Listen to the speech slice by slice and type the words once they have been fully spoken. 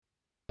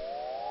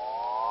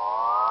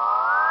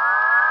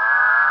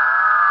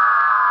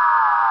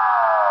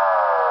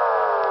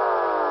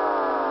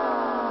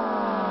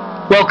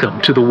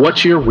Welcome to the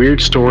What's Your Weird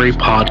Story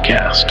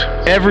podcast.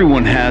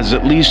 Everyone has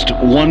at least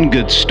one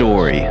good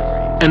story.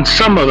 And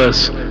some of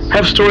us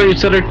have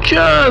stories that are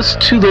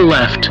just to the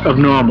left of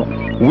normal.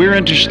 We're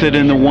interested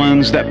in the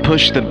ones that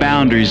push the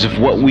boundaries of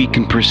what we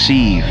can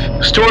perceive.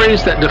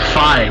 Stories that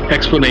defy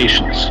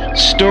explanations.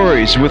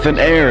 Stories with an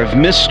air of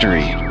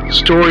mystery.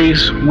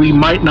 Stories we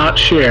might not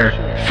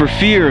share for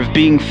fear of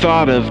being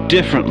thought of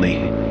differently.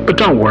 But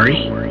don't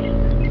worry,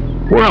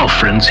 we're all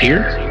friends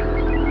here.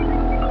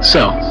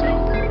 So,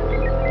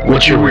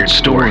 what's your weird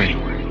story?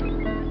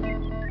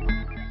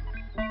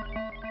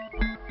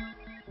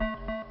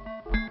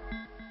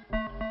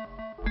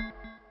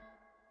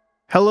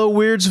 Hello,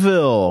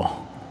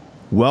 Weirdsville.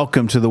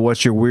 Welcome to the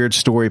What's Your Weird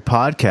Story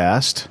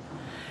podcast.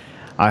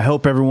 I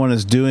hope everyone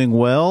is doing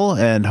well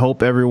and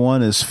hope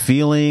everyone is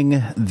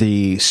feeling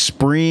the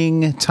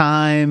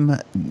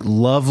springtime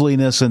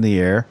loveliness in the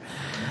air.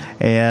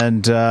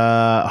 And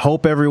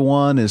hope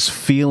everyone is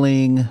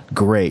feeling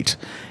great.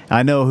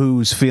 I know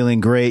who's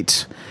feeling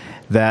great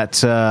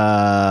that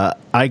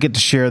I get to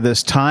share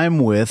this time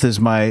with is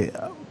my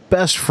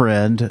best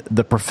friend,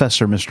 the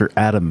professor, Mr.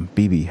 Adam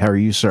Beebe. How are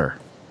you, sir?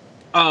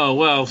 Oh,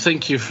 well,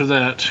 thank you for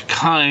that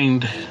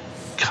kind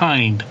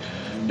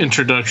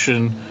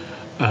introduction.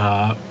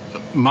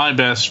 My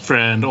best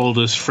friend,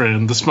 oldest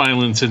friend, the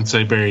smiling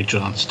Sensei, Barry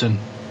Johnston.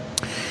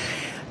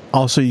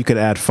 Also, you could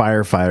add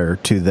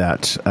firefighter to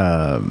that.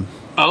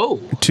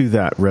 To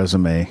that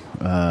resume.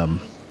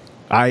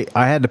 I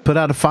had to put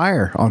out a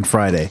fire on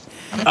Friday.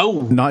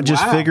 Oh, not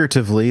just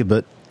figuratively,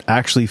 but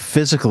actually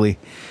physically.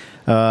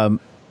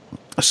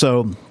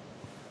 So,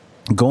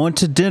 going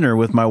to dinner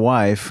with my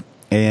wife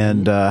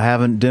and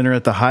having dinner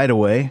at the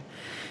Hideaway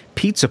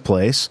pizza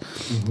place.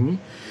 Mm-hmm.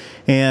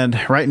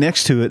 And right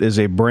next to it is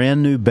a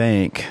brand new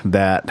bank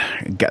that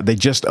they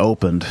just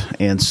opened.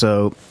 And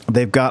so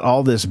they've got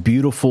all this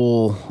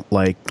beautiful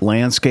like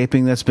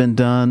landscaping that's been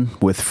done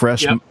with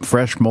fresh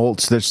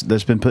mulch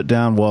that's been put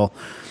down. Well,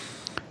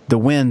 the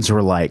winds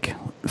were like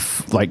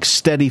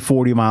steady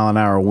 40 mile an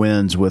hour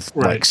winds with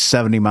like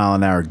 70 mile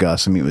an hour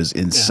gusts. I mean, it was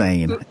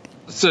insane.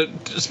 So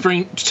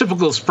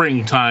typical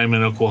springtime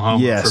in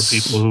Oklahoma for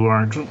people who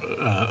aren't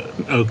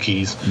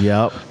Okies.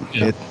 Yep.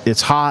 Yeah.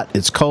 It's hot,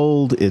 it's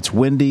cold, it's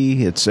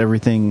windy, it's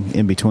everything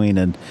in between.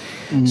 And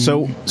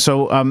so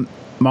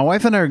my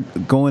wife and I are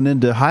going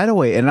into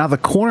Hideaway, and out of the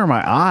corner of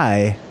my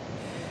eye,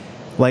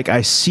 like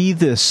I see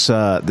this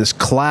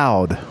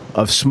cloud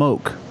of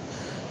smoke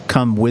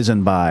come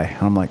whizzing by.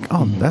 And I'm like,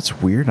 oh, that's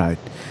weird. I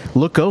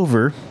look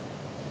over,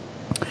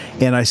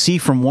 and I see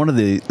from one of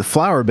the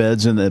flower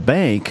beds in the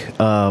bank,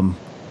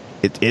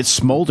 it's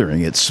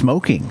smoldering, it's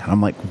smoking.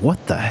 I'm like,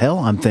 what the hell?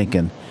 I'm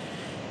thinking,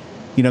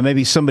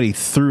 maybe somebody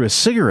threw a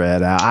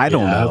cigarette out. I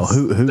don't know.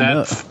 Who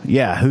knows?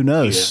 Yeah, who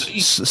knows?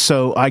 Yeah.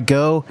 So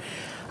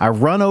I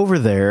run over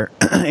there,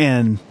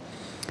 and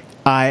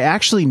I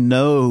actually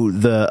know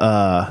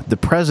the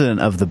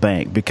president of the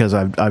bank because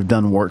I've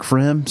done work for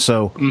him.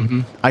 So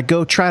I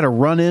go try to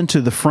run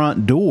into the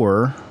front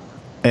door.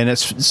 And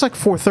it's like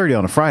 4:30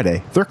 on a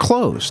Friday. They're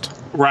closed.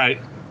 Right.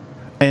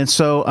 And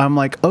so I'm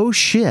like, oh,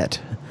 shit,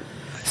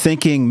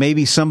 thinking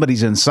maybe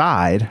somebody's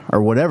inside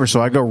or whatever.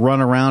 So I go run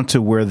around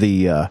to where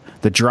the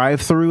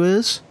drive-thru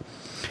is.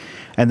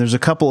 And there's a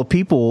couple of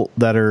people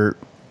that are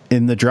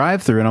in the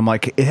drive-thru. And I'm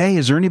like, hey,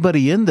 is there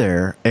anybody in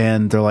there?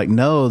 And they're like,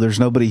 no, there's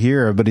nobody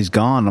here. Everybody's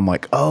gone. I'm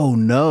like, oh,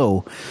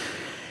 no.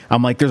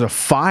 I'm like, there's a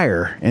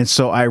fire. And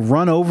so I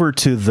run over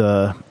to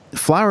the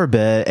flower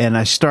bed and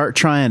I start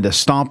trying to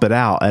stomp it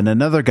out, and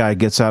another guy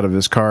gets out of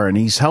his car and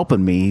he's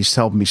helping me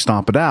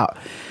stomp it out,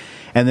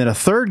 and then a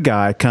third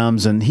guy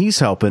comes and he's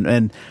helping,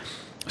 and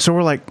so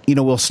we're like,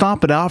 we'll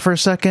stomp it out for a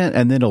second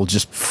and then it'll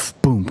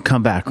just boom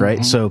come back,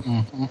 right?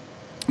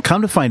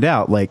 Come to find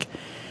out, like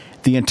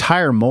the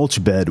entire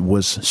mulch bed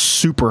was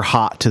super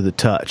hot to the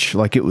touch,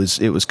 like it was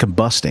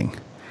combusting.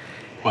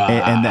 Wow.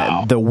 And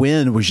that the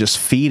wind was just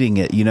feeding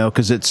it,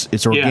 because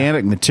it's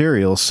organic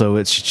material, so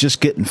it's just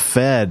getting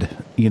fed,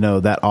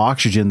 that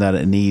oxygen that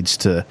it needs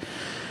to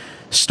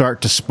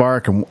start to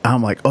spark. And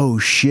I'm like, oh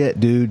shit,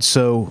 dude.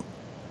 So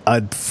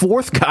a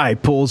fourth guy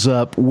pulls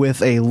up with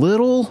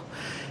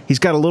he's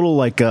got a little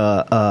like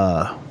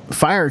a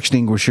fire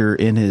extinguisher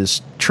in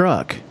his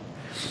truck,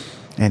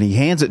 and he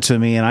hands it to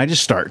me, and I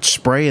just start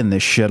spraying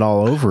this shit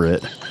all over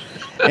it.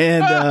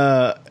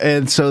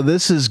 And so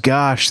this is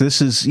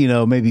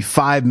maybe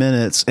 5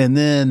 minutes, and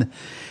then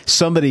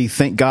somebody,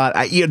 thank God,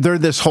 they're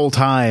this whole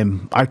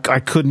time I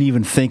couldn't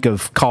even think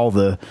of call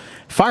the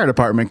fire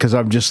department because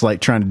I'm just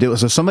like trying to do it.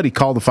 So somebody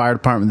called the fire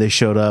department, they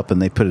showed up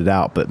and they put it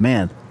out. But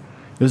man,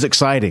 it was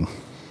exciting,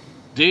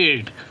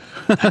 dude.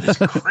 That is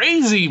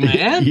crazy,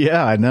 man.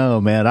 Yeah, I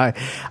know, man. And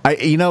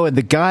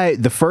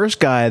the first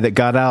guy that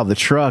got out of the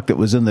truck that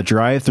was in the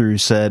drive-thru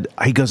said,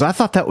 he goes, I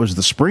thought that was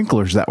the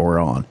sprinklers that were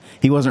on.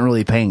 He wasn't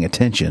really paying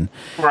attention.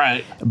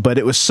 Right. But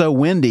it was so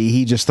windy,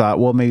 he just thought,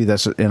 well, maybe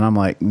that's, and I'm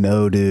like,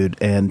 no, dude.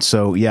 And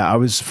so, yeah, I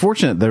was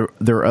fortunate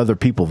there were other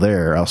people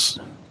there, else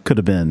could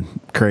have been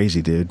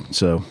crazy, dude.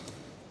 So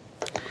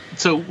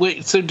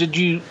wait, so did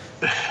you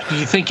do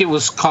you think it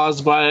was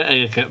caused by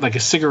a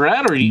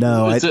cigarette, or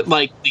is it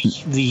like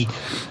the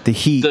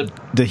heat,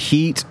 the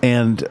heat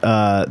and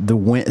the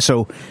wind?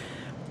 So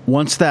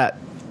once that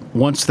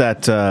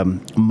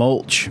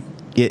mulch,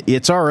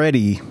 it's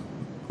already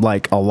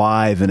like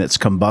alive and it's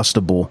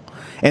combustible.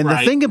 And the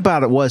thing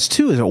about it was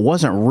too is it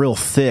wasn't real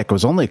thick. It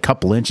was only a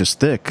couple inches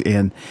thick,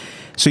 and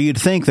so you'd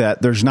think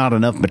that there's not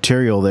enough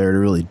material there to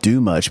really do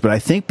much. But I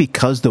think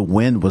because the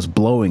wind was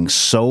blowing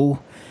so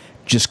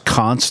just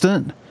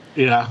constant,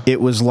 it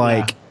was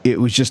like it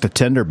was just a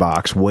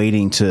tinderbox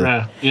waiting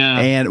to.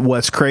 And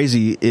what's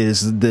crazy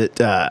is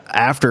that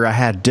after I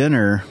had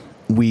dinner,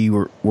 we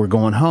were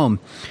going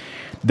home.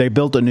 They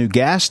built a new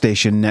gas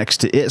station next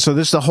to it. So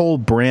this is a whole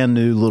brand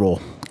new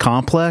little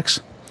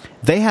complex.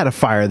 They had a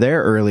fire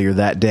there earlier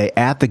that day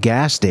at the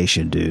gas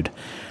station, dude,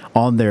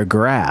 on their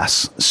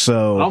grass.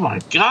 So, oh my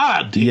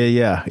God, dude.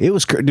 Yeah. It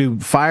was,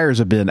 dude, fires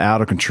have been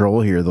out of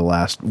control here the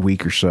last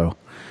week or so.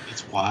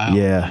 It's wild.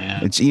 Yeah.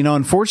 Man. It's,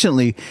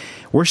 unfortunately,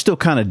 we're still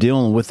kind of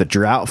dealing with the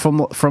drought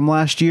from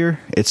last year.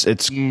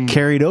 It's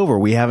carried over.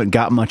 We haven't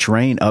got much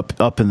rain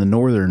up in the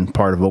northern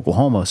part of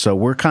Oklahoma. So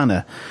we're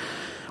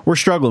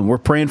struggling. We're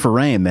praying for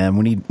rain, man.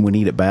 We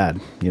need it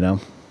bad,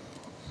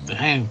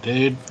 Dang,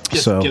 dude.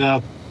 Get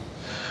out.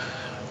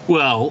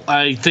 Well,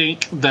 I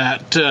think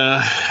that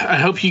I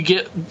hope you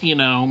get,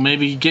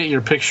 maybe get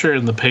your picture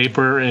in the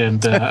paper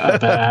and a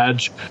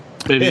badge,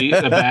 maybe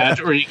a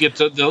badge, or you get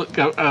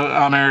the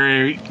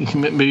honorary.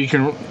 Maybe you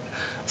can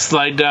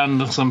slide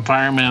down some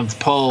fireman's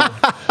pole.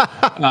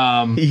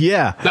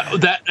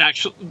 That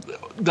actually,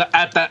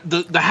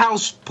 the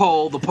house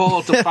pole, the pole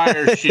at the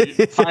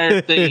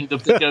fire thing to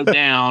go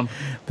down.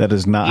 That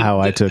is not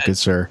how I took it,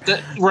 sir.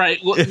 Right.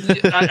 Well,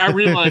 I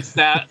realized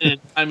that,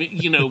 and I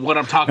mean, what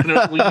I'm talking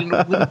about when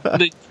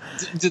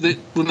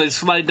they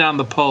slide down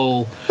the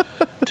pole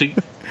to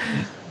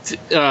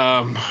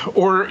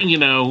or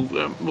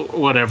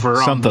whatever,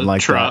 something on the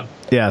like truck.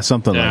 That. Yeah,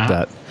 something like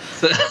that.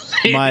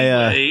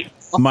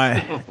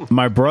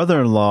 My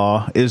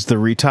brother-in-law is the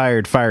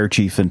retired fire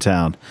chief in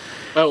town.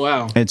 Oh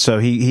wow! And so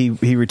he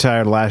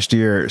retired last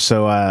year.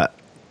 So I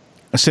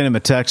sent him a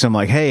text. I'm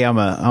like, hey, I'm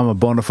a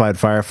bona fide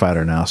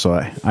firefighter now, so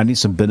I need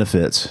some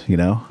benefits,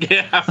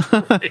 Yeah.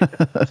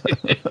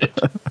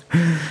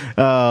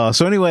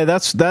 So anyway,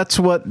 that's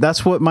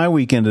what my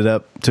week ended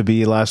up to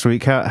be last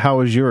week. How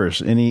was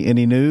yours?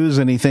 Any news?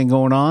 Anything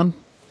going on?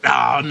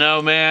 Oh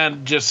no,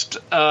 man! Just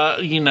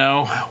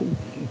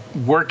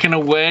working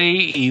away,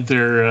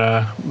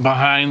 either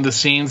behind the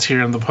scenes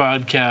here on the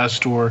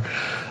podcast or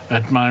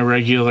at my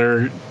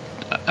regular,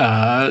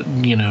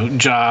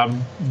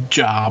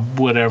 job,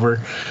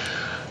 whatever.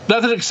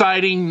 Nothing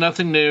exciting,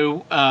 nothing new.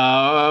 But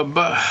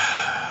I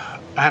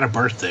had a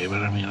birthday,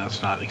 but I mean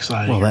that's not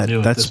exciting.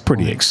 Well, that's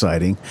pretty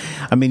exciting.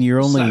 I mean,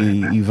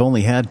 you've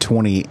only had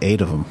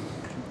 28 of them.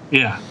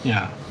 Yeah.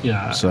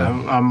 So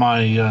on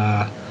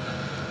my.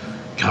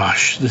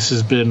 Gosh, this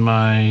has been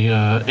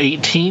my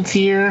 18th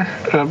year,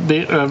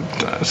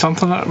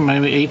 something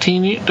maybe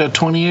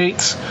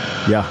 28th.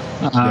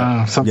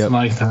 Yeah. Something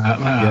like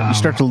that. You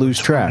start to lose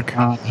track.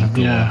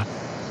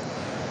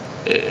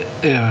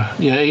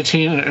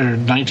 18 or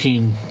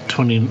 19,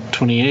 20,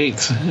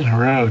 28 in a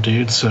row,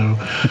 dude. So,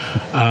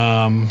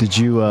 did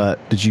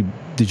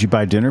you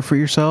buy dinner for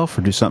yourself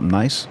or do something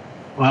nice?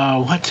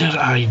 What did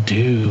I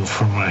do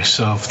for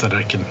myself that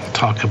I can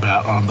talk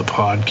about on the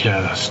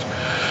podcast?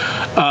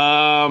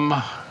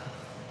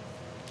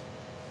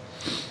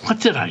 What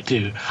did I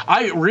do?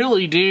 I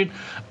really, dude.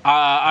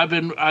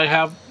 I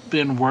have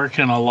been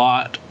working a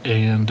lot,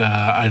 and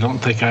I don't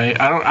think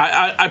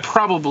I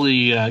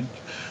probably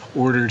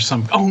ordered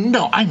some. Oh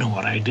no, I know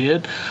what I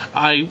did.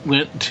 I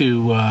went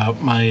to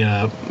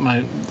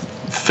my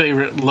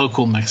favorite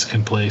local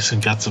Mexican place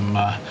and got some.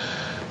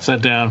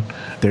 Sat down.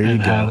 There you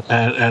go.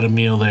 Had a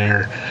meal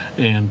there,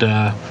 and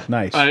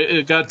nice.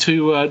 I got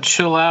to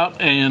chill out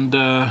and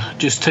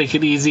just take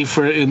it easy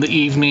in the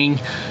evening,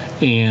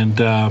 and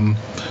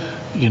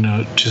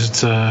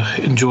just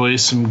enjoy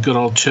some good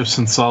old chips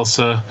and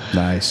salsa.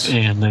 Nice.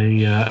 And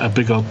a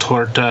big old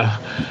torta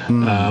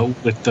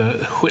with the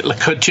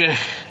huitlacoche,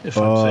 if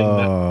I'm saying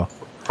that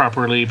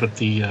properly, but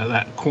the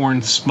that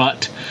corn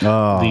smut,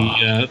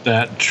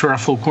 that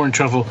corn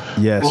truffle.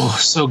 Yes. Oh,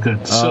 so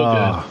good, so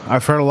good.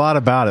 I've heard a lot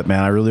about it,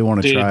 man. I really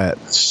want to try it.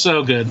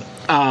 So good.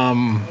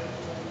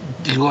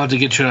 We'll have to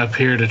get you up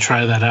here to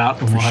try that out,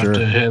 and we'll have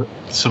to hit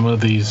some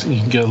of these. You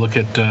can go look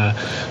at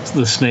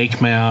the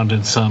Snake Mound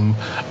and some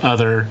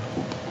other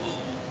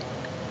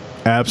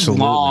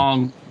absolutely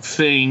long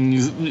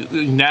things,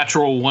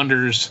 natural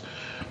wonders,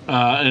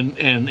 and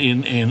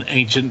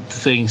ancient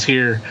things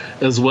here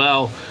as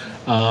well.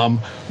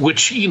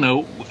 Which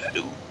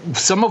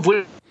some of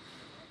which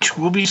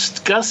we'll be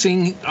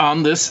discussing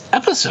on this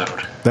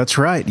episode. That's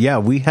right. Yeah,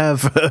 we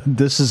have.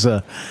 This is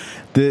a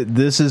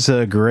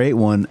great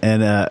one,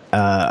 and a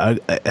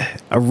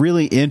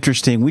really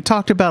interesting. We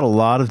talked about a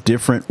lot of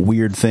different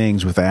weird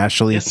things with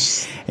Ashley,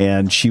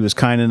 and she was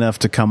kind enough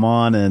to come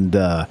on and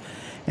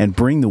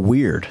bring the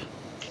weird.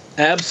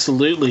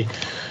 Absolutely.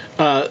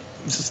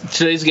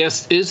 Today's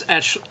guest is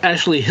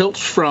Ashley Hilt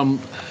from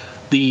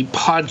the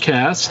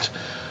podcast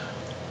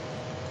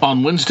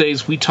On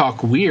Wednesdays We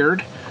Talk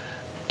Weird,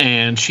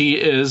 and she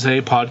is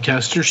a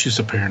podcaster. She's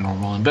a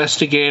paranormal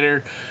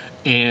investigator,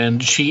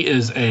 and she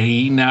is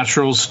a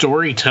natural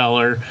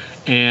storyteller.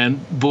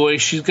 And boy,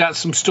 she's got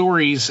some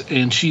stories,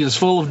 and she is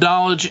full of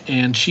knowledge,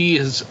 and she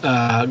has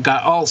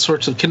got all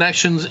sorts of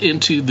connections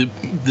into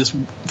this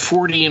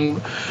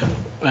Fortean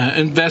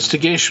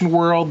investigation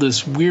world,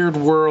 this weird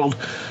world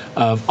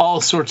of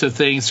all sorts of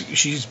things.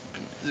 She's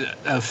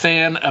a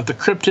fan of the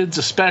cryptids,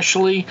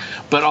 especially,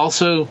 but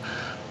also,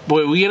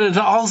 boy, we get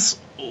into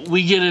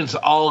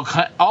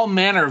all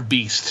manner of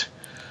beast.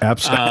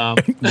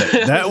 Absolutely,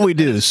 that we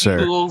do,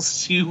 sir.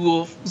 You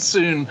will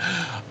soon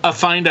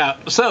find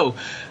out. So,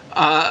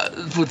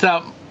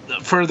 without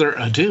further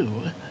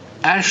ado,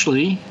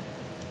 Ashley,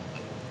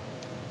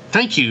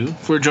 thank you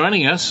for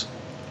joining us.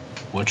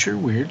 What's your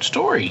weird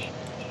story?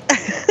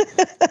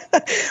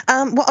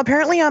 Well,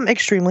 apparently I'm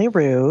extremely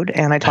rude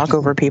and I talk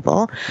over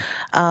people.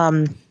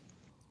 No,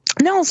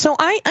 so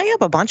I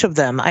have a bunch of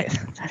them. I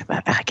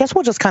guess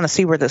we'll just kind of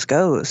see where this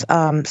goes.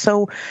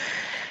 So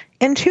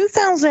in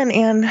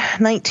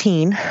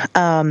 2019,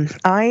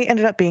 I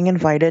ended up being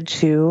invited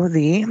to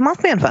the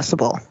Mothman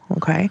Festival.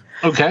 Okay.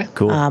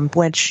 Cool.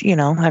 Which,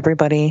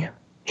 everybody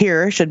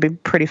here should be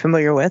pretty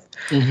familiar with.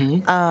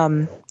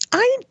 Mm-hmm.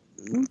 I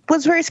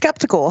was very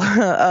skeptical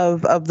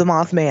of the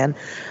Mothman.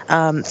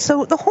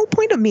 So the whole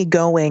point of me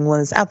going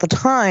was, at the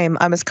time,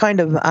 I was kind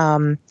of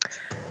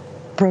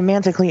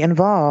romantically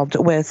involved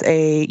with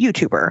a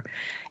YouTuber.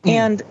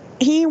 And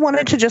he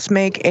wanted to just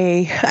make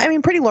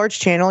pretty large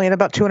channel. He had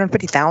about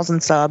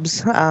 250,000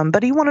 subs.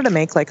 But he wanted to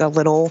make like a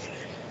little,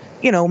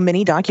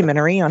 mini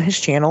documentary on his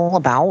channel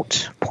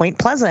about Point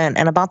Pleasant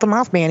and about the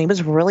Mothman. He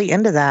was really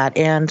into that.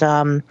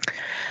 And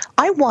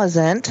I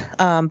wasn't,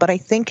 but I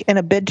think in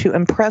a bid to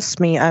impress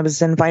me, I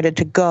was invited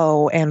to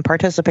go and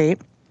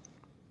participate,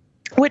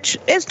 which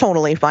is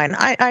totally fine.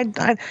 I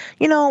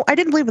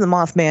didn't believe in the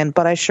Mothman,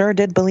 but I sure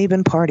did believe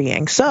in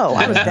partying. So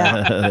I was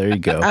down. There you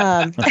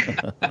go.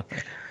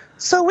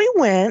 So we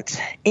went,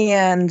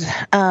 and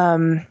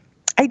I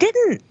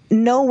didn't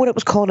know what it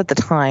was called at the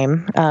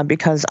time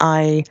because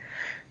I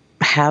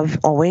have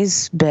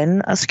always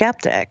been a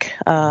skeptic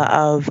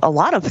of a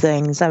lot of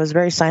things. I was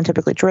very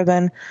scientifically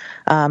driven.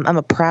 I'm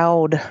a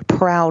proud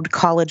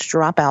college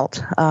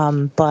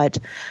dropout, but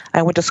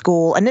I went to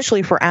school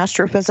initially for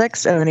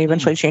astrophysics and then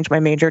eventually changed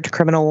my major to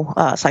criminal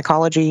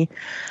psychology.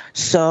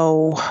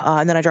 So,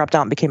 and then I dropped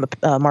out and became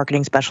a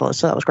marketing specialist,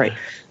 so that was great.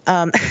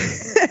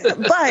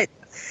 But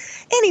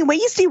anyway,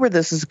 you see where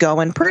this is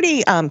going.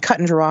 Pretty cut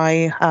and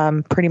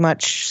dry, pretty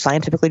much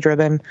scientifically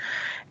driven.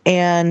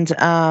 And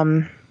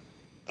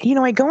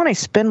I go and I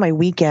spend my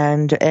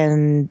weekend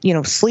in,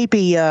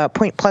 sleepy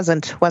Point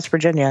Pleasant, West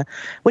Virginia,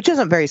 which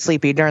isn't very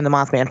sleepy during the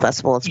Mothman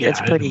Festival.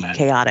 It's pretty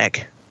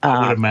chaotic.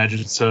 I would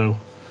imagine so.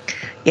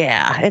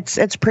 Yeah,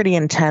 it's pretty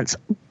intense.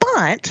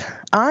 But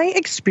I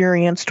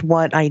experienced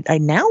what I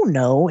now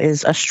know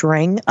is a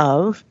string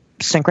of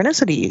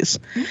synchronicities.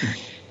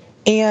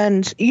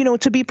 And,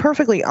 to be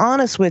perfectly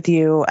honest with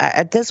you,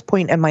 at this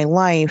point in my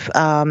life,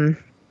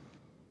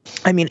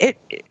 it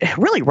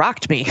really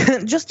rocked me.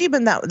 Just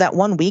even that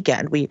one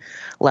weekend. We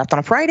left on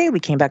a Friday, we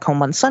came back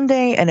home on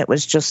Sunday, and it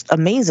was just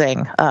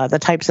amazing, the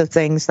types of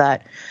things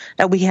that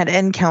we had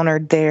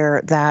encountered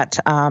there that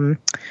aren't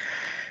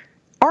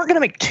going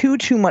to make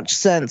too much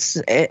sense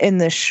in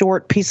this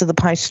short piece of the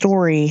pie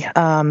story.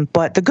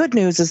 But the good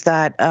news is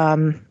that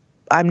I'm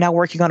now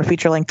working on a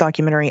feature-length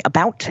documentary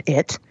about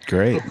it.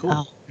 Great. Oh,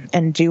 cool.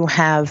 And do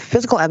have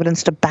physical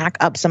evidence to back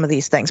up some of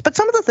these things. But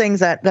some of the things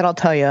that I'll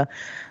tell you,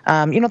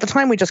 at the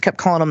time we just kept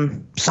calling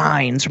them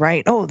signs,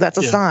 right? Oh, that's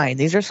a sign.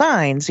 These are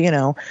signs,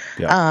 Yeah.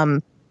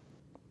 At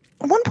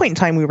one point in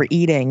time we were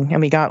eating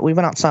and we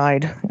went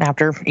outside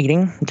after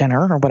eating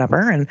dinner or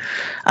whatever. And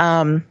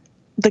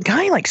the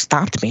guy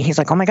stopped me. He's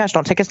like, "Oh my gosh,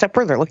 don't take a step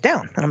further. Look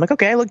down." And I'm like,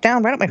 okay, I look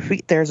down. Right at my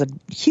feet, there's a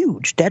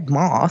huge dead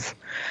moth,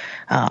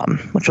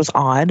 which was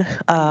odd.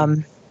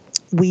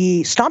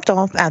 We stopped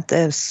off at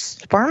this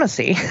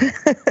pharmacy,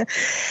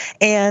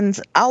 and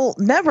I'll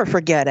never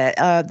forget it.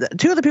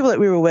 Two of the people that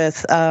we were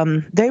with,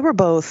 they were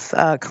both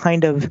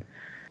kind of,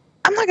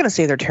 I'm not going to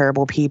say they're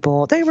terrible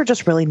people. They were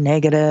just really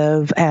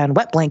negative and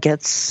wet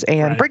blankets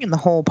and bringing the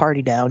whole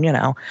party down,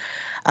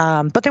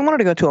 But they wanted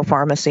to go to a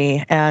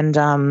pharmacy, and,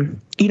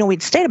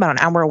 we'd stayed about an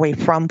hour away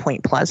from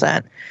Point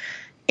Pleasant.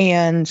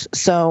 And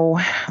so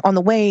on the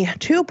way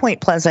to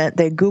Point Pleasant,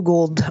 they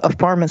Googled a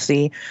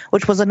pharmacy,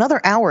 which was another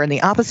hour in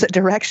the opposite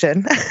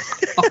direction.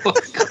 Oh,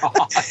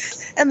 God.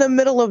 In the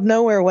middle of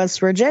nowhere,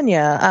 West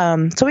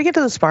Virginia. So we get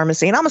to this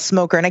pharmacy, and I'm a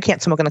smoker, and I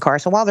can't smoke in the car.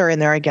 So while they're in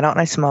there, I get out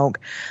and I smoke.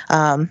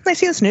 I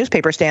see this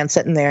newspaper stand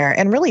sitting there,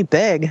 and really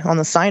big on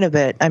the side of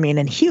it,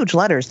 in huge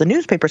letters, the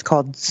newspaper's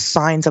called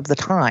Signs of the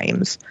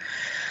Times.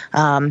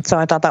 So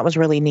I thought that was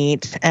really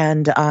neat,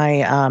 and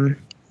I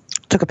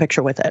took a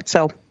picture with it.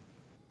 So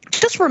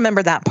just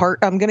remember that part.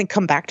 I'm going to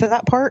come back to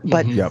that part,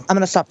 but I'm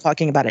going to stop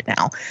talking about it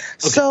now. Okay.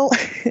 So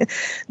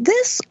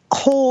this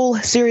whole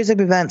series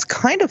of events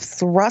kind of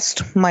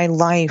thrust my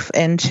life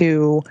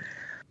into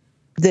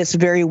this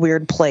very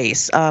weird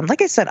place.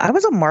 Like I said, I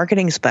was a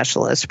marketing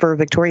specialist for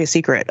Victoria's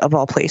Secret, of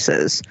all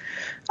places.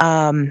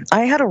 I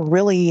had a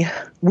really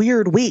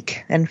weird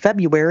week in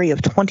February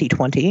of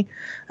 2020,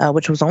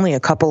 which was only a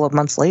couple of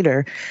months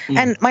later,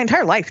 and my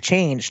entire life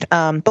changed.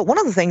 But one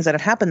of the things that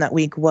had happened that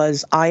week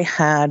was I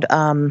had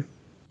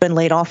been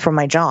laid off from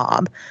my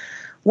job.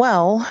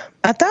 Well,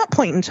 at that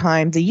point in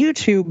time, the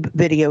YouTube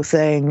video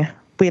thing,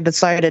 we had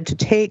decided to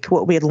take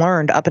what we had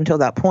learned up until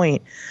that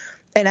point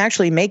and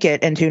actually make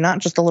it into not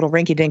just a little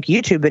rinky-dink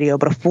YouTube video,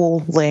 but a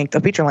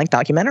feature-length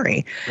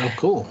documentary. Oh,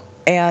 cool.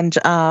 And,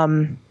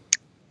 so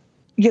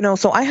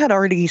I had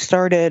already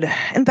started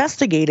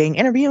investigating,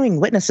 interviewing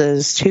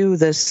witnesses to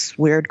this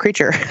weird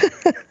creature.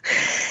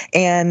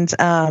 And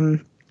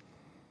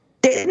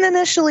didn't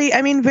initially,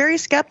 very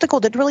skeptical,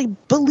 didn't really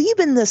believe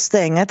in this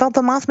thing. I thought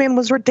the Mothman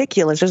was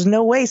ridiculous. There's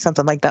no way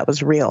something like that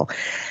was real.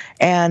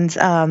 And,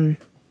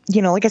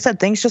 like I said,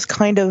 things just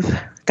kind of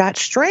got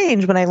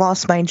strange when I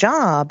lost my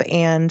job.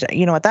 And,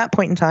 at that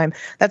point in time,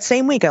 that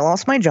same week I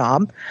lost my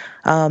job.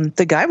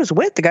 The guy I was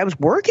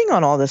working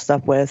on all this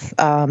stuff with,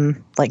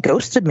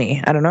 ghosted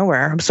me out of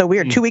nowhere. So we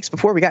were 2 weeks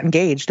before we got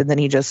engaged, and then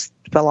he just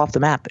fell off the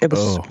map. It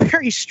was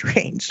very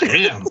strange.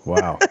 Damn.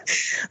 Wow.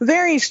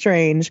 Very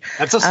strange.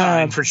 That's a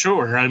sign for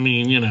sure.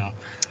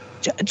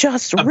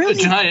 Just a really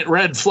giant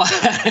red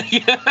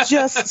flag.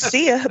 Just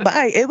see ya.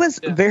 Bye. It was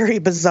very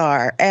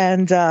bizarre.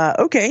 And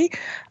okay.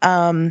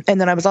 And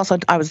then I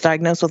was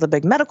diagnosed with a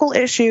big medical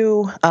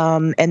issue.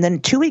 And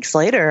then 2 weeks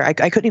later, I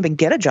couldn't even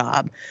get a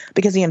job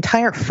because the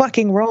entire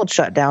fucking world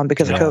shut down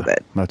because of COVID.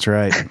 That's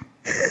right.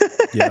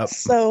 Yep.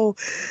 So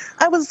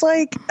I was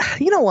like,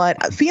 you know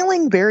what?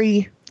 Feeling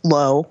very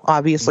low,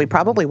 obviously,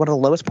 probably one of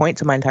the lowest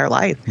points in my entire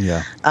life.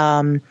 Yeah.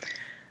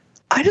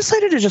 I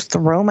decided to just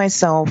throw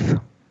myself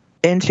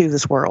into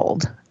this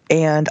world,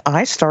 and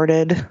I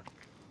started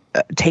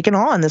taking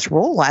on this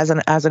role as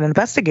an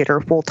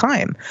investigator full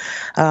time.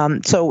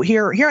 So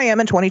here I am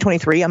in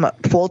 2023. I'm a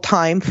full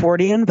time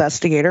 40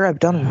 investigator. I've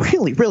done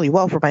really, really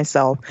well for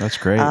myself. That's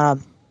great.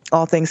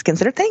 All things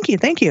considered. Thank you.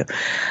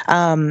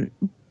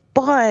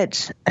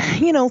 But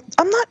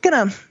I'm not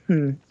gonna.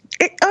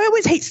 I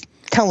always hate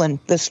telling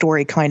this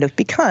story, kind of,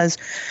 because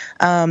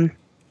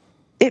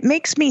it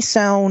makes me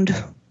sound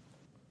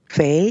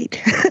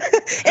fake.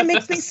 It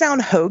makes me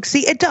sound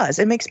hoaxy. It does.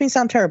 It makes me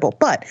sound terrible.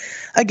 But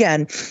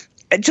again,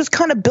 just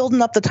kind of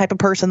building up the type of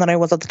person that I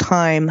was at the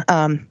time.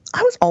 I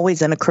was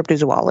always into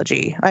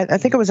cryptozoology. I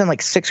think I was in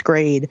like 6th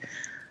grade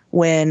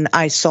when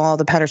I saw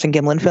the Patterson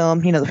Gimlin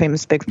film, the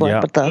famous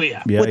Bigfoot with the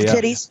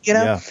titties,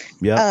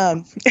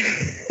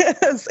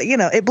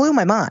 it blew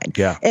my mind.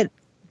 Yeah. It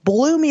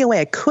blew me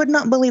away. I could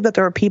not believe that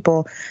there were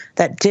people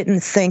that didn't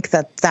think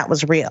that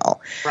was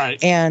real.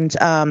 Right. And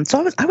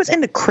so I was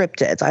into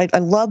cryptids. I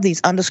love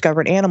these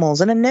undiscovered animals.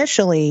 And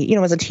initially,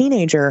 as a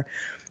teenager,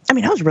 I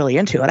was really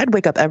into it. I'd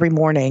wake up every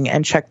morning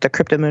and check the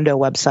Cryptomundo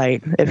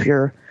website. If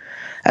you're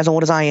as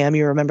old as I am,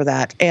 you remember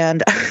that.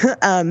 And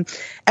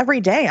every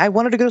day I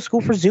wanted to go to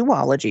school for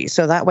zoology.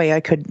 So that way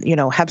I could,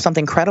 have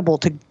something credible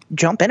to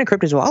jump into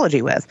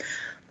cryptozoology with.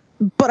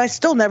 But I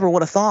still never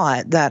would have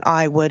thought that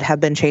I would have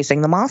been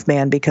chasing the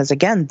Mothman because,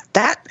 again,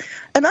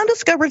 an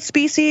undiscovered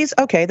species,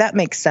 okay, that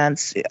makes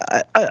sense.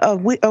 A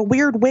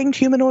weird winged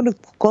humanoid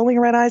with glowing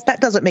red eyes,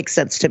 that doesn't make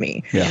sense to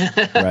me. Yeah,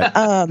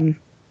 right.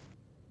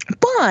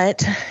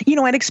 But,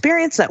 I'd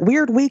experienced that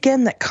weird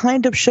weekend that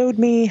kind of showed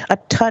me a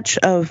touch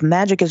of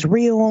magic is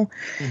real,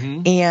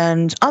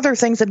 and other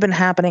things had been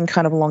happening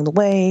kind of along the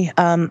way.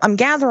 I'm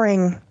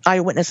gathering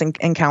eyewitness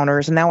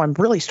encounters, and now I'm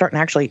really starting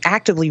to actually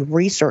actively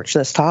research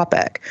this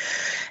topic.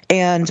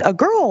 And a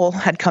girl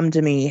had come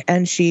to me,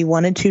 and she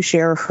wanted to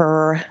share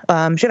her,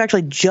 she had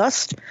actually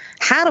just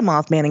had a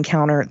Mothman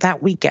encounter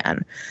that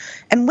weekend.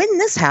 And when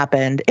this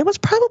happened, it was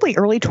probably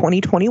early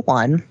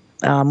 2021.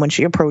 When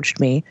she approached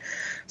me.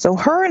 So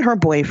her and her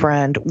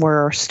boyfriend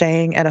were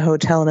staying at a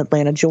hotel in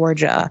Atlanta,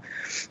 Georgia.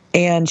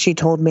 And she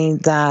told me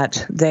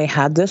that they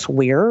had this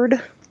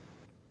weird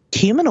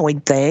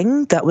humanoid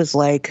thing that was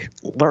like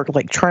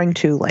trying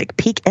to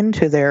peek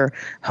into their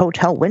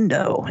hotel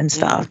window and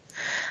stuff.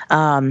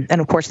 And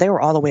of course they were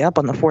all the way up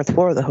on the 4th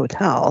floor of the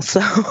hotel. So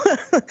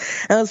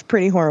that was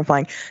pretty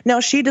horrifying.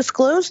 Now she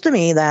disclosed to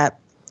me that,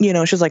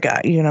 she's like,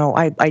 I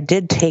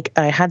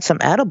had some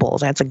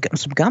edibles. I had some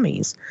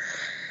gummies.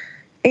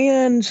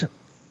 And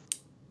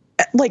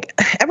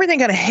everything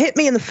kind of hit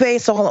me in the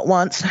face all at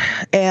once.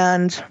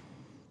 And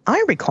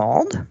I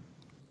recalled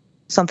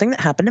something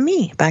that happened to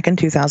me back in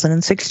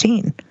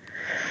 2016.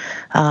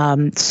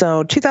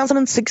 So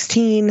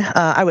 2016,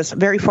 I was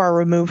very far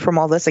removed from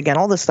all this. Again,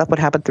 all this stuff would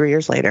happen 3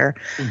 years later.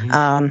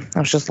 I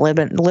was just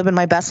living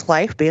my best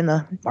life, being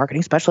the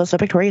marketing specialist at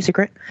Victoria's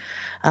Secret,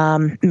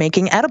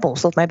 making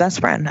edibles with my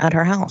best friend at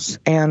her house.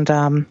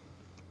 And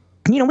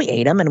we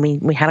ate them and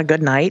we had a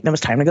good night and it was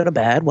time to go to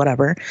bed,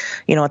 whatever.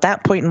 At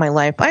that point in my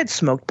life, I had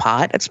smoked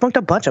pot. I'd smoked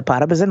a bunch of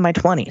pot. I was in my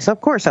 20s. So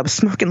of course I was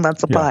smoking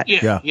lots of pot.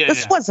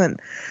 This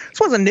wasn't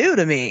new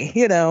to me,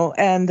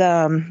 and,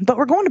 but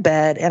we're going to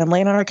bed and I'm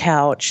laying on our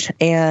couch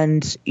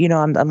and,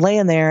 I'm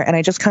laying there and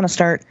I just kind of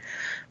start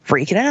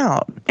freaking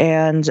out.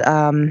 And,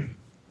 I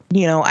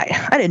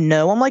didn't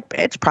know. I'm like,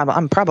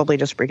 I'm probably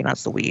just freaking out.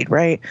 It's the weed.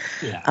 Right.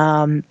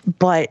 Yeah.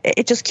 But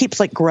it just keeps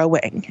like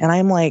growing and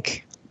I'm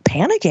like,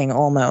 panicking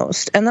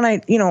almost. And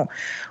then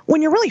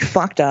when you're really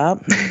fucked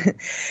up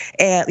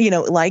and,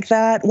 like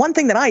that, one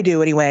thing that I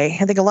do anyway,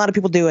 I think a lot of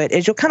people do it,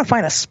 is you'll kind of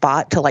find a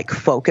spot to like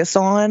focus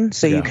on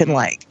so you can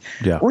like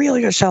reel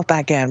yourself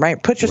back in,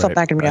 right? Put yourself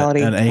back in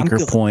reality. An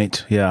anchor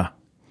point. Yeah.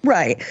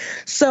 Right.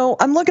 So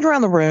I'm looking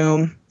around the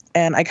room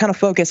and I kind of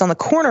focus on the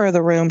corner of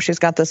the room. She's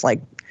got this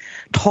like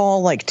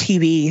tall, like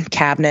TV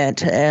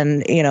cabinet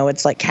and,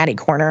 it's like catty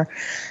corner.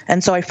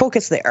 And so I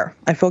focus there.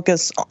 I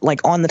focus like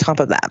on the top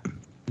of that.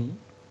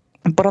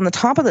 But on the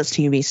top of this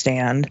TV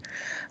stand,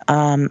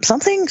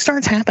 something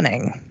starts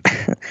happening.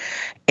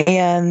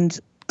 And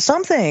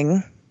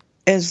something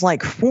is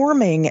like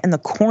forming in the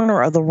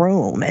corner of the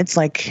room. It's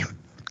like,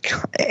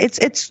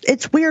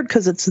 it's weird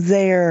because it's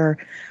there,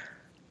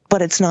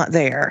 but it's not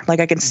there. Like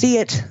I can see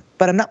it,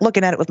 but I'm not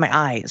looking at it with my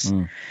eyes.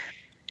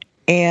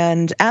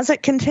 And as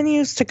it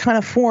continues to kind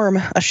of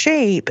form a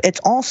shape,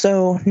 it's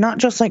also not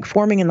just like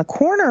forming in the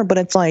corner, but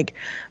it's like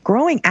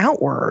growing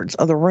outwards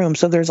of the room.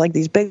 So there's like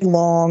these big,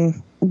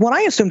 long, what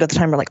I assumed at the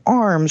time were like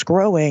arms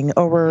growing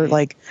over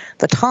like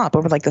the top,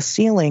 over like the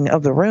ceiling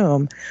of the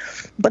room.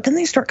 But then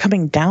they start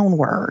coming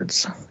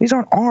downwards. These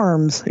aren't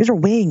arms. These are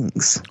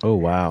wings. Oh,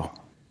 wow.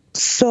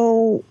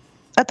 So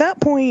at that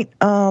point,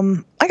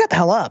 I got the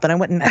hell up and I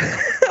went and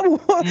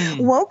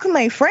woke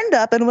my friend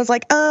up and was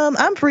like,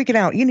 I'm freaking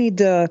out. You need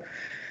to.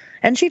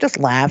 And she just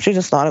laughed. She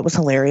just thought it was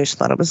hilarious. She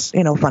thought it was,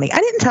 funny. I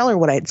didn't tell her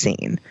what I'd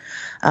seen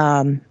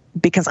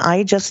because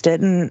I just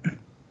didn't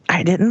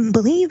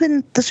believe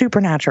in the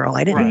supernatural.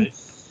 I didn't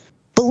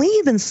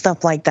believe in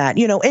stuff like that.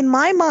 In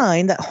my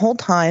mind, that whole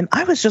time,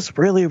 I was just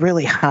really,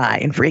 really high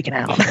and freaking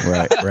out.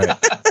 Right.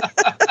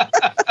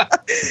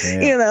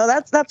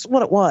 That's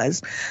what it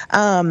was.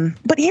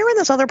 But hearing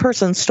this other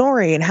person's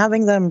story and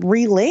having them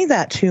relay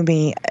that to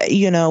me,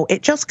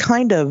 it just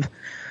kind of,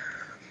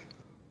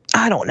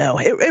 I don't know.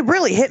 It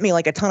really hit me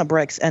like a ton of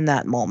bricks in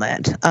that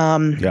moment.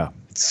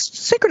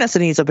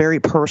 Synchronicity is a very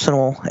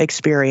personal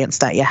experience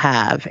that you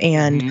have.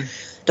 And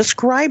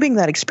describing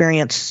that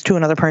experience to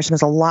another person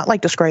is a lot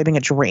like describing a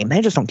dream.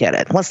 They just don't get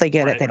it. Unless they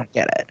get it, they don't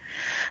get it.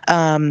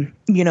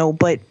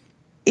 But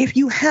if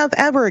you have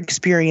ever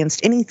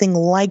experienced anything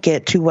like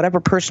it to whatever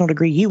personal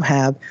degree you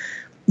have,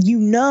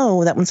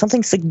 that when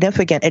something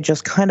significant, it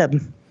just kind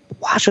of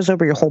washes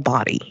over your whole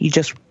body. You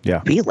just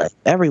feel it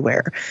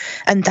everywhere.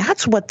 And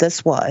that's what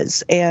this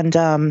was. And,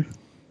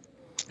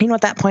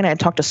 at that point I had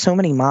talked to so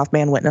many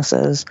Mothman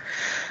witnesses.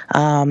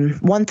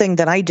 One thing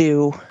that I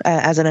do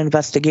as an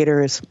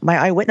investigator is my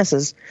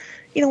eyewitnesses,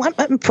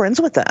 I'm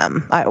friends with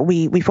them.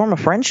 We form a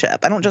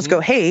friendship. I don't just go,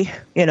 hey,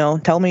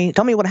 tell me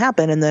what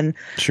happened. And then,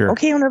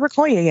 okay, I'll never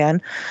call you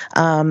again.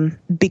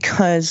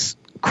 Because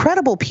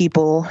credible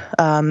people,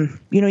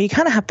 you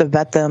kind of have to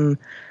vet them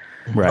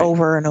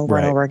over and over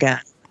and over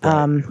again.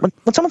 When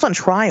someone's on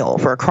trial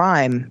for a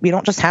crime, you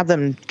don't just have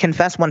them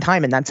confess one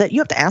time and that's it.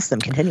 You have to ask them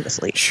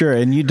continuously. Sure,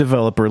 and you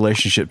develop a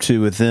relationship too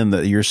with them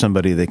that you're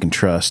somebody they can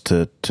trust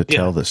to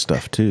tell this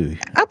stuff too.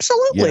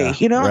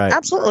 Absolutely,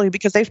 absolutely,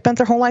 because they've spent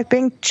their whole life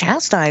being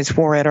chastised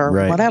for it or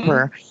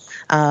whatever.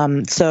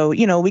 So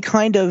we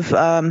kind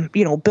of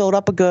build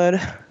up a good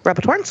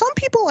repertoire. And some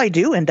people I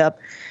do end up,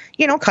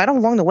 kind of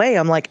along the way,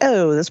 I'm like,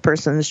 oh, this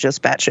person's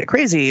just batshit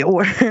crazy,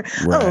 or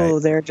oh,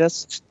 they're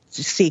just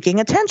seeking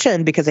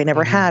attention because they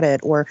never had it,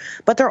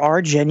 but there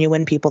are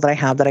genuine people that I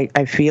have that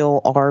I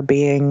feel are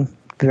being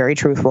very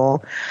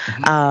truthful.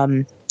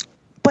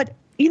 But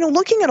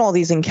looking at all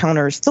these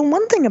encounters, the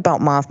one thing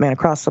about Mothman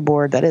across the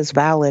board that is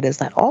valid is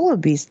that all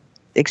of these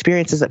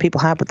experiences that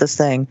people have with this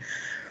thing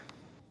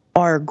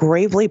are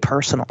gravely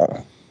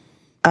personal.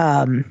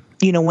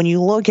 When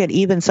you look at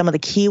even some of the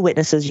key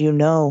witnesses,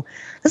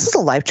 this is a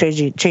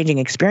life-changing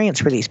experience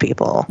for these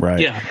people. Right.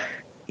 Yeah.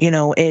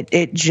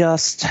 It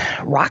just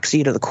rocks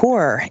you to the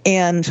core.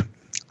 And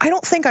I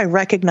don't think I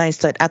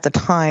recognized it at the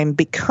time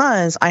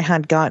because I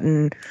had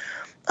gotten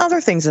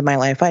other things in my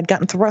life. I had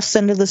gotten thrust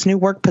into this new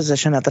work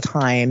position at the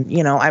time.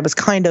 I was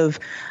kind of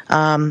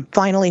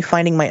finally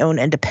finding my own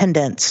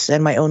independence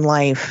in my own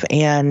life.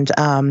 And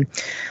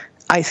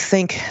I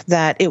think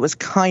that it was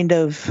kind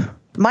of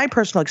my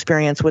personal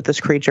experience with this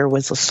creature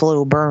was a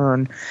slow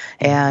burn.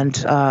 And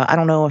I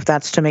don't know if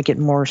that's to make it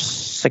more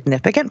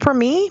significant for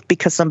me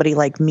because somebody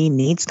like me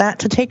needs that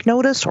to take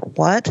notice or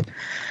what.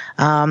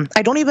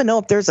 I don't even know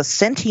if there's a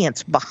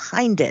sentience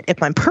behind it,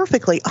 if I'm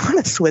perfectly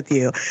honest with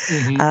you.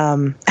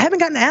 I haven't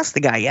gotten to ask the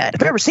guy yet.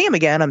 If I ever see him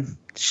again,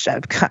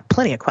 I've got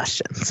plenty of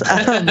questions.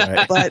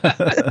 But,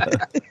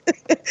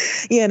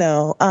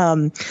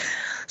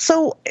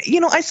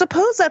 I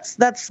suppose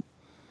that's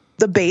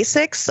the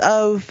basics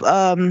of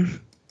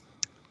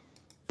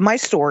my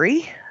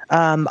story.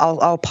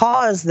 I'll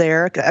pause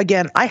there.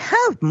 Again, I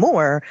have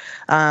more,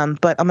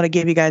 but I'm going to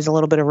give you guys a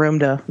little bit of room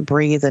to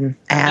breathe and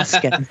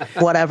ask and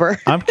whatever.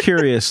 I'm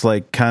curious,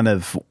 like, kind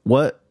of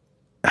what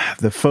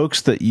the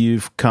folks that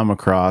you've come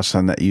across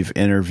and that you've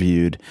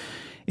interviewed,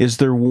 is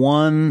there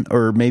one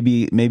or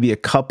maybe a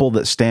couple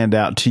that stand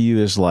out to you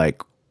as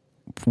like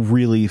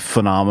really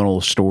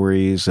phenomenal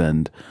stories?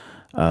 And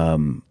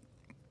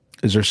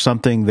is there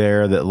something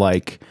there that,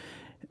 like,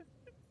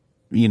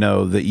 you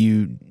know, that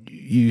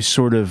you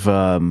sort of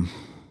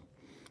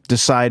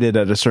decided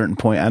at a certain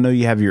point? I know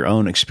you have your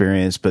own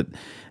experience, but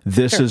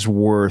this is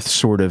worth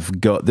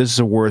this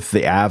is worth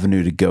the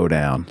avenue to go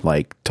down,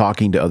 like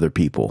talking to other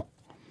people.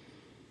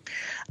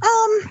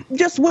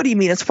 Just what do you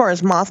mean as far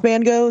as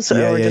Mothman goes,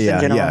 or just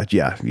in general?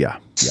 Yeah.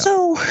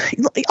 So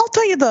I'll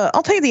tell you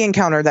the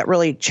encounter that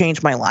really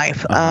changed my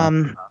life.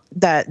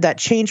 That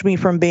changed me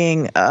from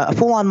being a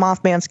full-on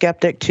Mothman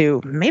skeptic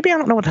to maybe I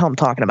don't know what the hell I'm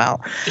talking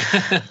about.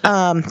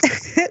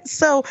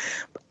 So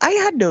I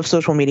had no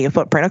social media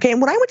footprint. Okay,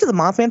 and when I went to the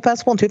Mothman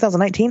Festival in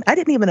 2019, I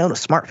didn't even own a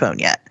smartphone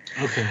yet.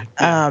 Okay.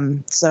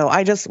 So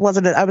I just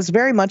wasn't. I was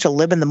very much a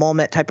live in the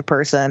moment type of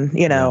person,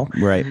 you know.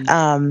 Yeah,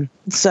 right.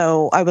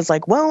 So I was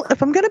like, well,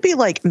 if I'm going to be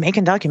like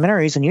making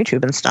documentaries and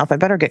YouTube and stuff, I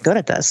better get good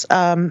at this.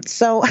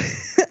 So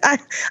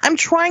I'm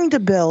trying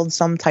to build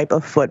some type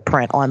of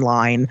footprint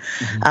online.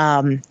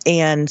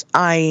 And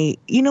I,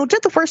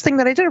 did the first thing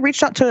that I did. I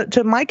reached out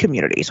to my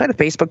community. So I had a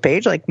Facebook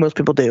page like most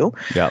people do.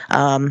 Yeah.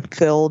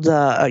 Filled,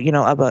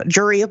 of a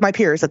jury of my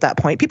peers at that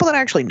point, people that I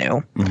actually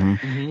knew.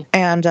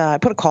 And I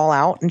put a call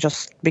out, and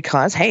just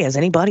because, hey, has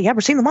anybody ever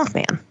seen the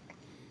Mothman?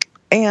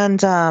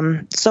 And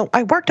so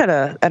I worked at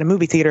a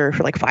movie theater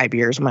for like 5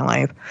 years of my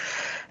life.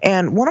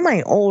 And one of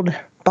my old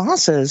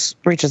bosses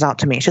reaches out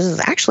to me. She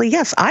says, actually,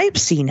 yes, I've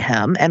seen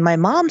him, and my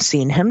mom's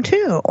seen him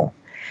too.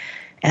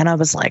 And I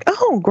was like,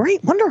 oh,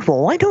 great,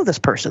 wonderful. I know this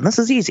person. This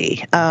is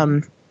easy.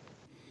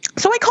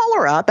 So I call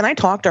her up, and I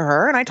talk to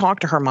her, and I talk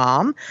to her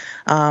mom.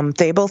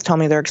 They both tell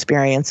me their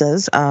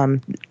experiences.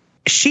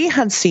 She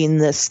had seen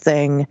this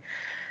thing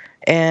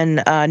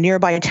in a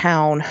nearby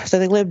town. So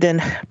they lived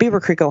in Beaver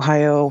Creek,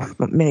 Ohio.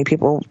 Many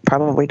people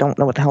probably don't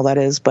know what the hell that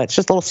is, but it's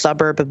just a little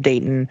suburb of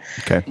Dayton.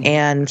 Okay.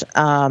 And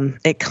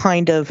it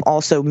kind of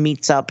also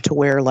meets up to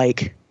where,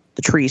 like,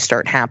 the trees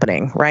start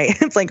happening, right?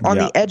 It's like on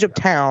the edge of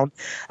town.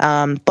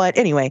 But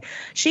anyway,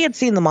 she had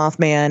seen the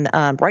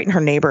Mothman right in her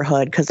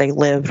neighborhood because they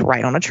lived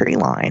right on a tree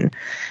line,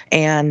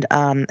 and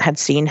had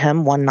seen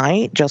him one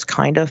night just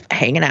kind of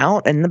hanging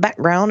out in the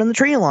background in the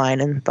tree line,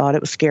 and thought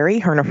it was scary,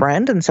 her and a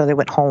friend, and so they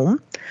went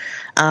home.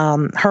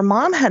 Her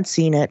mom had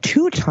seen it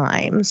 2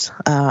 times.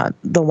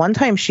 The one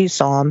time she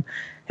saw him,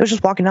 it was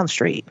just walking down the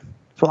street.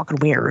 It was walking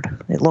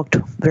weird. It looked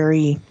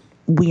very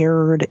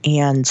weird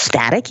and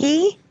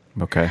staticky.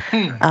 Okay.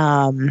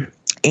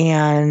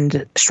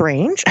 And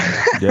strange.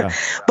 Yeah.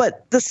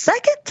 But the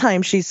second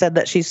time she said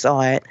that she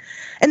saw it,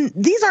 and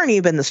these aren't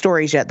even the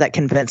stories yet that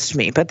convinced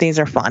me, but these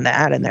are fun to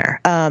add in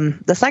there.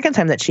 The second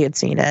time that she had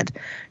seen it,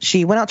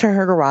 she went out to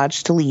her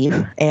garage to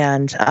leave,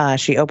 and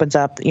she opens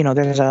up,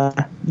 there's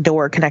a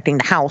door connecting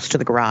the house to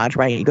the garage,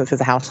 right? You go through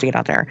the house to get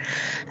out there.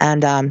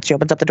 And she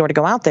opens up the door to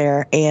go out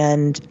there,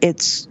 and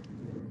it's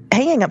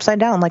hanging upside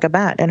down like a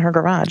bat in her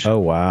garage. Oh,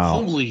 wow.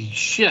 Holy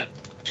shit.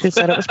 She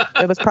said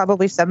it was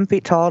probably 7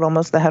 feet tall.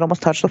 The head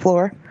almost touched the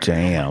floor.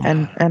 Damn.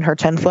 And her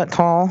 10-foot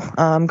tall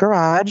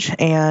garage.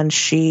 And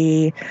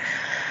she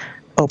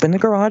opened the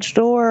garage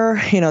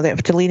door,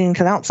 to leading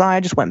to the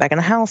outside, just went back in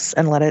the house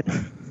and let it,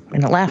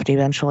 and it left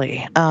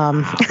eventually.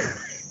 Wow.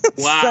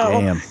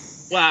 Damn.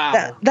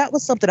 Wow. That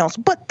was something else.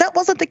 But that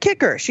wasn't the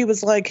kicker. She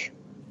was like,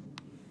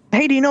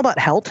 hey, do you know about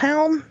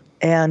Helltown?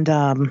 And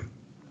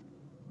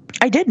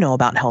I did know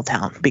about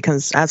Helltown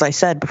because, as I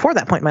said, before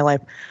that point in my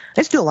life, I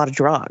used to do a lot of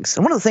drugs.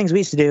 And one of the things we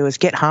used to do is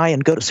get high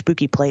and go to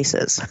spooky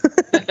places.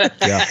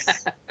 Yeah.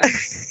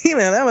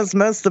 That was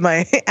most of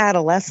my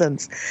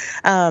adolescence.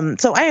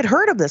 So I had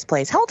heard of this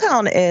place.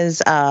 Helltown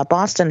is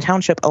Boston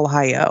Township,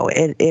 Ohio.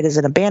 It is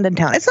an abandoned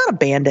town. It's not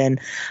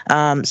abandoned.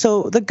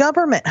 So the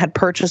government had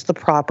purchased the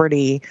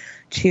property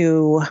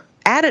to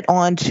add it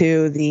on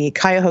to the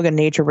Cuyahoga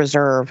Nature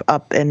Reserve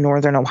up in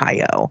northern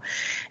Ohio.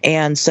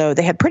 And so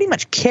they had pretty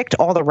much kicked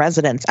all the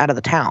residents out of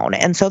the town.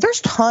 And so there's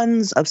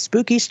tons of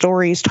spooky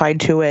stories tied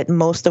to it,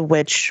 most of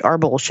which are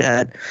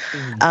bullshit.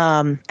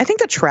 I think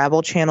the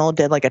Travel Channel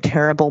did like a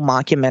terrible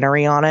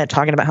mockumentary on it,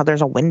 talking about how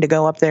there's a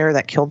Wendigo up there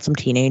that killed some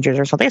teenagers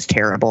or something. It's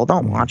terrible.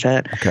 Don't watch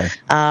it. Okay.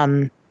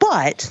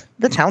 But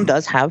the town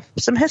does have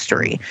some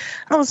history.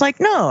 I was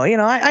like, no,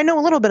 I know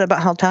a little bit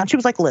about Helltown. She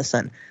was like,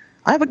 listen,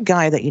 I have a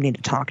guy that you need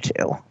to talk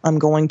to.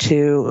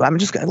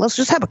 Let's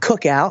just have a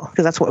cookout,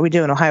 because that's what we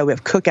do in Ohio. We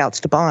have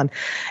cookouts to bond.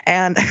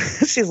 And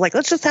she's like,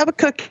 let's just have a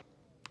cook.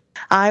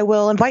 I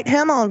will invite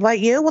him. I'll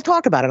invite you. We'll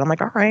talk about it. I'm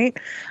like, all right.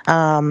 So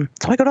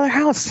I go to their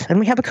house and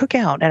we have a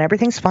cookout, and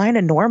everything's fine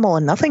and normal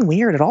and nothing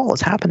weird at all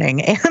is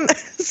happening. And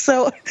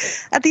so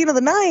at the end of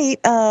the night,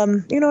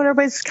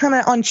 everybody's kind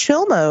of on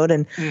chill mode,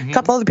 and a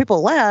couple other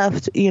people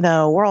left.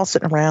 We're all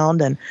sitting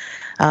around, and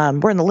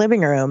we're in the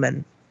living room,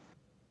 and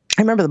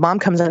remember the mom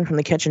comes in from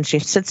the kitchen. She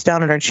sits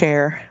down in her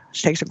chair.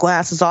 She takes her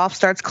glasses off,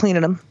 starts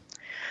cleaning them,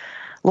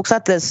 looks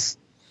at this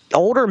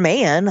older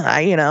man,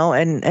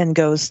 and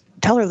goes,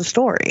 tell her the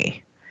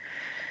story.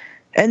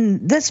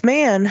 And this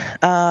man,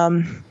 all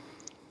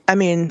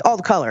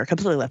the color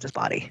completely left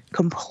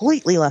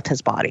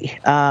his body,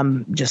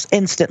 just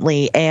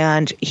instantly.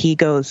 And he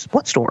goes,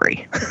 what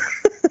story?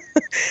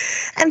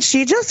 And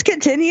she just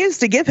continues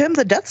to give him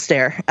the death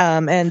stare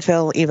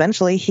until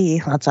eventually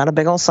he lets out a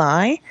big old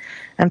sigh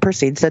and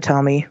proceeds to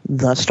tell me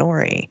the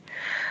story.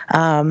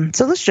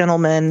 So this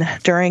gentleman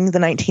during the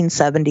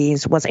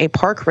 1970s was a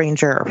park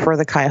ranger for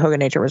the Cuyahoga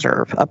Nature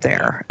Reserve up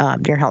there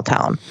near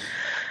Helltown.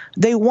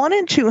 They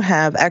wanted to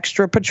have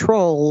extra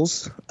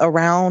patrols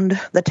around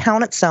the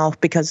town itself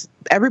because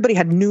everybody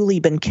had newly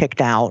been kicked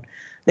out.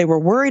 They were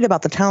worried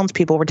about the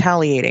townspeople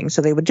retaliating,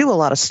 so they would do a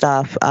lot of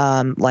stuff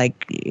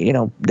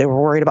they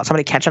were worried about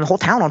somebody catching the whole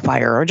town on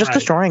fire or just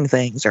destroying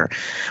things or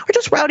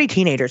just rowdy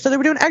teenagers. So they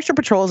were doing extra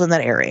patrols in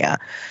that area.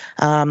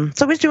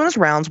 So he's doing his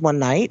rounds one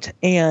night,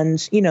 and,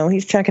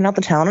 he's checking out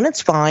the town, and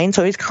it's fine.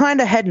 So he's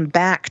kind of heading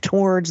back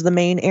towards the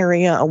main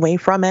area away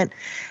from it,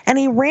 and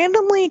he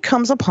randomly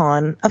comes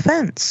upon a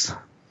fence,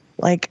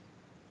 like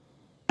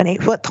an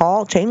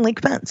 8-foot-tall chain link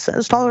fence that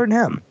is taller than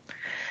him.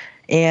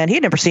 And he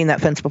had never seen that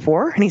fence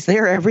before, and he's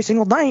there every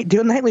single night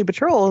doing nightly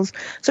patrols.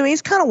 So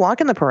he's kind of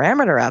walking the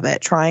perimeter of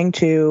it, trying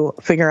to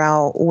figure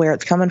out where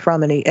it's coming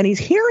from. And he's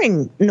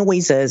hearing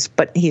noises,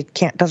 but he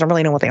doesn't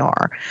really know what they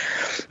are.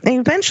 And he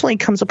eventually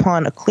comes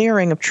upon a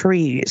clearing of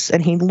trees,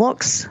 and he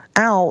looks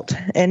out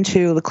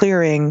into the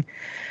clearing,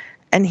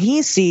 and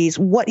he sees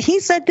what he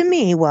said to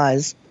me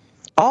was,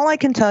 all I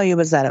can tell you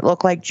is that it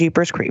looked like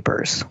Jeepers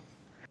Creepers.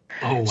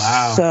 Oh,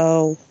 wow.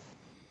 So,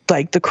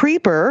 like, the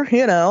creeper,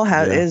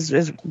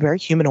 is very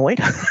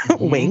humanoid,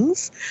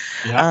 wings.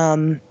 Yeah.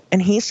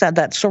 And he said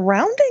that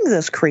surrounding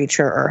this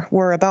creature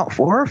were about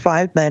 4 or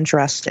 5 men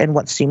dressed in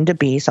what seemed to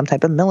be some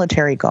type of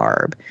military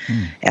garb.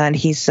 And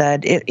he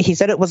said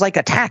it was like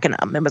attacking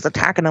them. It was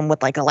attacking them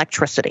with, like,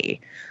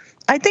 electricity.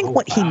 I think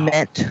what he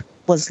meant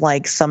was,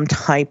 like, some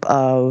type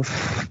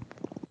of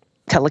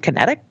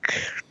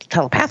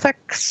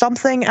telepathic,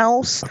 something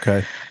else.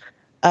 Okay.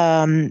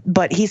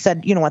 But he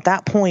said, at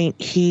that point,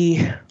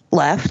 he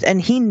left, and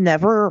he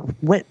never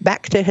went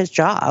back to his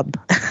job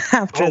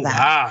after that.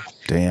 Wow.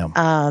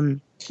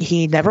 Damn.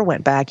 He never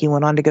went back. He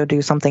went on to go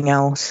do something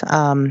else.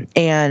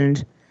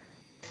 And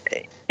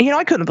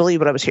I couldn't believe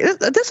what I was hearing.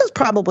 This is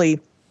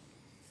probably,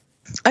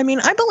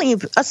 I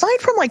believe, aside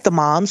from, like, the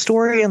mom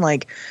story and,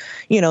 like,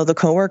 the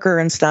coworker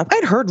and stuff,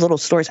 I'd heard little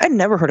stories. I'd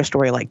never heard a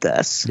story like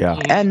this. Yeah.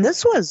 And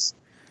this was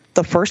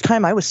the first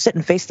time I was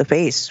sitting face to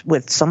face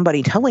with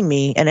somebody telling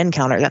me an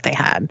encounter that they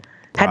hadn't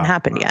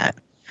happened yet.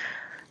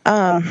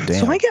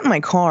 So I get in my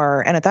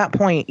car, and at that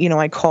point,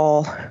 I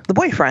call the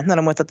boyfriend that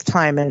I'm with at the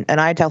time, and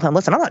I tell him,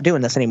 listen, I'm not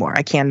doing this anymore.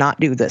 I cannot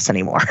do this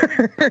anymore.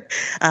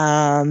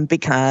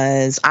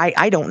 Because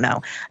I don't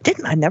know.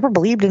 I never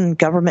believed in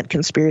government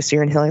conspiracy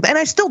or anything like that, and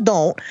I still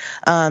don't.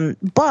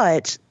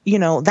 But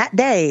that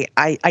day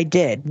I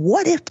did.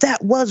 What if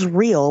that was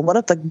real? What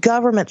if the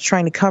government's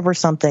trying to cover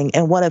something?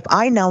 And what if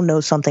I now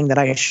know something that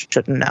I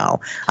shouldn't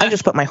know? I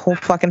just put my whole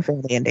fucking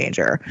family in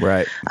danger.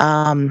 Right.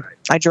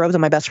 I drove to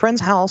my best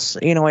friend's house.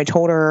 I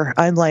told her,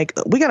 I'm like,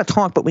 we got to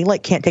talk, but we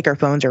can't take our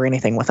phones or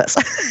anything with us.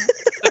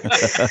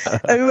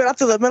 And we went up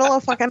to the middle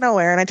of fucking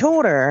nowhere, and I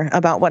told her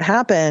about what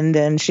happened,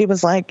 and she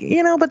was like,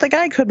 but the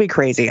guy could be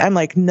crazy. I'm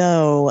like,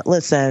 no,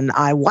 listen,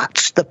 I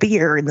watched the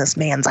fear in this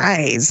man's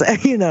eyes,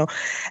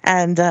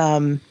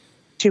 and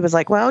she was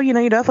like, well, you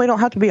definitely don't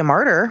have to be a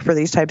martyr for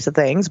these types of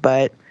things,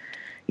 but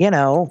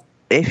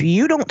if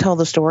you don't tell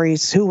the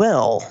stories, who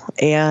will?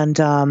 And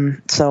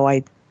so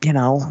I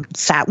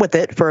sat with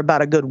it for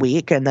about a good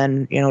week, and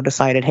then,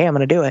 decided, hey, I'm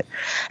going to do it.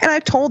 And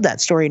I've told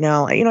that story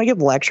now. I give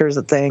lectures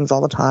at things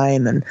all the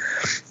time, and,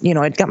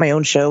 I've got my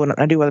own show, and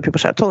I do other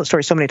people's show. I've told that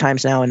story so many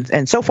times now,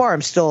 and so far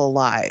I'm still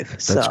alive.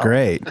 That's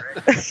great.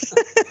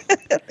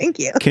 Thank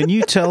you. Can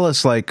you tell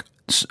us, like,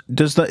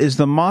 does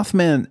the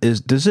Mothman,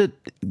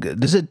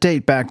 does it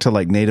date back to,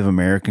 like, Native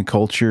American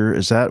culture?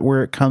 Is that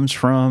where it comes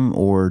from,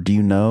 or do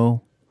you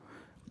know?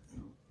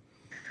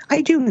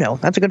 I do know.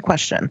 That's a good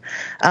question.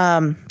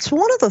 So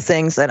one of the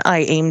things that I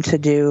aim to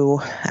do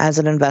as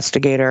an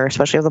investigator,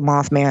 especially of the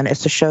Mothman, is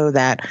to show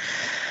that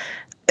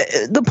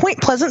the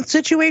Point Pleasant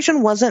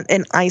situation wasn't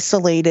an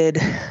isolated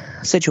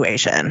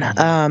situation.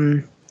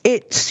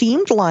 It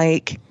seemed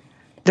like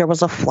there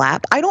was a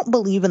flap. I don't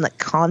believe in the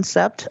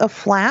concept of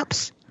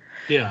flaps.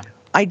 Yeah.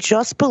 I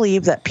just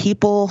believe that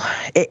people,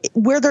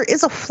 where there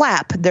is a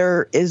flap,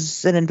 there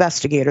is an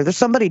investigator. There's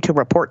somebody to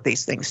report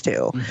these things to.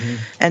 Mm-hmm.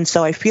 And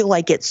so I feel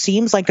like it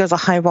seems like there's a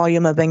high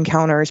volume of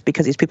encounters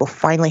because these people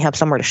finally have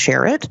somewhere to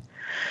share it.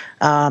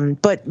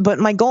 But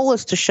my goal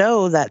is to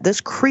show that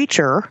this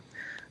creature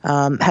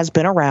has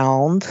been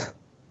around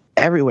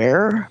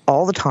everywhere,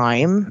 all the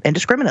time,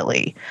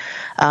 indiscriminately.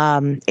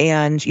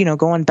 And, you know,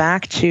 going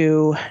back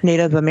to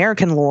Native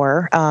American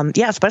lore,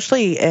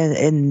 especially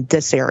in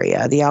this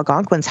area, the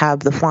Algonquins have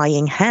the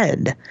flying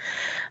head,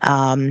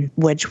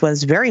 which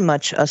was very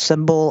much a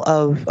symbol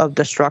of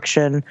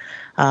destruction,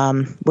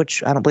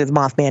 which I don't believe the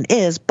Mothman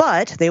is,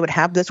 but they would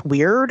have this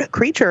weird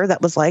creature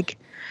that was like,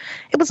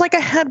 it was like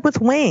a head with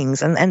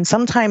wings. And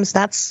sometimes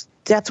that's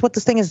what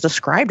this thing is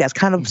described as,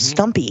 kind of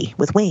stumpy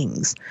with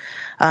wings.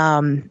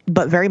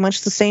 But very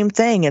much the same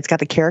thing. It's got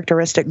the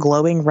characteristic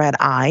glowing red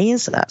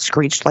eyes,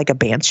 screeched like a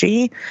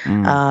banshee.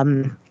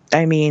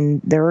 I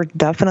mean, there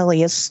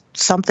definitely is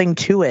something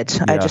to it.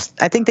 Yeah.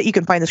 I think that you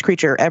can find this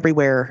creature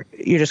everywhere.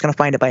 You're just going to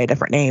find it by a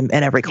different name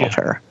in every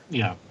culture.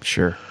 Yeah.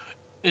 Sure.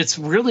 It's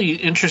really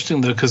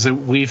interesting, though, because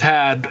we've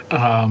had,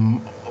 I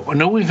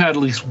know we've had at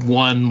least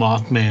one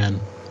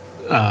Mothman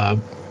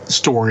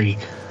story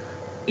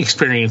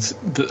experience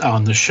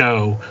on the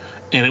show,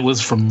 and it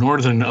was from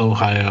northern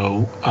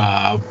Ohio,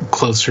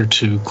 closer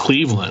to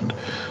Cleveland.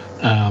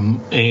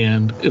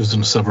 And it was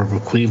in a suburb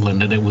of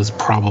Cleveland, and it was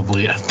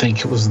probably, I think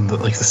it was in the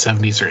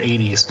 70s or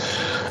 80s.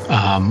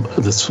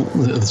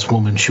 This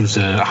woman, she was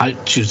a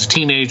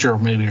teenager, or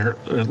maybe her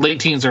late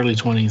teens, early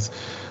 20s,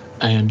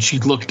 and she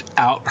looked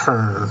out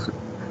her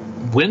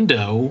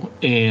window,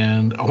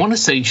 and I want to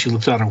say she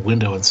looked out her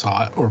window and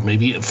saw it, or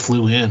maybe it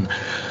flew in.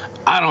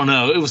 I don't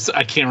know.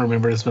 I can't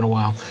remember. It's been a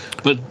while.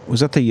 But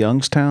was that the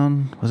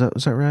Youngstown? Was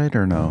that right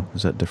or no?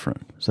 Is that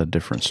different? Is that a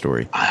different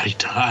story?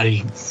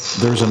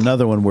 There's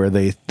another one where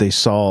they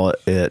saw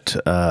it.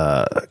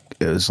 It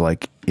was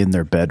like in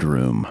their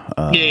bedroom.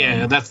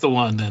 Yeah, that's the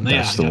one. Then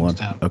that's the one.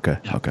 Okay.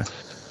 Yeah. Okay.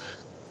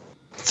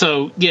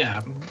 So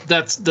yeah,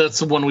 that's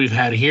the one we've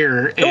had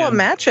here. And, it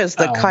matches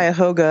the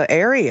Cuyahoga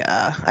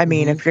area. I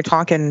mean, if you're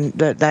talking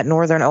that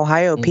northern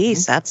Ohio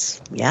piece,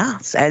 that's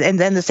and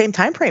then the same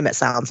time frame. It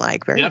sounds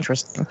like very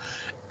interesting.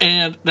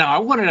 And now I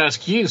wanted to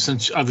ask you,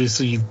 since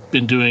obviously you've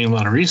been doing a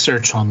lot of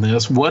research on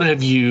this, what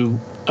have you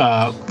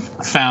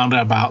found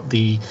about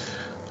the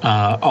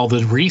all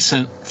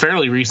the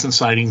fairly recent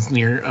sightings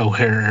near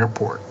O'Hare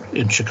Airport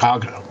in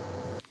Chicago?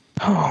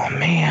 Oh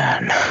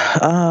man.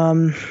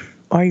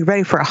 Are you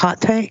ready for a hot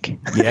take?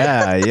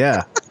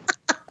 Yeah.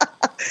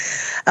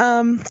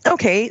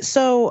 Okay,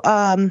 so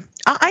I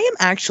am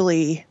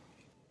actually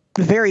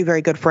very,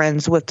 very good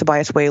friends with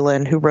Tobias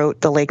Whalen, who wrote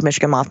the Lake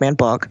Michigan Mothman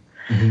book.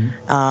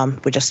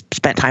 We just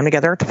spent time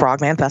together at the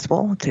Frogman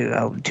Festival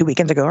 2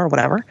 weekends ago or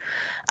whatever.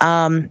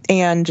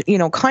 And, you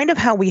know, kind of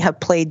how we have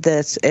played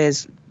this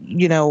is,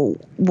 you know,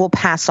 we'll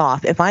pass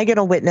off. If I get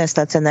a witness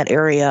that's in that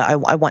area,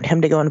 I want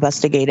him to go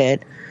investigate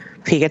it.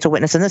 If he gets a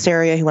witness in this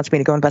area, he wants me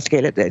to go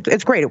investigate it.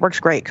 It's great. It works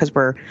great because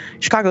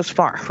Chicago's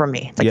far from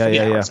me. Like 3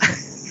 hours.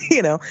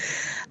 You know?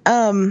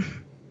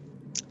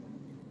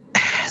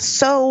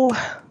 So,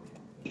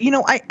 you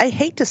know, I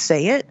hate to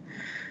say it.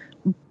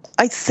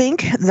 I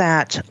think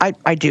that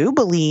I do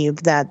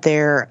believe that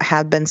there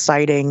have been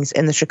sightings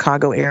in the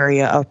Chicago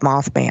area of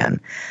Mothman.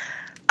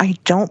 I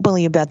don't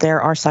believe that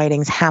there are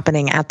sightings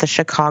happening at the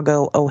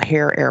Chicago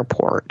O'Hare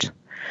Airport.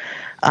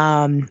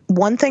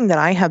 One thing that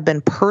I have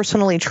been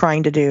personally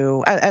trying to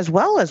do, as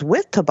well as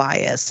with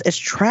Tobias, is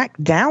track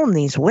down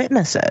these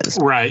witnesses.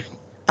 Right.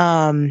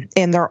 And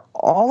they're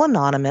all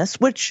anonymous,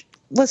 which,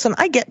 listen,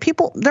 I get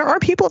people. There are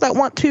people that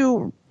want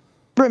to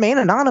remain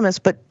anonymous,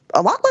 but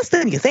a lot less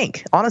than you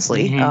think,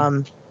 honestly.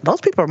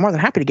 Most people are more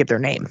than happy to give their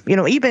name, you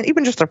know,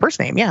 even just their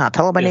first name. Yeah,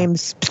 tell them my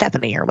name's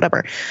Stephanie or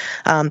whatever.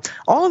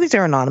 All of these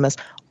are anonymous.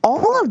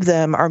 All of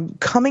them are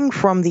coming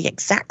from the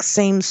exact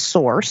same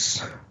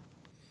source,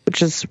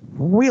 which is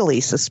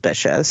really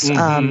suspicious,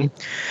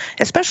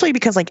 especially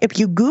because, like, if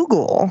you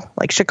Google,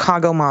 like,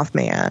 Chicago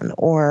Mothman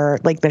or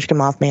Lake Michigan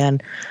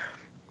Mothman,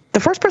 the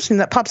first person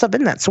that pops up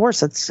in that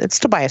source, it's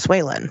Tobias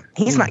Whalen.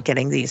 He's not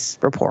getting these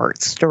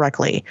reports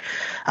directly.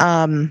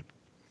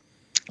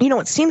 You know,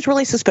 it seems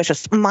really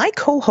suspicious. My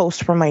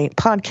co-host for my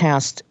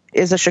podcast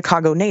is a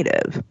Chicago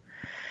native.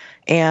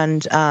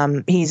 And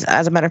he's,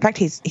 as a matter of fact,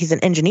 he's an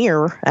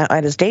engineer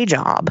at his day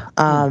job.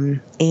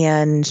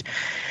 And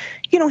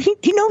you know,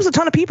 he knows a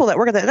ton of people that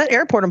work at that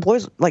airport.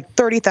 Employs like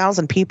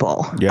 30,000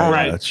 people.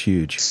 Yeah, that's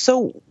huge.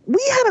 So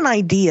we had an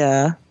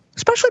idea,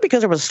 especially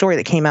because there was a story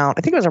that came out,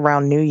 I think it was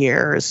around New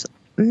Year's,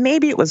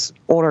 maybe it was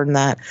older than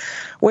that,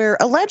 where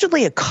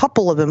allegedly a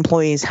couple of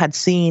employees had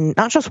seen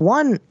not just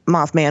one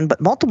Mothman, but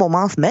multiple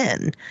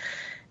Mothmen,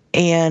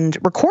 and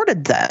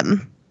recorded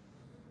them,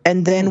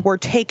 and then were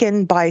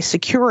taken by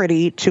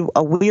security to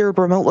a weird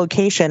remote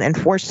location and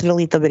forced to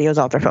delete the videos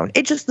off their phone.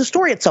 The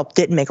story itself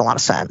didn't make a lot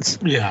of sense.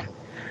 Yeah.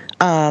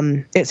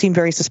 It seemed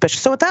very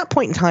suspicious. So at that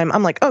point in time,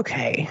 I'm like,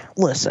 okay,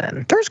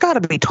 listen, there's got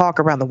to be talk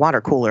around the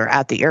water cooler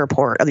at the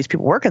airport of these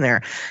people working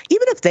there.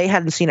 Even if they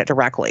hadn't seen it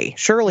directly,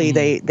 surely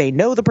they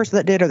know the person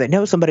that did, or they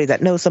know somebody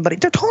that knows somebody.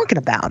 They're talking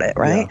about it,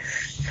 right?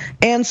 Yeah.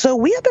 And so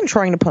we have been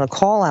trying to put a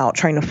call out,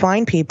 trying to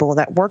find people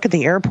that work at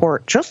the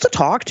airport just to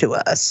talk to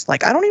us.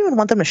 Like, I don't even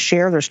want them to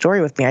share their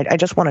story with me. I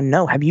just want to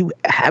know, have you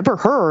ever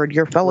heard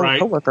your fellow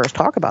coworkers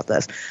talk about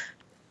this?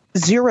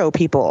 0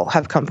 people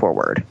have come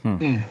forward.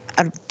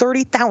 Out of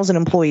 30,000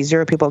 employees,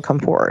 0 people have come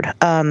forward.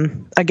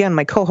 Again,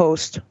 my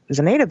co-host, who's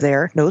a native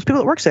there, knows people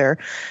that works there.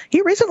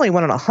 He recently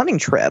went on a hunting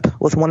trip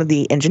with one of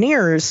the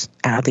engineers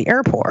at the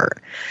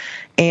airport.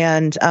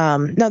 And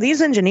now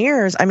these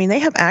engineers, I mean, they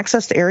have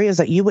access to areas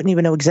that you wouldn't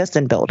even know exist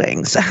in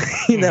buildings.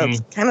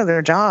 It's kind of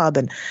their job.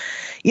 And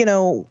he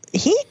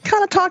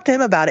kind of talked to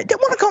him about it.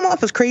 Didn't want to come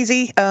off as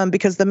crazy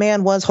because the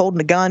man was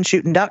holding a gun,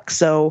 shooting ducks.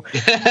 So,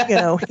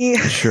 he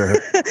Sure.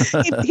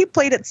 he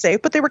played it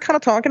safe, but they were kind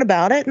of talking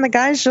about it. And the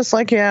guy's just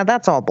like, yeah,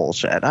 that's all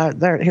bullshit.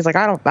 He's like,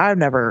 I've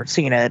never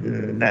seen it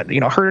and,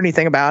 heard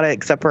anything about it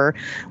except for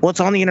what's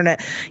on the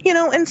internet,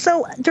 and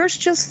so there's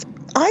just,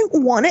 I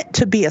want it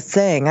to be a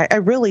thing. I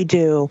really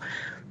do.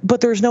 But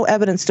there's no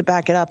evidence to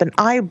back it up. And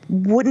I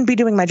wouldn't be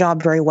doing my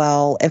job very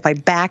well if I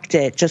backed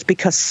it just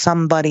because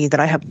somebody that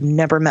I have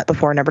never met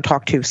before, never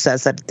talked to,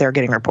 says that they're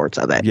getting reports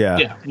of it.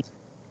 Yeah.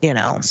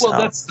 So.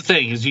 Well, that's the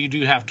thing, is you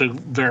do have to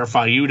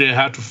verify. You do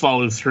have to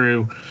follow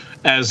through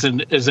as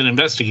an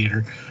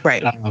investigator.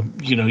 Right.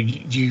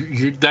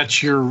 You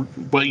that's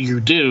what you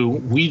do.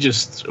 We're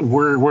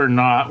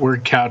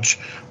couch.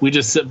 We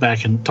just sit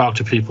back and talk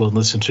to people and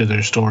listen to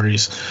their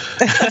stories.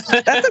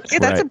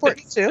 That's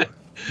important too.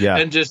 Yeah.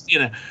 And just,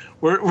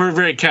 we're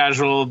very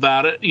casual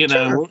about it.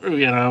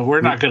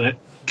 We're not going to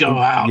go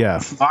out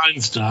and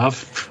find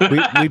stuff.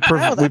 We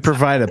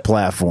provide a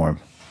platform.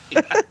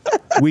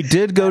 We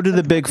did go to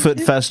the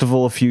Bigfoot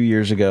Festival a few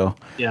years ago.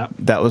 Yeah.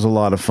 That was a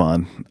lot of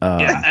fun.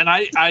 And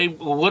I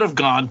would have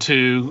gone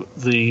to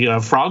the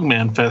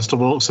Frogman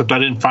Festival, except I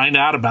didn't find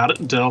out about it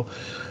until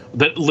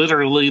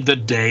literally the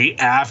day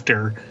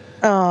after.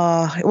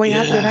 Well, you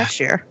have to go next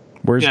year.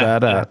 Where's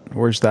that at?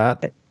 Where's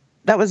that?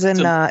 That was in.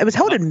 It was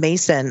held in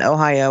Mason,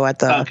 Ohio, at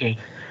the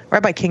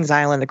right by Kings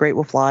Island, the Great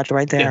Wolf Lodge,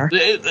 right there.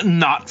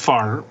 Not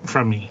far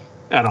from me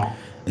at all.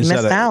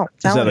 Missed out.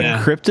 Is that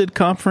a cryptid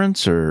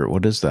conference or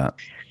what is that?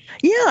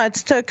 Yeah,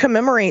 it's to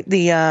commemorate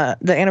the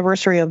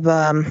anniversary of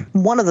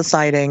one of the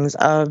sightings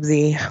of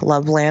the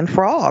Loveland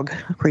frog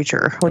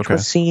creature, which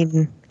was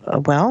seen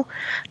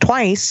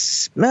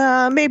twice,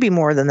 maybe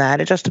more than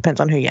that. It just depends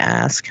on who you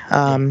ask.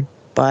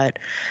 But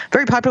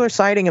very popular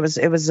sighting.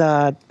 It was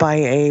by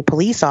a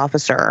police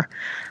officer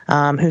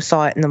who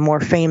saw it in the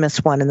more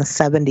famous one in the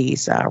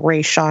 70s,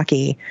 Ray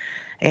Shockey.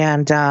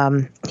 And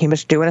he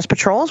was doing his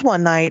patrols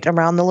one night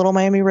around the Little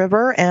Miami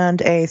River,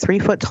 and a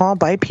 3-foot-tall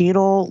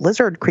bipedal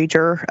lizard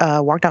creature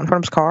walked out in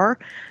front of his car,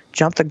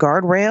 jumped the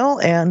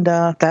guardrail, and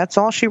that's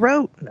all she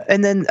wrote.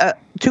 And then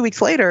 2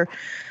 weeks later,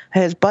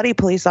 his buddy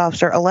police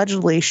officer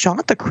allegedly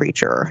shot the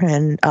creature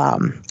and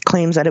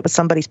claims that it was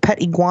somebody's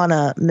pet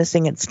iguana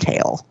missing its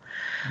tail.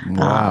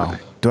 Wow.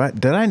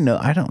 Did I know?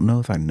 I don't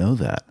know if I know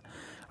that.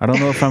 I don't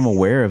know if I'm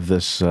aware of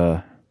this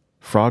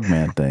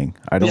Frogman thing.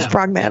 I don't.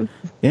 Frogman.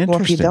 Interesting.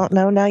 Well, if you don't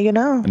know, now you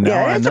know.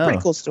 Now it's a pretty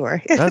cool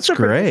story. That's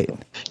great.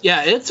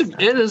 Yeah, it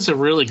is a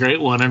really great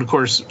one, and of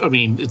course, I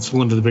mean, it's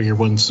one of the bigger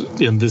ones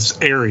in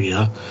this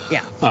area.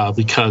 Yeah.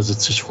 Because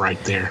it's just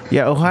right there.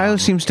 Yeah, Ohio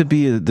seems to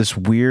be this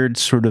weird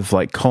sort of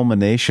like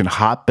culmination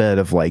hotbed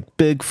of like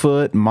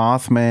Bigfoot,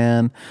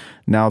 Mothman.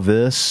 Now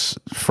this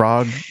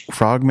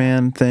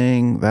Frogman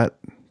thing.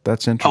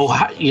 That's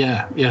interesting.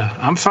 Yeah.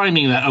 I'm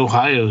finding that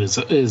Ohio is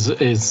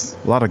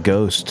a lot of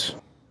ghosts.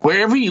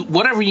 Whatever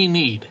you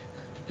need,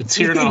 it's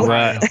here in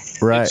Ohio.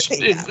 Right.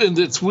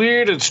 It's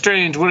weird and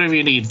strange. Whatever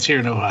you need, it's here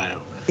in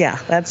Ohio. Yeah,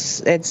 that's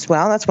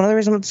one of the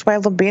reasons that's why I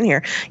love being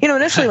here.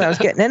 Initially when I was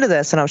getting into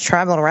this and I was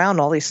traveling around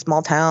all these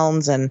small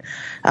towns and,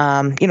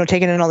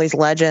 taking in all these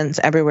legends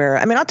everywhere.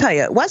 I mean, I'll tell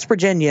you, West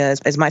Virginia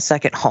is my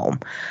second home.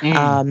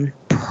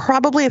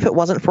 Probably if it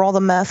wasn't for all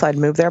the meth, I'd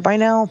move there by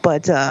now,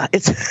 but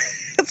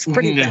it's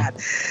pretty bad.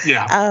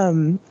 Yeah.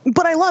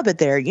 But I love it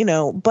there,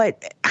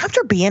 but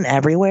after being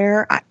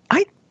everywhere,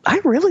 I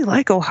really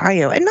like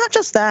Ohio. And not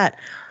just that.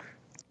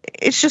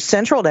 It's just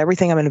central to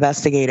everything I'm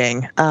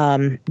investigating,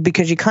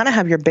 because you kind of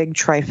have your big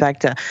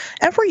trifecta.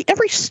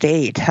 Every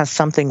state has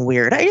something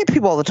weird. I get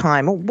people all the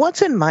time,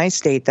 what's in my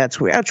state that's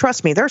weird? Oh,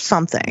 trust me, there's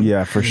something.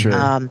 Yeah, for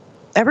sure.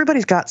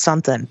 Everybody's got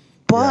something.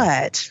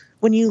 But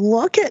when you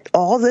look at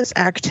all this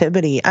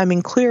activity, I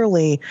mean,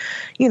 clearly,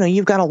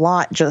 you've got a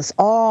lot just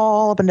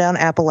all up and down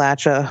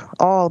Appalachia,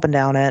 all up and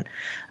down it.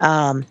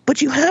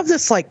 But you have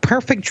this like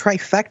perfect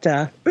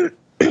trifecta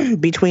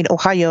between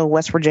Ohio,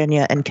 West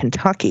Virginia, and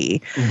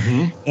Kentucky.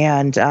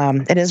 And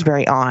it is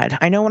very odd.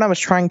 I know when I was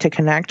trying to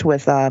connect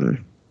with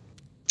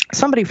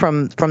somebody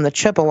from the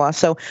Chippewa,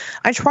 so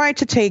I tried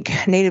to take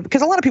Native,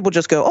 because a lot of people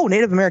just go, oh,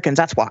 Native Americans,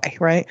 that's why,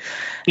 right?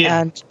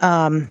 Yeah.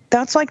 And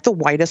that's like the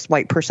whitest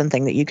white person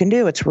thing that you can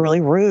do. It's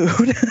really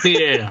rude.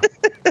 Yeah.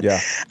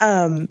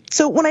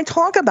 So when I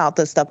talk about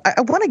this stuff,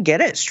 I want to get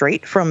it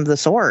straight from the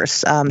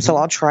source. So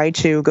I'll try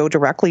to go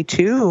directly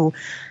to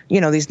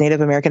these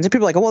Native Americans, and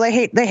people are like, oh, well, they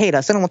hate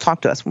us. They don't want to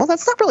talk to us. Well,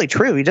 that's not really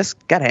true. You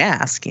just got to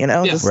ask,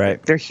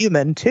 Right. They're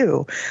human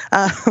too.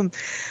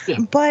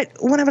 But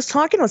when I was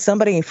talking with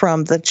somebody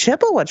from the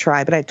Chippewa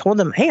tribe, and I told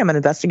them, hey, I'm an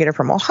investigator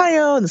from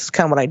Ohio, and this is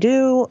kind of what I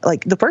do.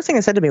 Like the first thing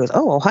they said to me was,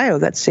 oh, Ohio,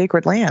 that's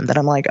sacred land. And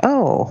I'm like,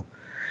 oh,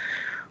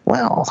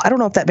 well, I don't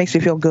know if that makes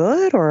me feel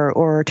good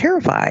or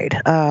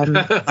terrified. But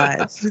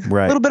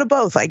Right. a little bit of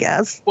both, I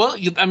guess. Well,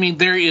 I mean,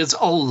 there is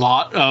a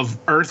lot of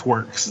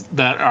earthworks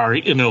that are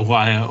in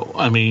Ohio.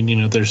 I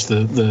mean, there's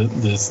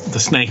the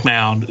Snake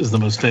Mound is the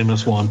most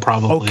famous one,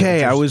 probably.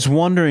 Okay, I was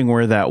wondering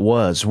where that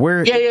was.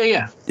 Where?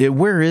 Yeah.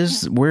 Where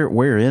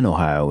in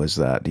Ohio is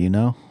that? Do you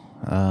know?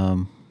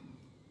 I'm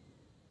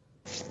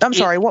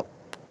sorry. What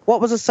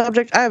was the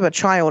subject? I have a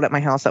child at my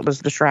house that was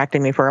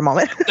distracting me for a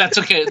moment. That's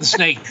okay. The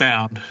Snake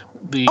Mound.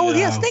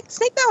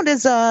 Snake Mound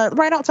is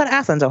right outside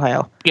Athens,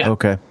 Ohio. Yeah.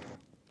 Okay.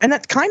 And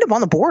that's kind of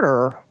on the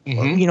border,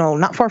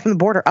 not far from the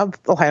border of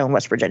Ohio and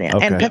West Virginia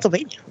and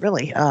Pennsylvania,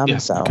 really.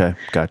 So, okay,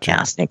 gotcha.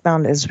 Yeah, Snake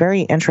Mound is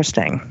very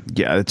interesting.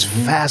 Yeah, it's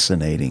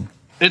fascinating.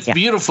 It's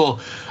beautiful.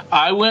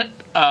 I went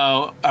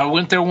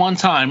there one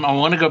time. I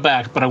want to go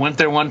back, but I went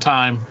there one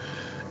time,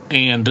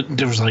 and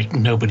there was like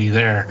nobody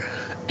there,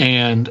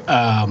 and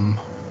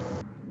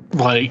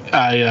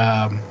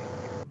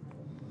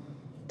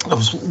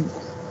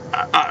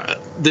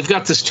they've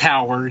got this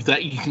tower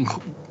that you can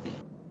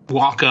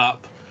walk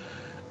up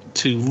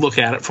to look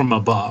at it from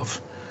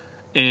above,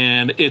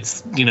 and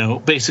it's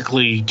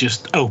basically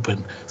just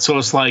open. So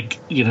it's like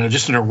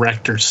just an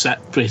erector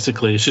set.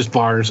 Basically, it's just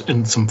bars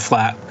and some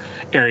flat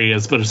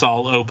areas, but it's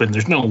all open.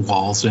 There's no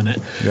walls in it.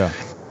 Yeah.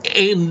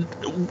 And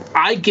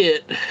I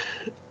get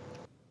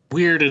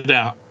weirded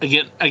out.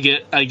 I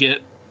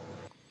get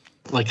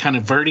like kind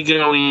of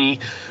vertigo-y.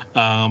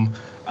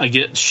 I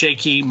get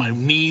shaky. My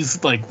knees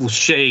will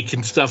shake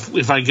and stuff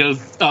if I go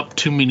up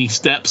too many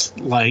steps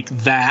like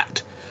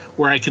that,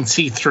 where I can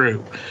see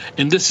through.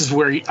 And this is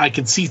where I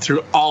can see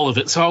through all of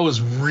it. So I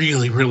was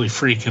really, really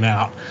freaking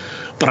out.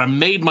 But I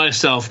made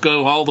myself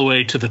go all the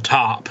way to the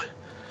top.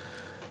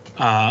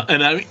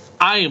 And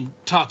I am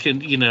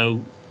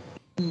talking,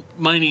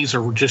 my knees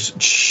are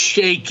just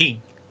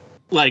shaking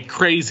like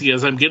crazy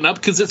as I'm getting up,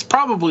 because it's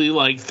probably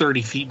like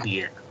 30 feet in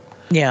the air.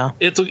 Yeah.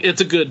 It's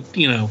a good,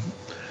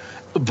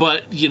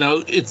 but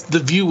it's the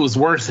view was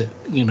worth it.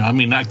 I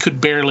mean, I could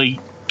barely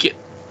get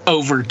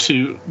over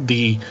to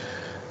the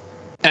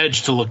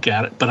edge to look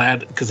at it, but I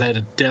had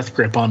a death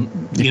grip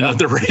on the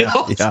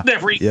rails and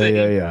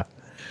everything.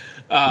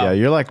 Yeah,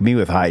 you're like me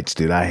with heights,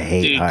 dude. I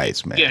hate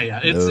heights, man. Yeah.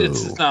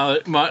 It's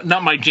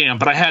not my jam,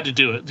 but I had to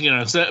do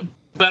it. So,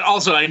 but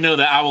also I know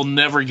that I will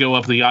never go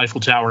up the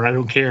Eiffel Tower. I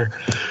don't care.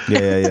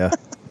 Yeah.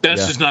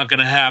 That's just not going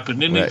to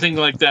happen. Anything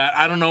like that,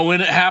 I don't know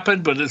when it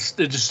happened, but it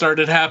just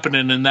started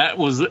happening, and that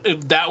was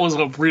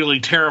a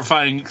really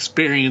terrifying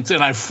experience.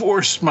 And I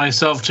forced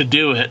myself to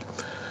do it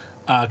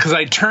because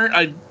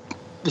I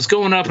was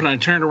going up and I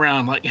turned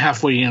around like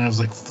halfway in. I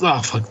was like,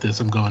 oh, fuck this.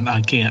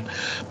 I can't.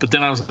 But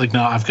then I was like,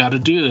 no, I've got to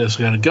do this.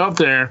 I've got to go up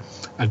there.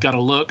 I've got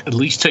to look, at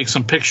least take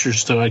some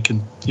pictures so I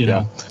can,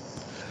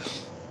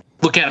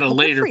 look at it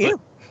later. But,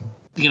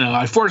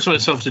 I forced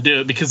myself to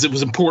do it because it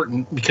was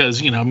important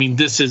because,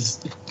 this is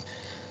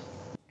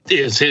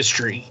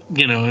history,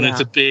 and it's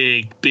a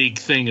big, big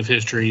thing of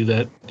history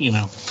that,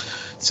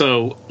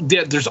 So,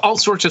 yeah, there's all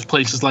sorts of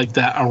places like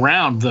that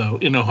around, though,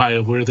 in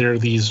Ohio where there are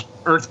these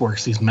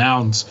earthworks, these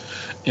mounds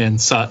and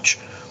such,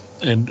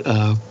 and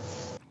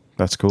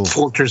that's cool,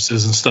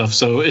 fortresses and stuff.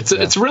 So it's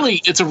a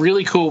really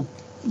cool,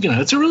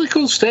 it's a really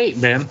cool state,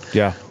 man.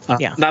 Yeah.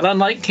 Not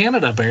unlike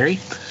Canada, Barry.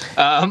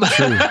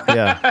 True.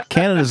 Yeah.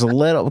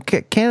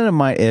 Canada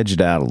might edge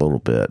it out a little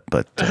bit,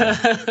 but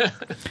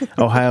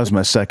Ohio's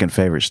my second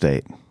favorite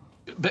state.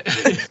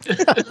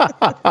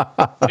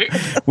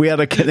 We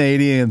had a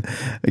Canadian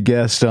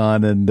guest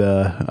on, and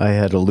I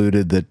had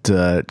alluded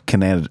that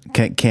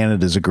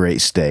Canada's a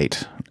great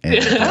state. And,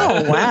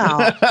 oh,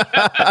 wow.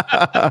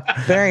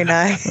 Very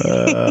nice.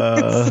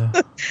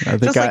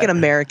 Just like an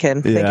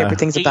American. Think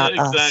everything's about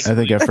us. I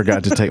think I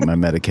forgot to take my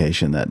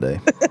medication that day.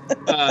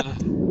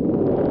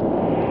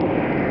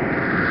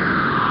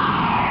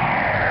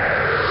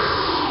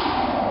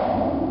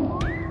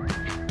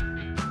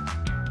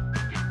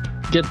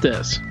 Get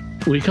this.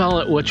 We call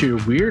it What's Your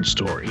Weird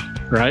Story,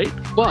 right?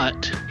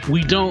 But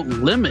we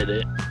don't limit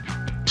it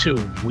to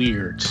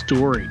weird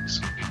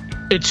stories.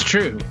 It's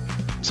true.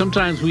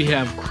 Sometimes we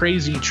have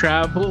crazy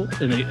travel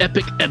and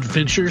epic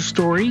adventure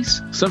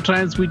stories.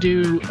 Sometimes we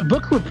do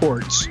book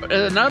reports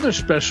and other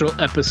special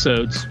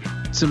episodes.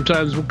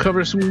 Sometimes we'll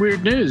cover some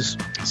weird news.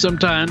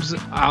 Sometimes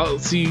I'll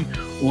see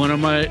one of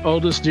my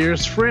oldest,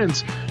 dearest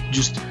friends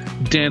just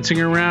dancing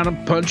around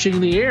and punching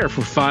the air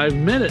for 5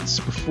 minutes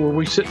before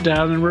we sit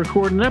down and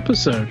record an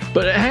episode.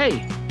 But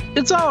hey,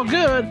 it's all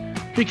good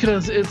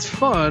because it's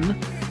fun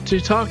to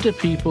talk to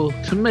people,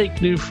 to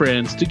make new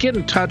friends, to get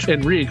in touch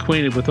and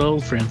reacquainted with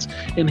old friends,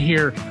 and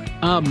hear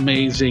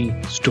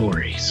amazing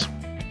stories.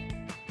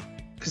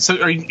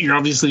 So you're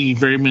obviously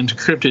very into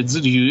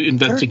cryptids. Do you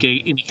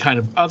investigate any kind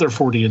of other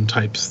Fortean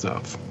type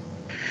stuff?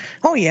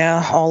 Oh,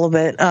 yeah, all of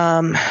it.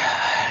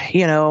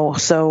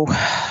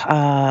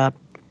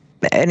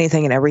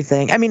 Anything and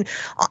everything. I mean,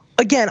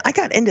 again, I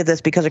got into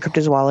this because of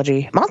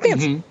cryptozoology.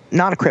 Mothman's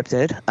not a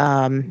cryptid.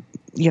 I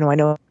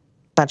know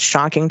that's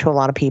shocking to a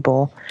lot of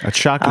people. That's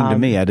shocking to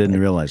me. I didn't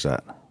realize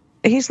that.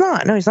 He's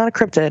not. No, he's not a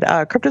cryptid.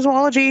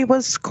 Cryptozoology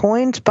was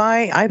coined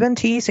by Ivan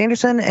T.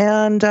 Sanderson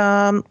and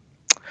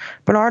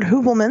Bernard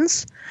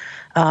Heuvelmans,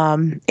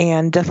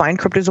 and defined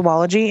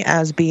cryptozoology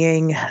as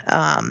being,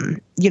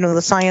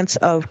 the science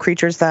of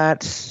creatures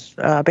that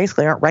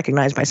basically aren't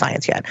recognized by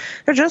science yet.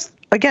 They're just,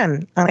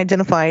 again,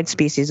 unidentified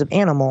species of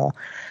animal.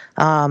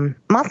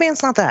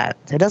 Mothman's not that.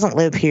 It doesn't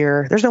live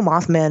here. There's no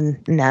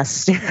Mothman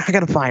nest. You're not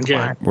going to find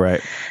one.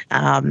 Right.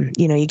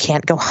 You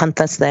can't go hunt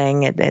this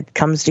thing. It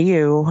comes to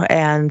you.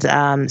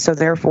 And so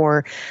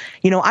therefore,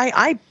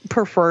 I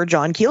prefer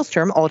John Keel's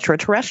term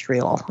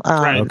ultra-terrestrial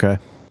Okay.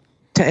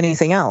 to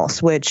anything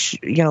else, which,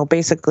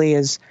 basically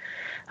is,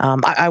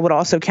 I would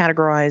also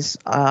categorize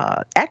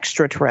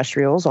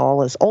extraterrestrials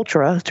all as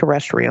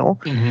ultra-terrestrial.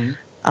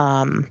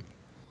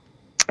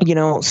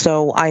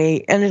 So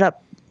I ended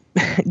up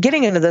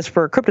getting into this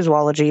for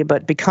cryptozoology,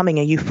 but becoming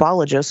a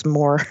ufologist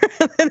more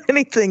than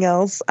anything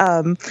else.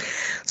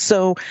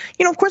 So,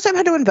 of course, I've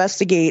had to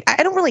investigate.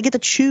 I don't really get to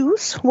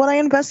choose what I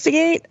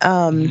investigate.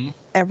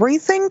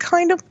 Everything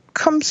kind of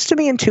comes to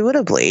me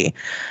intuitively,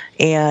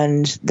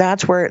 and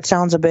that's where it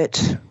sounds a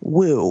bit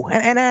woo.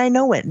 And I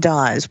know it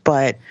does,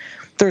 but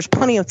there's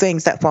plenty of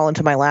things that fall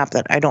into my lap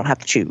that I don't have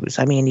to choose.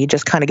 I mean, you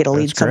just kind of get a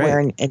lead somewhere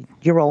and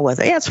you roll with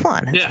it. Yeah, it's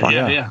fun. It's fun.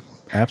 Yeah.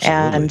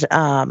 Absolutely.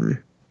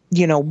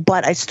 And,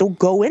 but I still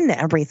go into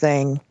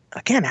everything,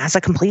 again, as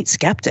a complete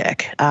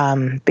skeptic,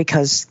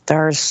 because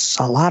there's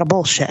a lot of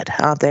bullshit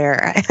out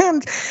there.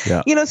 And,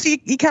 so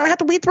you kind of have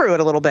to weed through it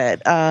a little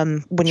bit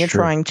when you're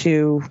trying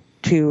to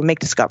make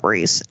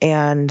discoveries.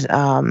 And,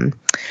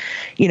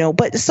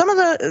 but some of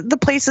the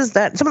places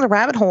some of the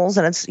rabbit holes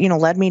that it's,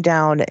 led me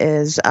down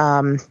is,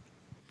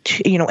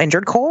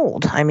 Injured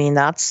Cold. I mean,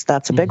 that's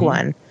a big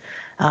one.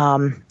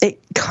 It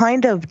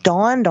kind of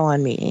dawned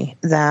on me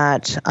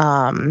that,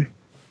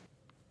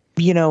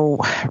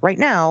 right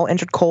now,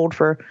 Injured Cold,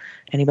 for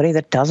anybody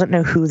that doesn't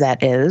know who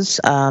that is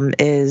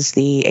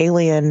the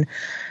alien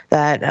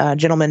that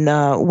gentleman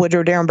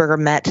Woodrow Derenberger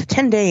met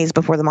 10 days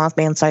before the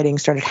Mothman sighting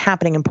started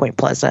happening in Point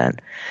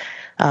Pleasant.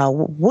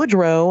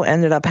 Woodrow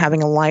ended up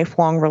having a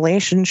lifelong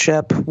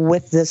relationship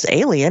with this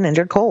alien,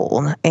 Injured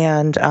Cold.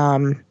 And,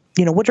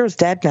 Woodrow's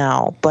dead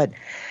now, but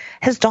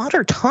his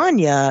daughter,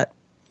 Tanya,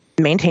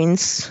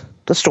 maintains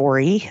the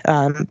story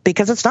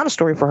because it's not a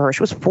story for her.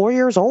 She was 4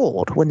 years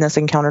old when this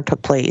encounter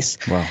took place.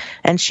 Wow.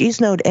 And she's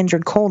known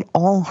Injured Cold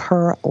all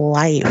her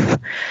life.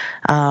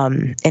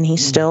 And he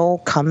still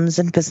comes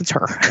and visits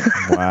her.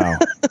 Wow.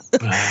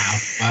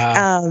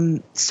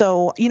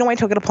 So, I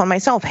took it upon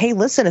myself. Hey,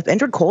 listen, if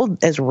Injured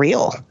Cold is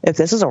real, if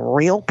this is a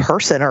real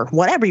person or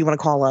whatever you want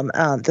to call him,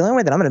 the only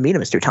way that I'm going to meet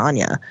him is through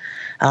Tanya.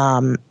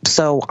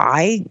 So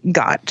I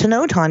got to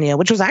know Tanya,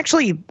 which was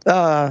actually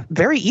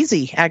very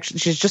easy. Actually,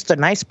 she's just a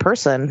nice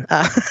person.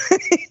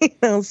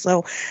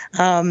 So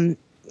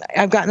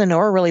I've gotten to know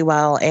her really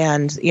well,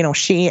 and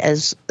she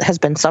has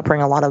been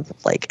suffering a lot of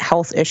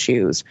health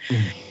issues.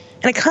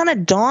 And it kind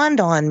of dawned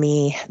on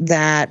me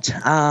that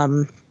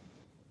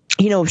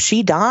if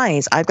she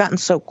dies, I've gotten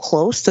so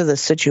close to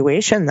this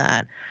situation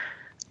that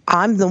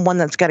I'm the one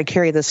that's got to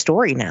carry this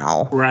story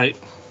now. Right.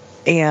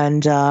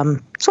 And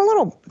it's a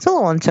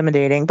little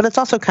intimidating, but it's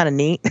also kind of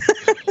neat.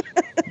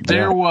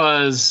 There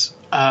was,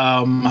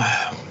 what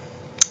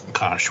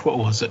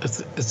was it?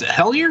 Is it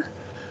Hellier?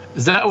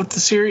 Is that what the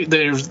series?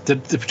 There's the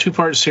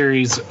 2-part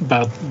series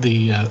about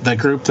that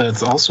group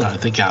that's also, I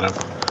think,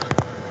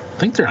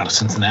 they're out of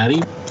Cincinnati.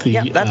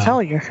 That's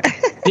Hellier.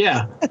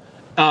 Yeah.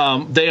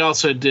 They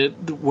also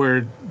did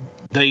where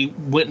they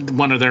went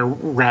one of their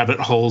rabbit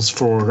holes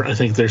for, I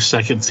think, their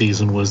second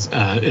season was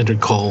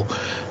Injured Cold.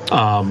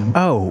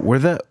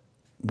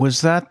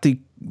 Was that the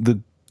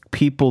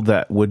people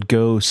that would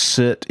go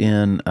sit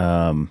in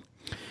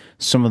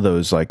some of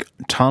those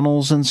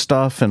tunnels and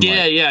stuff? And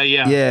yeah.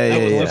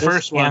 That was the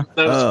first one.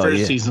 That was the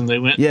first season they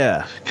went.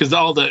 Yeah, because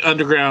all the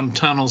underground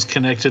tunnels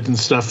connected and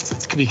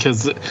stuff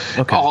because of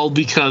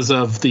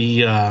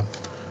the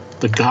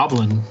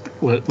goblin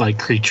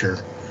creature.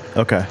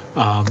 Okay.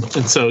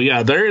 And so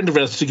their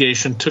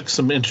investigation took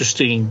some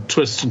interesting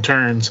twists and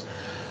turns.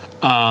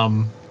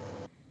 And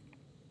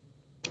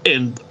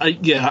I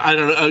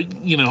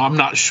don't know, I'm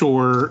not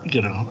sure,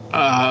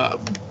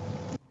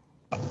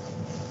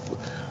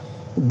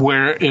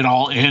 where it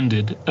all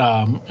ended.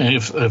 And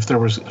if there's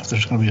going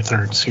to be a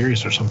third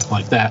series or something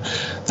like that,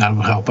 that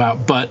would help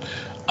out. But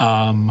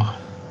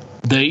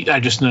I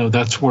just know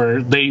that's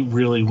where they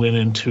really went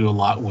into a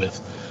lot with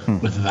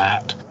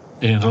that.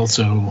 And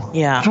also,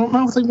 I don't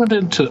know if they went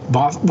into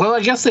well,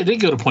 I guess they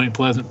did go to Point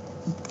Pleasant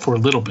for a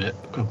little bit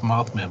of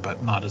Mothman,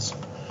 but not as.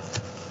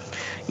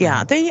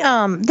 Yeah, they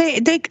I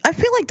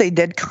feel like they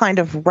did kind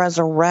of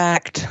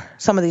resurrect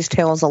some of these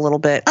tales a little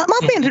bit.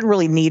 Mothman didn't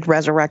really need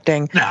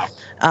resurrecting. No.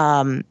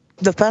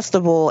 The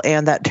festival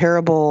and that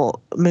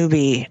terrible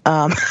movie.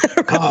 Really,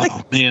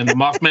 oh man, the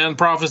Mothman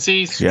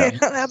Prophecies. Yeah,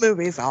 that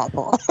movie's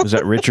awful. Was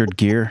that Richard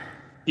Gere?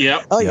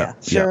 Yep. Oh yeah,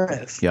 sure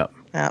is. Yep.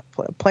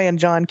 Playing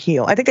John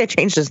Keel. I think they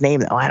changed his name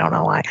though. I don't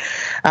know why.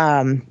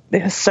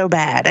 It's so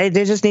bad.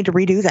 They just need to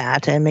redo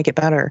that and make it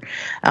better.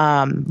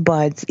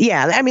 But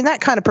yeah, I mean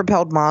that kind of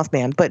propelled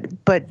Mothman.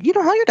 But you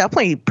know, Hellier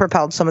definitely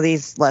propelled some of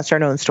these lesser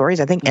known stories.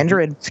 I think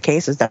Indrid's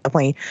case is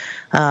definitely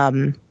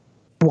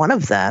one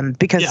of them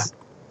because.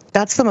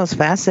 That's the most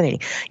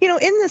fascinating. You know,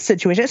 in this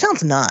situation, it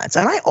sounds nuts.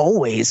 And I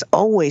always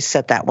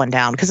set that one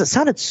down because it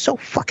sounded so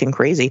fucking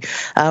crazy.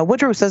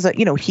 Woodrow says that,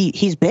 you know,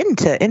 he's been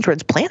to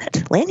Indrid's planet.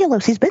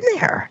 Landulos, he's been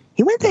there.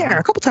 He went there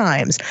a couple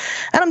times.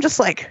 And I'm just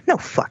like, no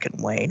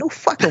fucking way. No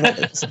fucking way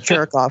does this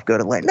jerk off go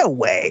to land. No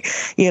way.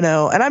 You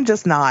know, and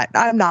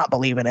I'm not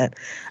believing it.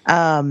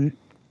 But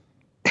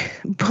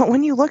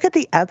when you look at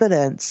the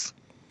evidence,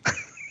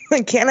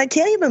 I can't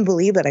even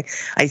believe that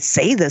I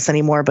say this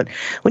anymore. But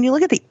when you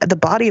look at the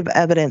body of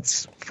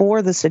evidence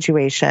for the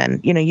situation,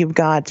 you know, you've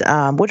got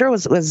Woodrow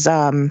was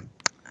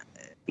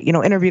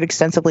interviewed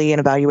extensively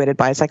and evaluated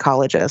by a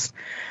psychologist.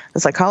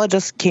 The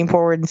psychologist came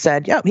forward and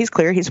said, "Yeah, he's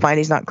clear. He's fine.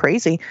 He's not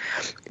crazy."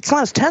 It's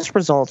not his test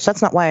results.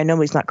 That's not why I know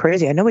he's not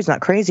crazy. I know he's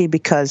not crazy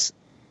because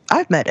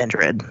I've met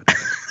Indrid.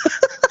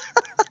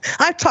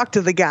 I've talked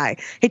to the guy.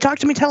 He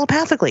talked to me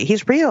telepathically.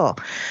 He's real.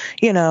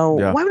 You know,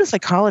 why would a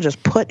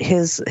psychologist put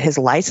his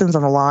license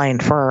on the line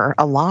for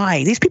a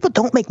lie? These people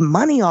don't make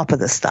money off of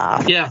this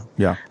stuff. Yeah.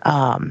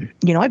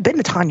 You know, I've been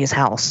to Tanya's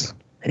house.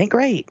 It ain't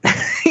great.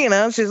 You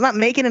know, she's not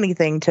making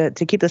anything to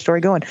keep the story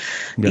going.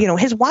 Yeah. You know,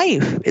 his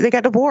wife, they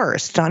got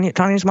divorced.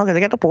 Tanya's mother, they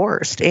got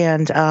divorced.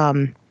 And,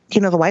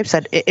 you know, the wife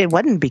said it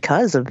wasn't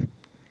because of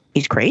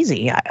he's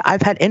crazy.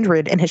 I've had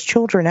Indrid and his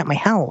children at my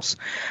house.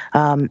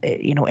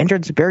 You know,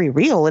 Indrid's very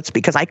real. It's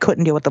because I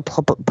couldn't deal with the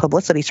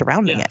publicity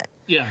surrounding it.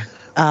 Yeah.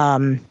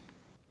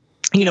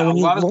 You know, when a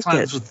you lot of look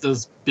times with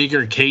those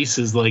bigger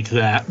cases like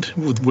that,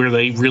 where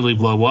they really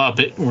blow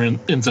up, it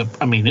ends up.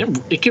 I mean,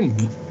 it can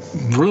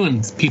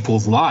ruin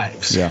people's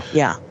lives. Yeah.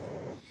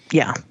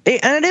 And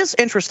it is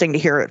interesting to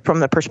hear it from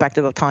the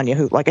perspective of Tanya,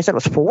 who, like I said,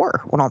 was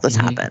 4 when all this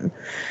happened.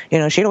 You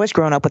know, she'd always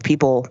grown up with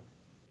people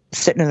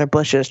sitting in their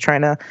bushes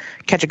trying to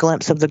catch a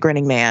glimpse of the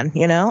grinning man,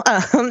 you know.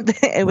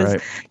 It was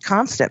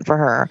constant for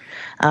her.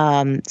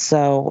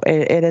 So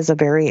it is a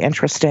very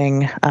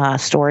interesting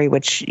story,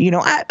 which, you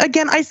know,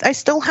 I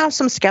still have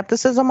some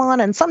skepticism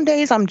on, and some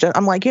days I'm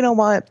like, you know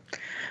what,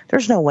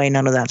 there's no way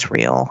none of that's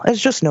real.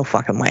 There's just no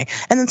fucking way.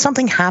 And then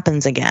something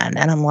happens again,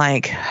 and I'm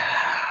like,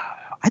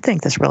 I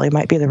think this really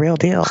might be the real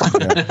deal.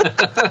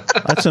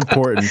 That's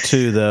important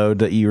too, though,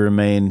 that you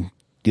remain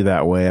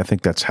that way. I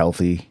think that's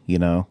healthy, you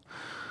know.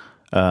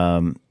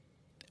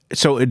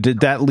 So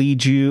did that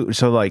lead you?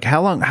 So like,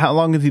 how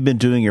long have you been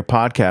doing your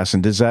podcast?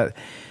 And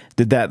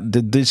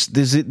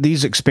did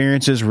these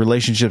experiences,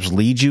 relationships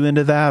lead you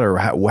into that, or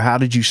how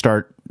did you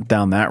start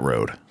down that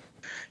road?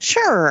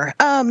 Sure.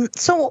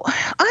 So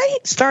I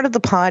started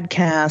the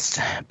podcast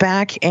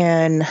back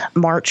in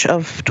March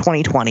of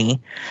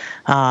 2020.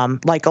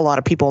 Like a lot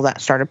of people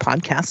that started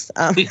podcasts,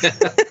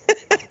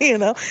 you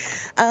know,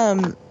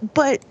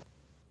 but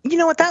you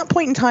know, at that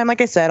point in time,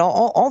 like I said,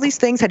 all these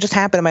things had just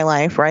happened in my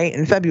life, right?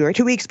 In February,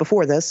 2 weeks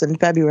before this, in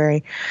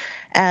February.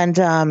 And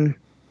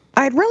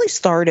I had really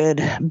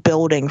started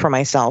building for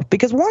myself,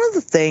 because one of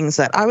the things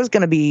that I was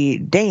going to be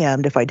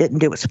damned if I didn't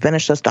do was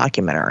finish this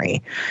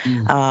documentary.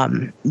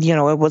 You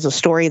know, it was a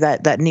story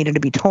that needed to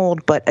be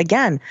told. But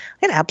again,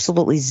 I had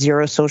absolutely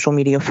zero social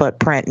media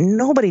footprint.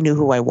 Nobody knew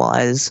who I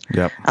was.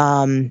 Yep.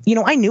 You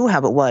know, I knew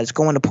how it was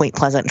going to Point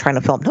Pleasant and trying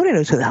to film. Nobody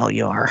knows who the hell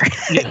you are.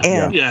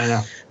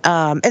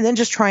 And then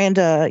just trying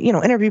to, you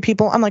know, interview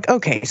people. I'm like,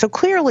 okay, so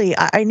clearly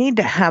I need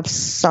to have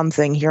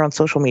something here on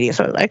social media.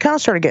 So I kind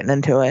of started getting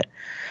into it.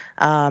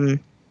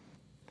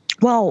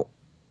 Well,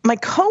 my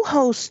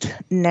co-host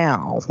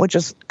now, which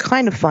is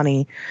kind of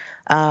funny,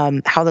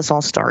 how this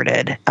all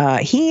started,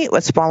 he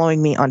was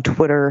following me on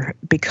Twitter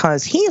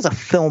because he is a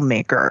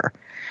filmmaker.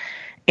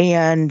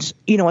 And,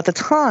 you know, at the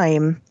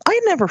time, I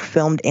had never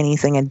filmed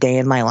anything a day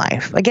in my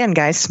life. Again,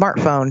 guys,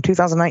 smartphone,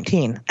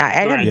 2019. I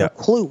had no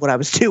clue what I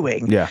was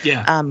doing.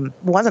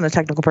 Wasn't a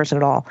technical person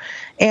at all.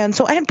 And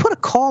so I had put a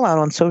call out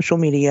on social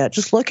media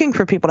just looking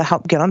for people to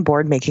help get on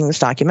board making this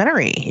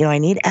documentary. You know, I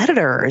need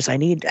editors. I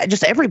need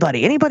just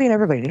anybody and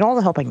everybody. I need all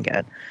the help I can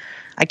get.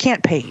 I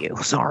can't pay you.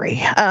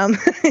 Sorry.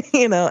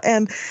 You know,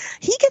 and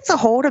he gets a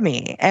hold of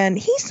me and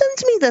he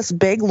sends me this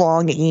big,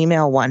 long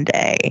email one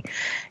day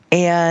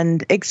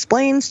and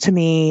explains to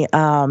me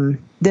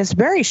this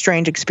very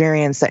strange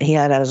experience that he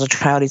had as a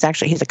child. He's a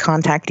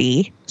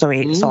contactee. So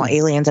he saw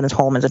aliens in his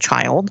home as a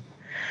child,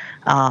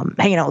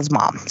 hanging out with his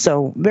mom.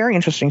 So very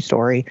interesting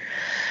story.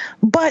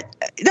 But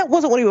that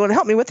wasn't what he wanted to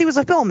help me with. He was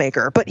a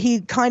filmmaker, but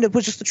he kind of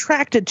was just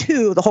attracted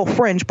to the whole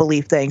fringe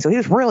belief thing. So he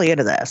was really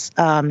into this.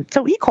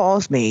 So he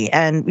calls me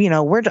and, you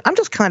know, I'm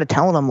just kind of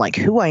telling him like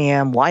who I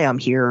am, why I'm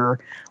here,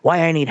 why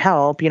I need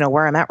help, you know,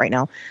 where I'm at right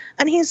now.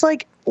 And he's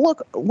like,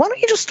 look, why don't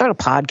you just start a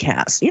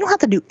podcast? You don't have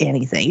to do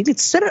anything. You could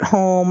sit at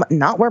home,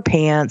 not wear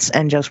pants,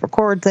 and just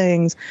record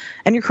things.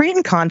 And you're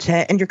creating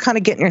content and you're kind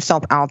of getting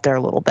yourself out there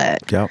a little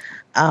bit. Yep.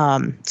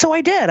 So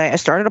I did. I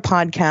started a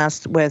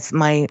podcast with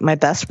my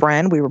best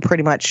friend. We were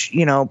pretty much,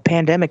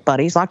 pandemic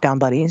buddies, lockdown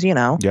buddies,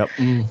 Yep.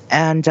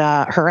 And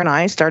her and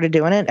I started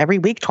doing it every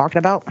week, talking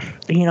about,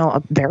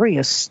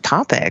 various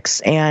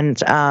topics. And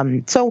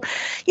so,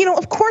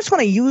 of course, when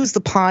I use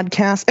the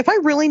podcast, if I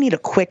really need a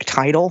quick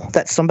title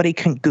that somebody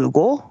can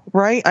Google,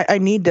 right, I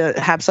need to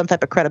have some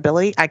type of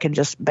credibility, I can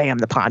just bam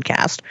the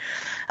podcast.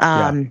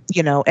 And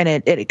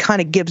it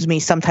kind of gives me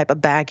some type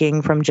of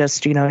backing from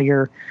just,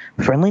 your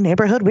friendly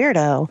neighborhood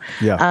weirdo.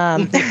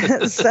 Yeah.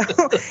 So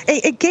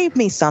it gave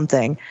me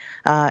something.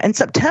 In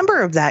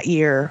September of that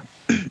year,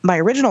 my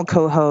original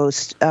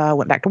co-host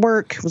went back to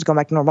work, was going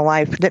back to normal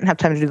life, didn't have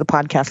time to do the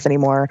podcast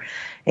anymore.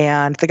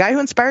 And the guy who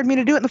inspired me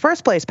to do it in the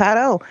first place, Pat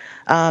O,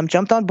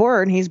 jumped on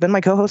board, and he's been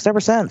my co-host ever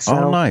since.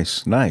 So,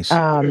 nice.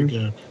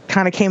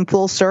 Kind of came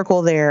full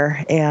circle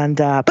there. And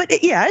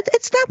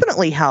it's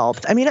definitely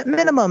helped. I mean, at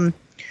minimum,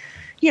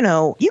 you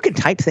can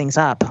type things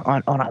up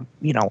on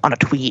a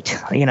tweet,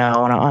 on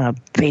a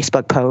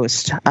Facebook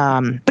post,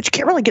 but you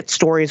can't really get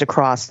stories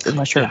across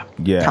unless you're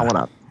telling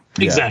them.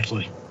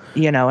 Exactly.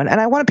 And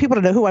I wanted people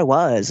to know who I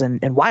was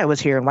and why I was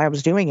here and why I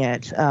was doing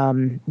it,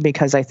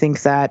 because I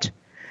think that,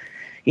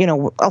 a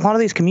lot of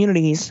these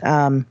communities,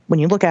 when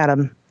you look at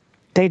them,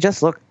 they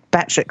just look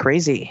batshit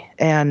crazy.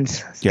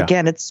 And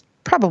again, it's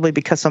probably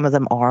because some of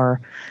them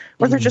are,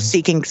 or they're just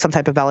seeking some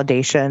type of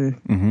validation,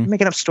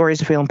 making up stories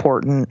to feel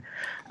important.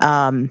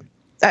 I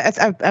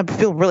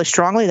feel really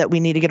strongly that we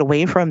need to get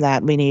away from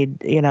that. We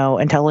need,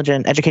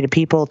 intelligent, educated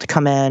people to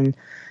come in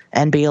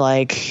and be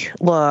like,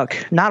 look,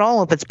 not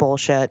all of it's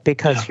bullshit,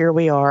 because here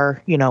we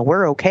are,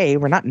 we're okay.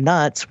 We're not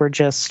nuts. We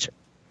just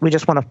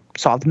want to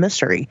solve the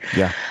mystery.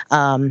 Yeah.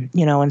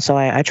 And so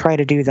I try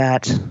to do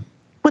that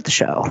with the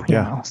show. You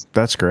know.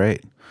 That's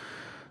great.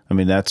 I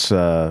mean, that's,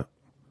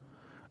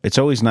 it's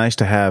always nice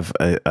to have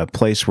a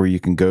place where you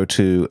can go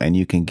to and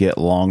you can get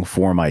long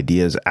form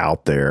ideas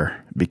out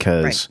there,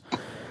 because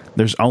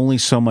there's only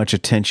so much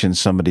attention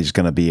somebody's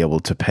going to be able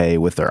to pay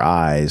with their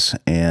eyes,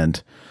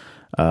 and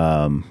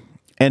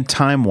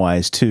time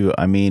wise too.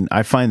 I mean,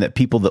 I find that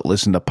people that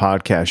listen to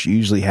podcasts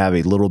usually have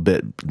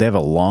they have a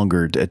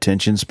longer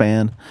attention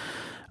span.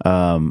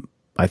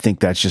 I think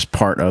that's just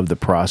part of the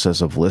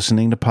process of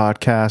listening to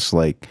podcasts.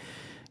 Like,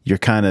 you're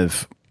kind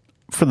of,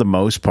 for the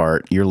most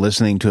part, you're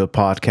listening to a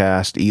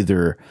podcast,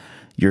 either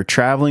you're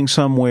traveling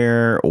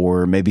somewhere,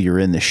 or maybe you're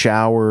in the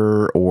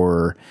shower,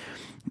 or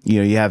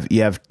you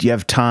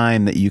have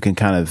time that you can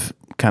kind of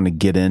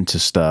get into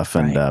stuff,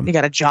 and you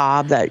got a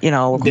job that you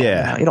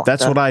don't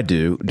that's what I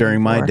do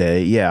during my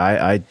day.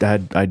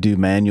 I do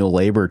manual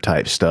labor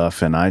type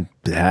stuff, and I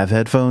have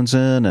headphones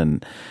in,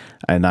 and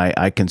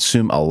I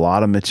consume a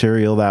lot of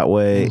material that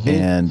way,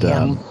 and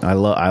I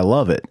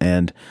love it,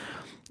 and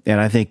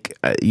I think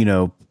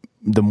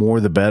the more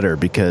the better,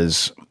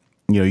 because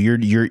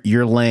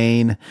your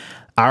lane,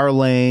 our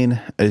lane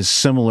is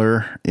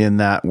similar in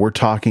that we're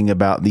talking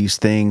about these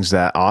things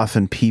that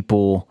often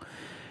people,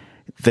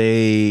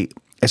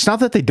 it's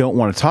not that they don't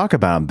want to talk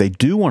about them. They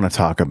do want to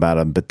talk about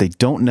them, but they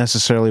don't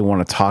necessarily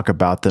want to talk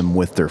about them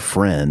with their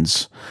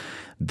friends.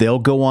 They'll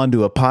go on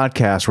to a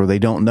podcast where they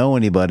don't know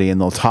anybody, and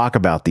they'll talk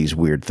about these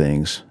weird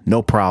things.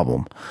 No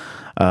problem.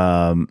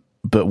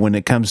 But when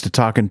it comes to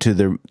talking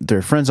to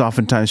their friends,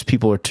 oftentimes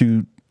people are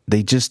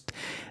they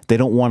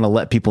don't want to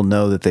let people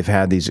know that they've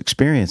had these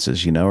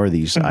experiences, or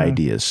these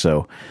ideas.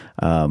 So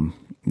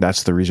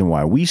that's the reason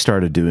why we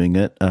started doing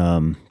it.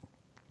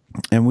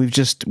 And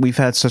we've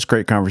had such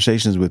great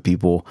conversations with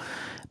people.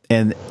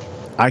 And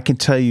I can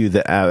tell you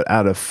that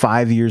out of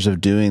 5 years of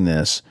doing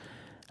this,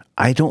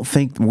 I don't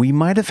think we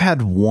might have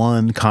had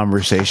one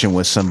conversation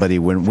with somebody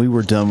when we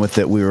were done with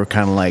it. We were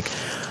kind of like,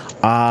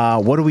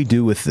 what do we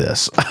do with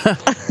this?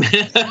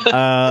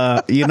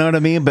 You know what I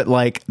mean? But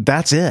like,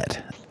 that's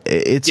it.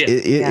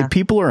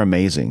 People are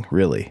amazing,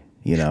 really,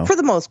 For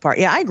the most part.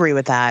 Yeah, I agree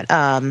with that.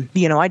 I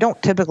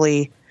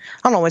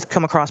don't always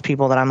come across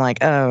people that I'm like,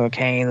 oh,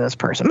 okay, this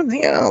person,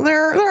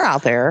 they're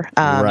out there.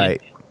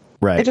 Right.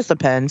 It just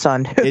depends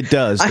on who. It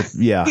does.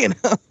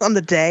 On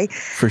the day.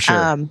 For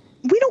sure.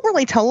 We don't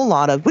really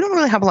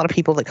have a lot of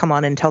people that come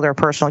on and tell their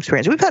personal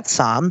experience. We've had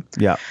some.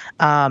 Yeah.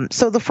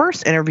 So the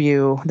first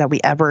interview that we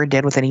ever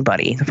did with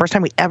anybody, the first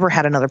time we ever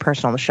had another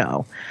person on the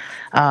show,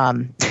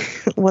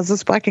 was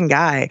this fucking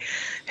guy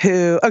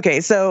who,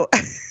 so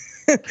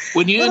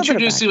when you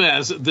introduce him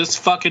as this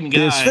fucking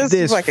guy,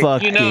 this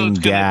fucking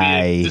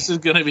guy, this is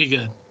going to be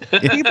good.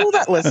 People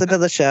that listen to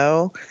the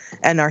show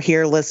and are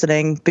here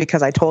listening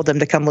because I told them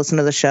to come listen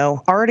to the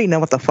show already know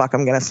what the fuck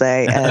I'm going to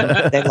say,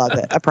 and they love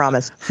it. I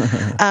promise.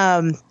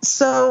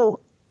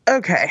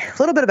 Okay, a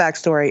little bit of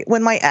backstory.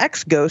 When my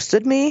ex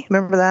ghosted me,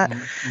 remember that?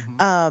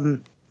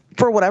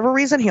 For whatever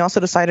reason, he also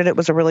decided it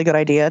was a really good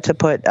idea to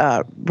put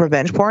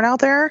revenge porn out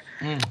there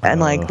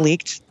and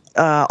leaked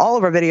all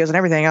of our videos and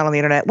everything out on the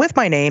internet with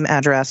my name,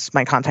 address,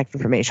 my contact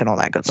information, all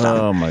that good stuff.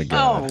 Oh my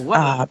God. Oh,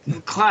 what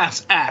a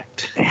class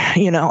act.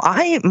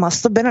 I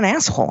must have been an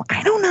asshole.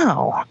 I don't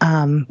know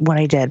what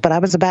I did, but I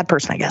was a bad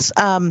person, I guess.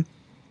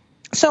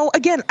 So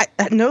again,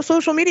 no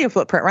social media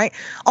footprint, right?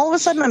 All of a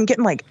sudden, I'm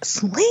getting like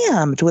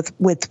slammed with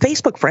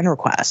Facebook friend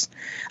requests.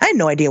 I had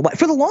no idea what.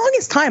 For the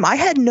longest time, I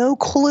had no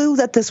clue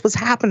that this was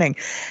happening,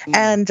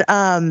 and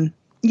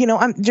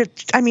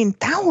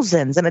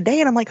thousands in a day,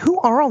 and I'm like, who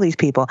are all these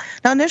people?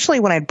 Now, initially,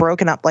 when I'd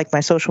broken up like my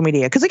social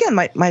media, because again,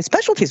 my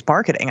specialty is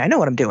marketing. I know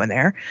what I'm doing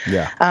there.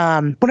 Yeah.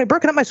 When I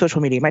broken up my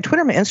social media, my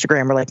Twitter and my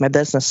Instagram were like my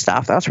business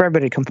stuff. That was for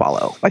everybody to come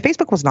follow. My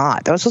Facebook was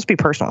not. That was supposed to be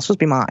personal. It was supposed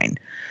to be mine.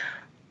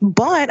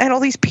 But I had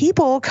all these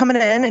people coming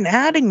in and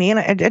adding me, and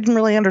I didn't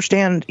really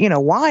understand,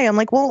 why. I'm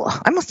like, well,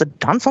 I must have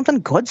done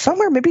something good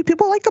somewhere. Maybe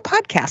people like the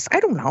podcast. I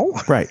don't know.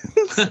 Right.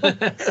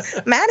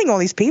 I'm adding all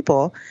these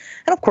people.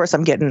 And of course,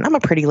 I'm a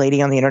pretty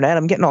lady on the internet.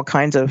 I'm getting all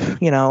kinds of,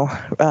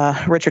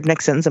 Richard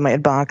Nixons in my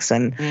inbox,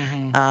 and,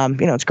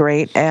 it's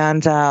great.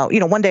 And,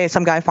 one day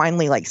some guy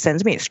finally like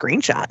sends me a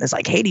screenshot and is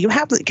like, hey,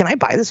 can I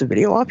buy this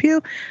video off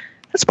you?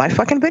 That's my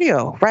fucking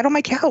video right on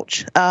my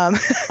couch. Man.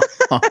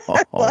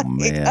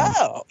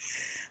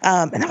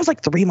 And that was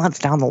like 3 months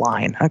down the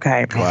line.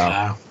 Okay.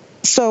 Wow.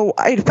 So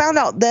I found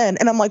out then,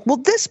 and I'm like, well,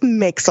 this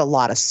makes a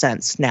lot of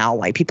sense now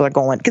why people are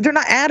going, because they're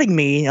not adding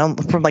me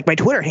from like my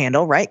Twitter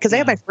handle, right? Because they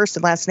have my first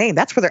and last name.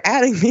 That's where they're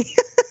adding me.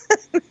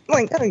 I'm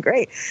like, oh,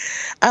 great.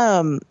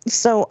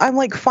 So I'm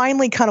like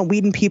finally kind of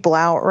weeding people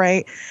out,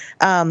 right?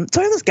 So I have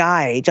this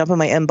guy jump in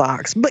my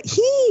inbox, but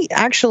he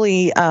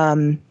actually,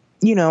 I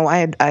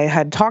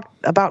had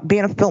talked about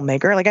being a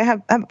filmmaker. Like I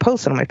have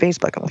posted on my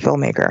Facebook, I'm a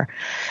filmmaker.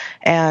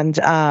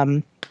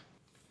 And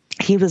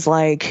he was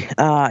like,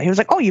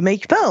 oh, you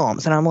make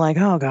films. And I'm like,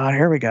 oh God,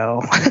 here we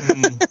go.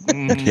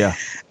 Yeah.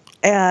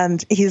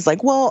 And he's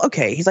like, well,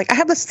 okay. He's like, I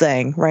have this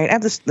thing, right? I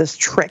have this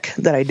trick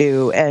that I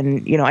do.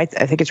 And, I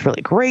think it's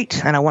really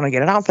great. And I want to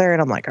get it out there.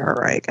 And I'm like, all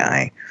right,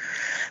 guy.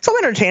 So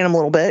I'm entertaining him a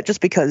little bit just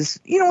because,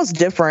 it's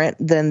different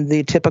than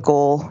the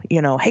typical,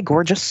 hey,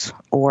 gorgeous,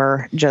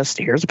 or just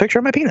here's a picture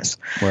of my penis.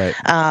 Right.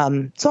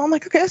 So I'm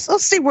like, okay,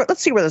 let's see where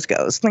this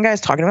goes. And the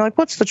guy's talking to me like,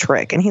 what's the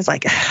trick? And he's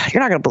like,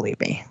 you're not going to believe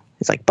me.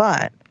 He's like,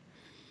 but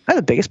I have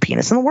the biggest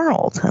penis in the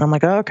world. And I'm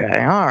like,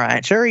 okay, all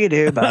right, sure you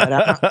do,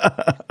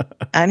 but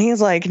and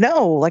he's like,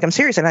 no, like I'm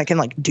serious, and I can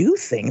like do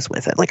things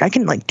with it. Like I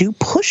can like do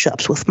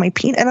push-ups with my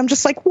penis. And I'm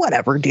just like,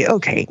 whatever, dude.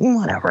 Okay,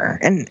 whatever.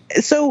 And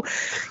so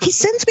he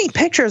sends me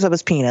pictures of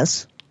his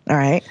penis. All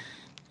right.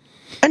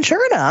 And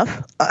sure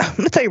enough, I'm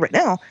going to tell you right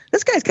now,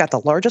 this guy's got the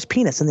largest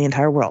penis in the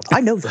entire world.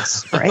 I know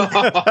this, right?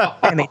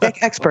 I'm a dick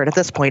expert at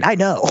this point. I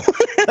know.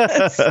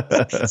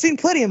 Seen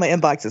plenty of my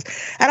inboxes.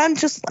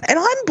 And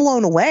I'm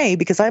blown away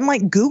because I'm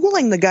like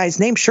Googling the guy's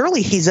name.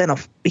 Surely he's in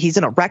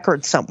a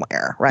record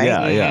somewhere, right?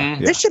 Yeah.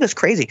 This shit is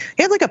crazy.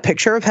 He had like a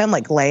picture of him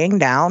like laying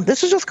down.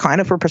 This is just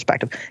kind of for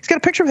perspective. He's got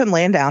a picture of him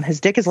laying down. His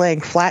dick is laying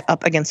flat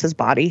up against his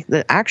body.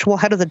 The actual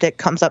head of the dick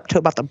comes up to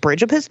about the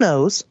bridge of his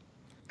nose.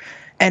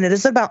 And it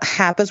is about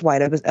half as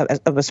wide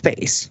of his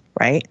face,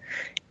 right?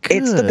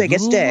 It's the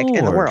biggest dick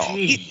in the world.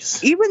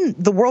 Even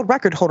the world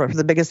record holder for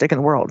the biggest dick in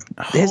the world,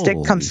 his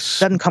dick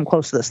doesn't come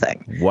close to this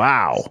thing.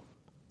 Wow.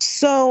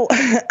 So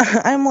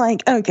I'm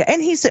like, okay. And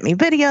he sent me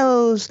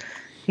videos,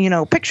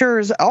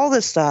 pictures, all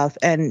this stuff.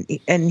 And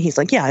he's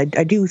like, yeah,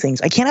 I do things.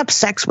 I can't have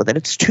sex with it.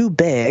 It's too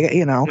big,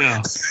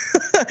 Yeah.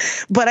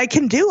 But I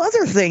can do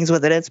other things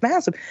with it. It's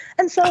massive.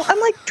 And so I'm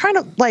like trying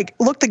to like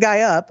look the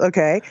guy up,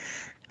 okay?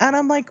 And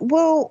I'm like,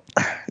 well,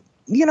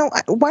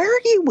 why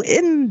aren't you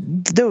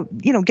in the,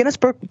 Guinness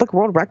Book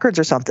World Records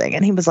or something?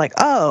 And he was like,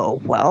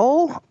 oh,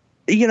 well,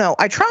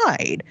 I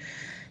tried.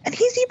 And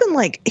he's even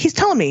like, he's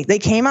telling me they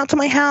came out to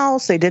my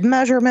house. They did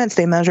measurements.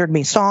 They measured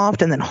me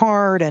soft and then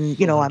hard.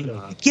 And,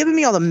 I'm giving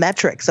me all the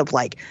metrics of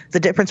like the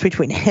difference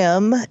between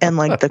him and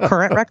like the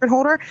current record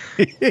holder.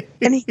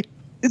 And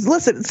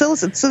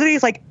So then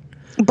he's like,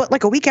 but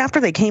like a week after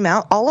they came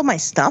out, all of my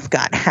stuff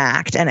got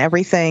hacked and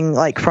everything,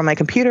 like from my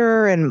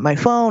computer and my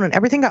phone, and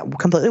everything got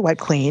completely wiped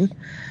clean.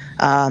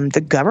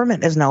 The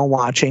government is now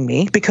watching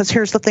me because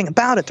here's the thing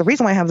about it. The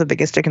reason why I have the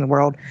biggest dick in the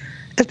world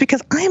is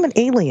because I am an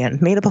alien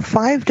made up of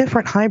 5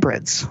 different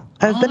hybrids.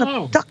 I've been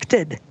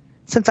abducted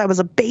since I was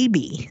a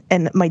baby,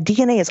 and my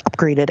DNA is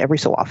upgraded every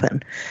so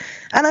often.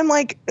 And I'm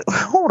like,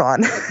 hold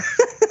on.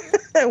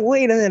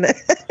 Wait a minute.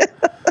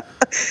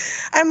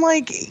 I'm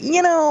like,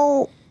 you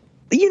know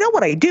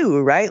what I do,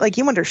 right? Like,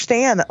 you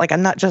understand that, like,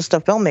 I'm not just a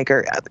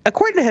filmmaker.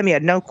 According to him, he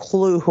had no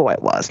clue who I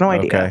was, no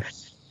idea. Okay.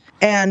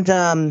 And,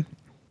 I'm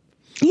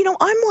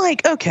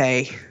like,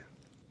 okay,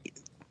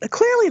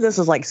 clearly this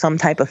is like some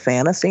type of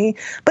fantasy,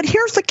 but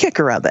here's the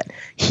kicker of it.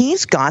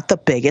 He's got the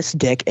biggest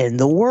dick in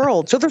the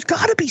world. So there's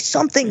got to be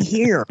something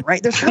here,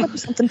 right? There's got to be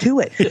something to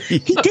it. He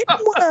didn't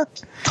want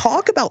to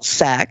talk about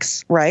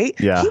sex, right?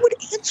 Yeah. He would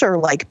answer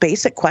like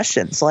basic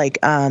questions like,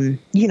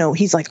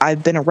 he's like,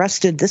 I've been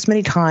arrested this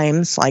many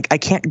times. Like, I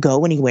can't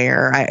go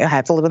anywhere. I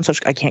have to live on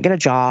social. I can't get a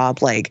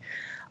job. Like,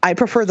 I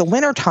prefer the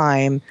winter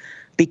time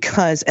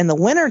because in the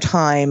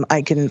wintertime,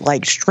 I can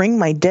like string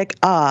my dick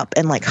up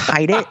and like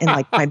hide it in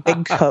like my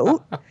big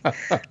coat.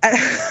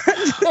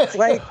 It's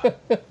like,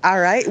 all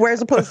right.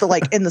 Whereas opposed to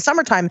like in the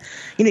summertime,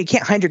 you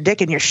can't hide your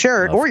dick in your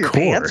shirt or your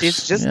pants.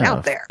 It's just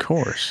out there. Of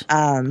course.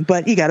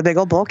 But you got a big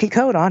old bulky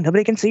coat on.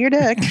 Nobody can see your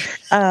dick.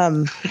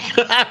 And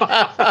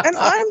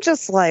I'm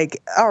just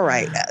like, all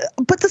right.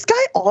 But this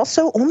guy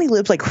also only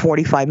lives like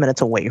 45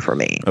 minutes away from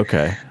me.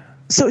 Okay.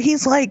 So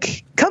he's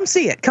like, come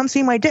see it. Come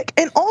see my dick.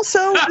 And also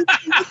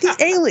the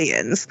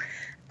aliens.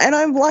 And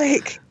I'm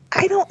like,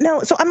 I don't know.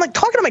 So I'm like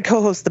talking to my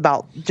co-host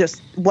about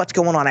just what's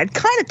going on. I'd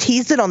kind of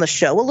teased it on the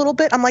show a little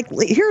bit. I'm like,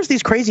 here's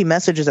these crazy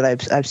messages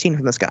that I've seen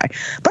from this guy.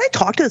 But I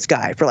talked to this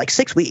guy for like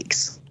 6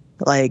 weeks.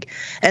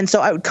 And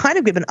so I would kind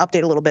of give an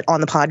update a little bit on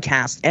the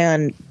podcast.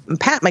 And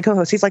Pat, my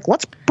co-host, he's like,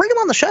 let's bring him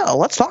on the show.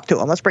 Let's talk to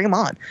him. Let's bring him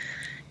on.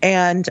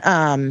 And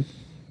I'm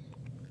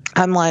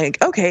like,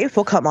 okay, if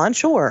he'll come on,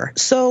 sure.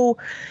 So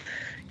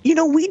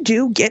we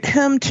do get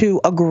him to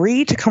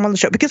agree to come on the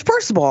show because,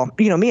 first of all,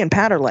 me and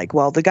Pat are like,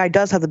 well, the guy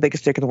does have the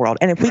biggest dick in the world.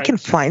 And if we can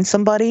find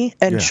somebody,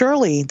 and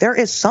surely there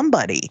is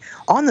somebody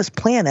on this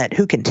planet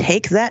who can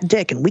take that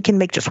dick and we can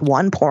make just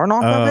one porn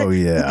off of it,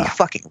 we'd be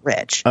fucking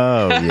rich.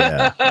 Oh,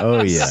 yeah.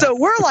 Oh, yeah. So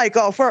we're like,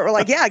 all for it. We're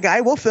like, yeah,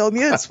 guy, we'll film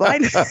you. It's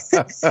fine. He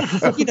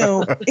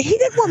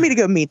didn't want me to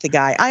go meet the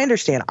guy. I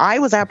understand. I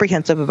was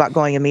apprehensive about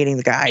going and meeting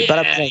the guy. But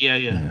I was like,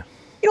 yeah.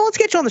 Let's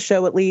get you on the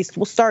show at least.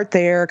 We'll start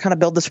there, kind of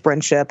build this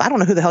friendship. I don't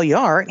know who the hell you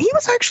are. And he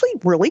was actually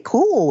really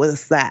cool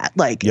with that.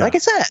 Like I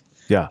said,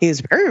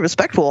 he's very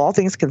respectful, all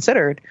things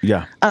considered.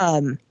 Yeah.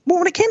 Well,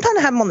 when it came time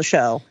to have him on the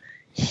show,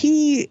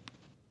 he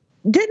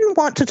didn't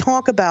want to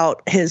talk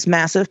about his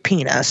massive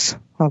penis.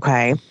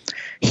 Okay.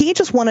 He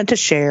just wanted to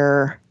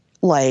share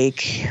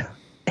like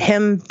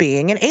him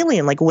being an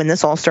alien, like when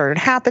this all started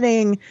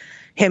happening,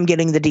 him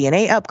getting the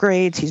DNA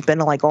upgrades. He's been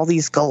to like all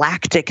these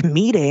galactic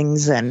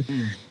meetings and,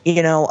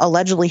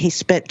 allegedly he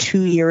spent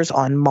 2 years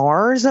on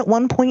Mars at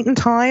one point in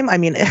time. I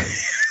mean, it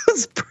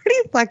was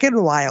pretty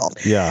fucking wild.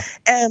 Yeah.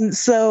 And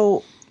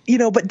so,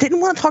 but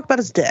didn't want to talk about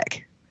his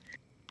dick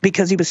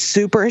because he was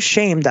super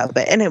ashamed of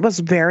it. And it was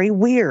very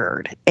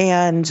weird.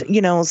 And,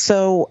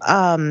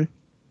 so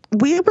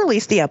we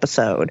released the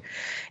episode.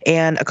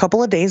 And a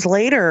couple of days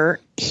later,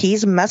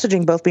 he's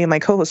messaging both me and my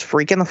co-host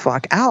freaking the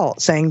fuck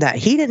out, saying that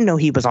he didn't know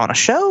he was on a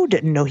show,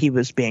 didn't know he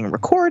was being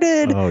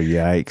recorded. Oh,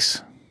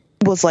 yikes.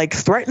 Was like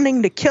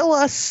threatening to kill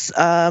us.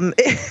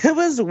 It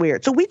was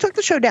weird. So we took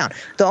the show down.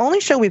 The only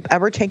show we've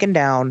ever taken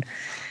down.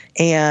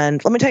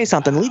 And let me tell you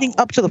something, leading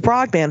up to the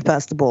Frogman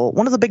Festival,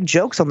 one of the big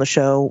jokes on the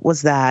show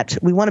was that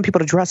we wanted people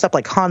to dress up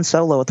like Han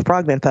Solo at the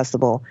Frogman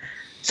Festival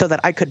so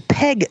that I could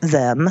peg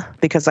them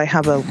because I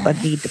have a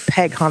need to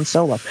peg Han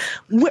Solo.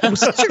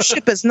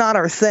 Censorship is not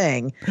our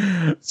thing.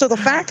 So the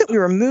fact that we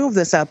removed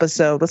this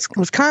episode was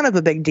kind of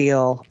a big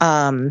deal.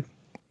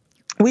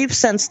 We've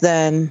since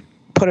then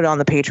put it on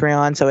the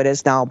Patreon, so it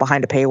is now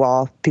behind a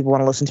paywall. People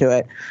want to listen to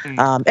it. And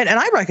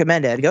I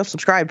recommend it. Go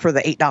subscribe for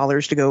the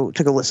 $8 to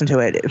go listen to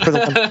it. For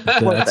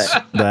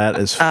That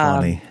is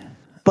funny.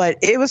 But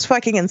it was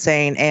fucking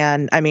insane.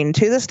 And I mean,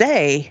 to this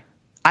day,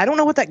 I don't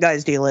know what that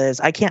guy's deal is.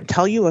 I can't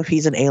tell you if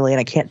he's an alien.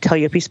 I can't tell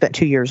you if he spent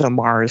 2 years on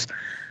Mars.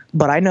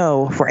 But I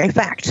know for a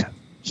fact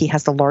he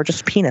has the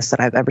largest penis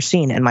that I've ever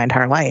seen in my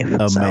entire life.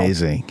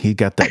 Amazing. He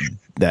got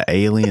that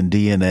alien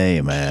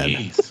DNA, man.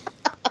 Jeez.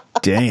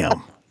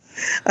 Damn.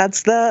 And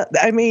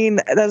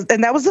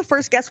that was the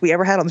first guest we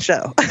ever had on the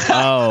show.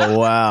 Oh,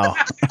 wow.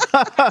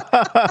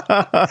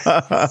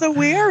 So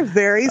we are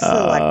very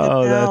selective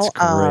now. That's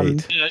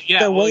great.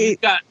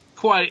 You've got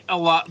quite a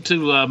lot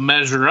to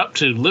measure up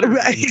to, literally.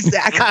 Right,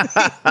 exactly.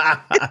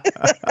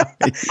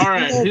 All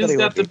right, who's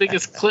got the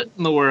biggest clit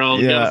in the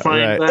world? Yeah,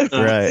 right.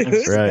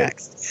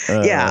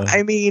 Yeah,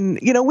 I mean,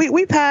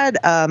 we've had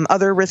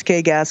other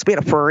risque guests. We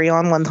had a furry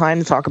on one time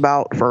to talk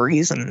about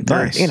furries, and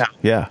nice.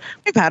 Yeah,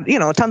 we've had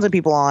tons of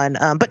people on.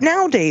 But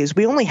nowadays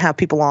we only have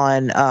people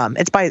on.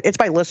 It's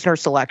by listener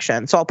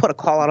selection. So I'll put a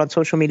call out on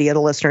social media.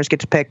 The listeners get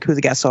to pick who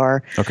the guests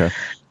are. Okay.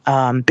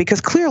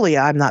 Because clearly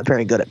I'm not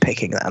very good at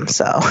picking them.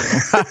 So,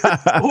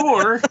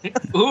 or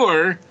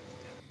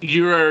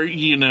you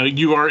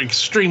are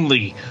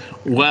extremely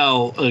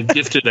well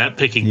gifted at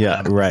picking.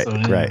 Yeah, them. right, So,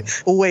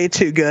 right. Way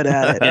too good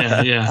at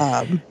it.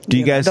 Yeah. Do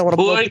you guys? Don't want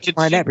to Boy,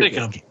 can you pick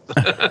them?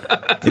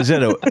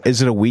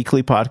 Is it a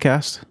weekly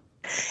podcast?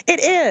 It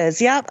is,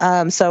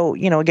 yeah. So,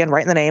 again,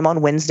 right in the name, on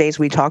Wednesdays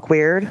we talk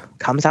weird.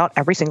 Comes out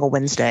every single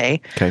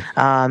Wednesday. Okay.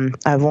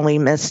 I've only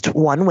missed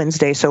one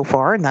Wednesday so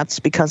far, and that's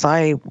because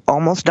I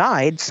almost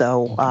died.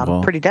 So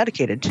I'm pretty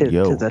dedicated to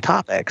the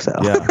topic. So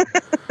yeah.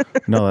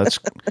 No,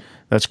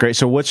 that's great.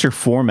 So what's your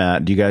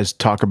format? Do you guys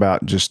talk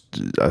about just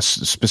a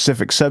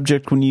specific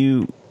subject when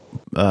you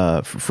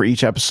for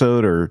each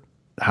episode, or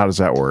how does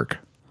that work?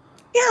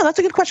 Yeah, that's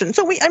a good question.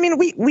 So we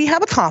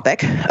have a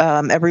topic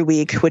every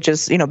week, which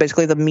is,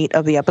 basically the meat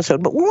of the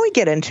episode. But when we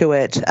get into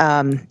it,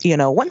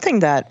 one thing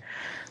that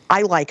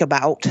I like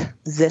about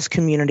this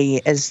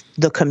community is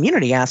the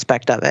community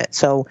aspect of it.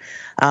 So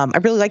I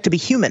really like to be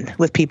human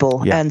with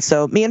people. Yeah. And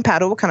so me and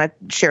Pato will kind of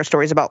share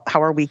stories about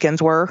how our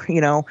weekends were,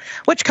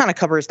 which kind of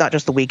covers not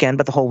just the weekend,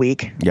 but the whole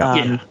week.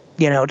 Yeah.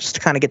 Just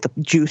to kind of get the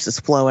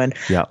juices flowing.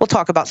 Yeah. We'll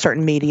talk about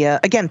certain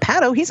media. Again,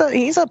 Pato, he's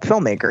a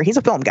filmmaker. He's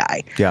a film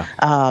guy. Yeah.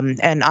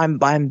 And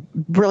I'm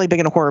really big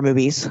into horror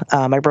movies.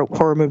 I wrote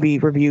horror movie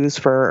reviews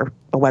for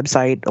a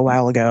website a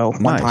while ago,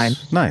 one time.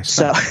 Nice.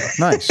 So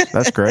nice.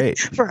 That's great.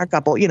 For a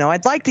couple,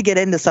 I'd like to get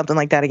into something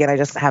like that again. I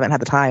just haven't had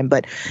the time,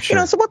 but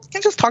Sure. so we'll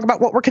just talk about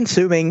what we're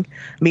consuming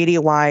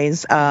media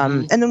wise.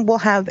 And then we'll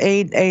have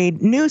a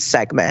news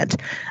segment,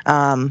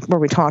 where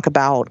we talk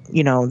about,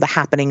 the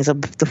happenings of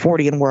the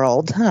Fortean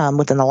world,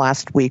 within the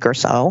last week or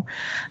so.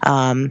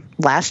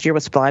 Last year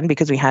was fun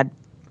because we had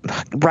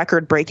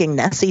record-breaking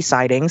Nessie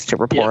sightings to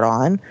report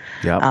on.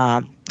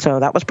 Yeah. So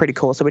that was pretty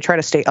cool. So we try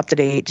to stay up to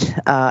date,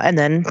 and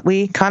then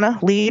we kind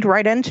of lead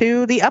right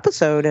into the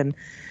episode and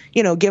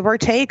give our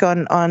take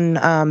on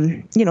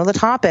the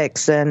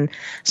topics. And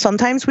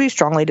sometimes we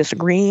strongly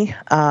disagree.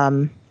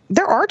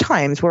 There are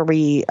times where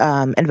we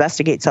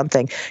investigate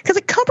something because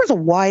it covers a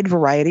wide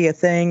variety of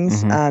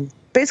things.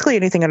 Basically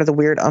anything under the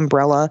weird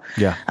umbrella.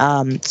 Yeah.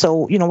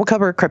 So, we'll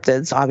cover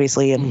cryptids,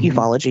 obviously, and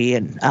ufology,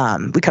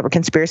 and we cover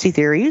conspiracy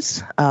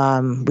theories.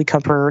 We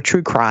cover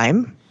true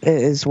crime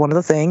is one of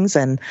the things,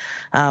 and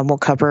we'll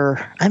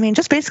cover,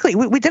 just basically,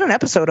 we did an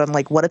episode on,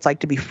 like, what it's like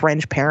to be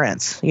French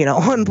parents, at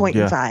one point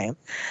in time.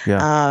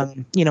 Yeah.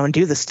 And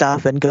do the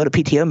stuff and go to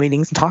PTO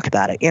meetings and talk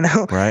about it,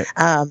 Right.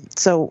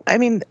 So,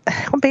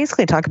 we'll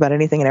basically talk about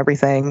anything and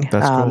everything.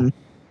 That's cool.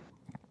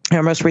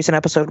 Our most recent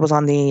episode was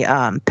on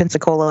the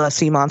Pensacola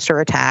sea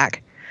monster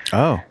attack.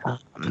 Oh,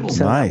 So nice.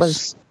 that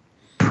was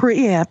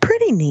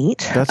pretty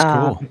neat. That's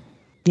cool.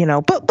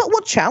 But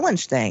we'll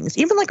challenge things,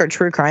 even like our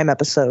true crime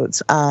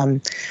episodes.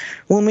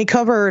 When we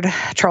covered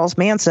Charles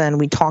Manson,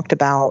 we talked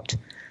about,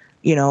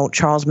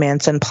 Charles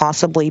Manson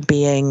possibly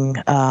being,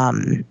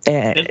 an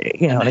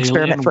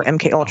experiment for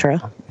MK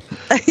Ultra.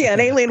 Yeah, an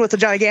alien with a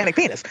gigantic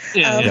penis.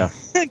 Yeah.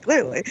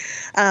 Clearly.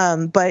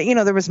 But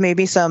there was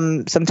maybe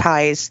some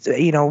ties,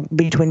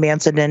 between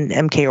Manson and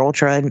MK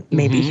Ultra, and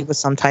maybe he was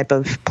some type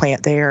of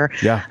plant there.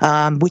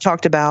 Yeah. We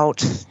talked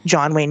about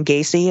John Wayne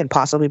Gacy and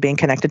possibly being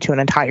connected to an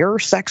entire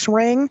sex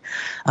ring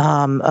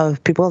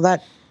of people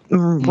that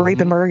rape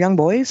and murder young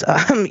boys.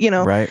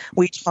 Right.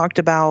 We talked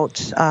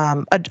about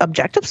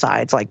objective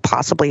sides, like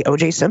possibly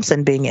O.J.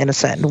 Simpson being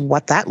innocent and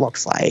what that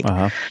looks like.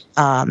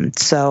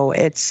 So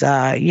it's,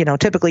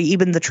 typically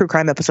even the true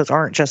crime episodes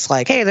aren't just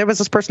like, hey, there was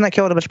this person that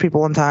killed a bunch of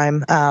people one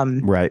time.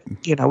 Right.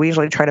 We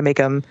usually try to make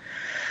them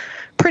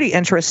pretty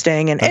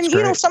interesting. And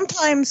great.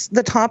 sometimes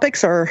the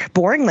topics are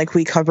boring. Like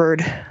we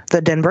covered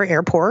the Denver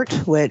airport,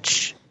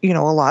 which, a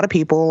lot of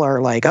people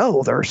are like,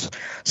 oh, there's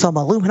some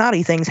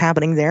Illuminati things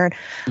happening there.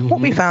 And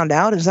what we found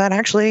out is that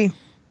actually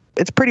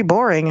it's pretty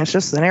boring. It's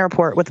just an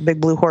airport with a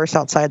big blue horse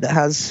outside that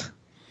has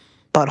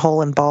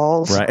butthole and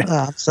balls.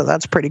 Right. So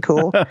that's pretty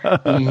cool.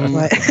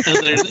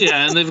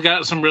 And they've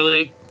got some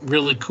really,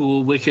 really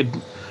cool, wicked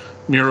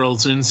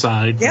murals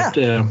inside. Yeah.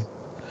 But,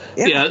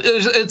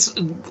 it's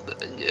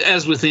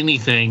as with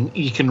anything,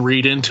 you can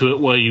read into it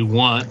what you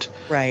want.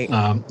 Right.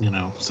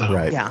 So.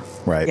 Right. Yeah.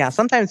 Right. Yeah.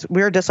 Sometimes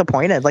we're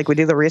disappointed. Like we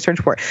do the research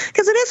for it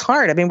because it is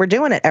hard. We're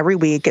doing it every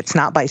week. It's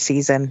not by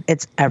season.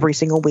 It's every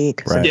single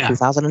week since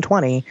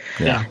 2020.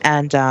 Yeah.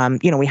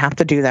 And, we have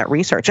to do that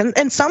research.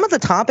 And some of the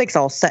topics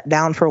I'll set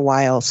down for a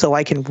while so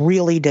I can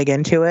really dig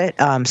into it.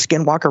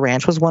 Skinwalker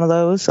Ranch was one of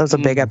those. That was a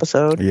big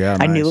episode. Yeah.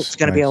 I knew it was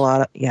going to be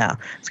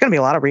it's going to be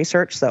a lot of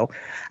research. So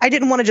I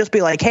didn't want to just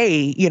be like,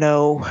 hey,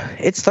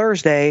 it's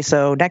Thursday.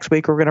 So next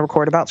week we're going to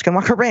record about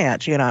Skinwalker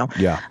Ranch,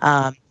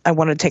 Yeah. I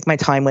wanted to take my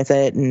time with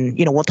it, and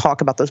we'll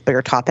talk about those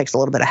bigger topics a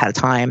little bit ahead of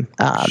time,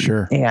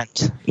 Sure.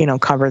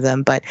 and cover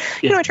them. But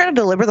I try to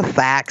deliver the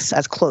facts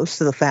as close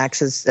to the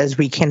facts as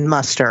we can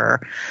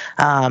muster,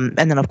 and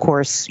then of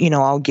course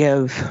I'll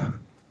give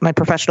my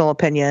professional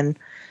opinion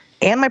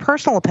and my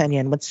personal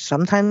opinion, which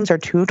sometimes are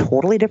two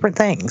totally different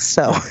things.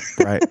 So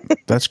Right,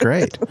 that's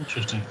great.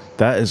 Interesting.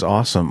 That is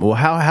awesome. Well,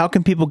 how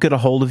can people get a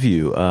hold of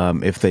you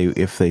if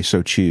they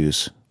so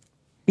choose?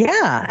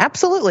 Yeah,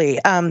 absolutely.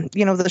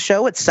 The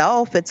show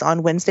itself, it's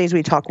on Wednesdays.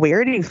 We Talk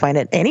Weird. You can find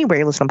it anywhere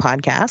you listen to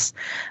podcasts.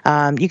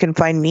 You can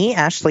find me,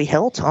 Ashley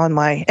Hilt, on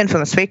my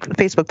infamous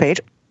Facebook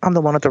page. I'm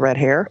the one with the red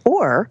hair.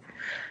 Or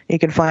you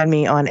can find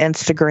me on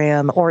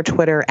Instagram or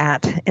Twitter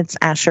at It's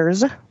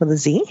Ashers with a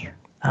Z.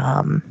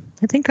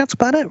 I think that's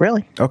about it,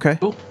 really. Okay,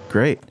 Cool.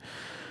 Great.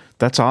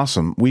 That's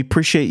awesome. We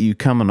appreciate you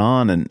coming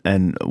on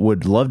and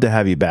would love to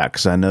have you back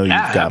because I know you've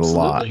got absolutely.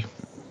 a lot.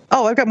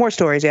 Oh, I've got more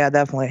stories. Yeah,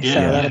 definitely. Yeah.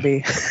 So that'll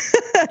be.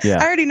 Yeah.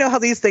 I already know how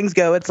these things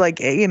go. It's like,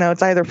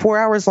 it's either 4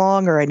 hours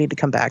long or I need to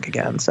come back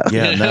again. So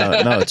Yeah,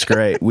 no, it's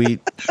great. We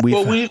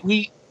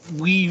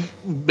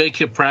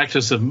make a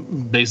practice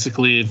of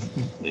basically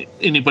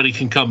anybody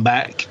can come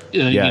back.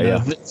 If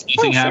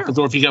anything happens,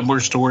 or if you got more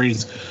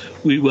stories,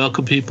 we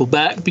welcome people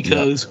back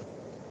because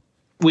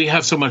we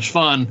have so much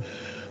fun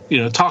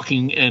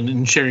talking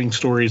and sharing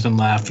stories and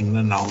laughing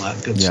and all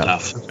that good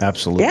stuff.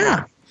 Absolutely.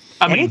 Yeah.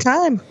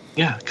 Anytime.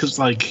 Yeah, because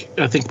I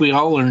think we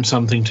all learned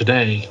something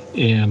today,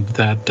 and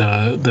that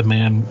the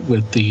man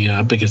with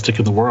the biggest dick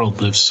in the world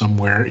lives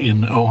somewhere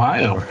in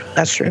Ohio.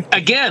 That's true.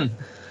 Again,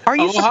 are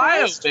you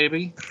Ohio, surprised?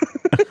 baby?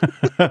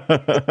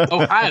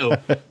 Ohio.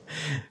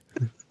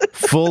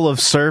 Full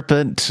of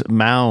serpent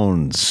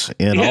mounds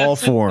in all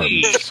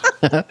forms.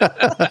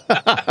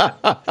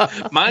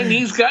 My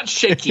knees got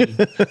shaky.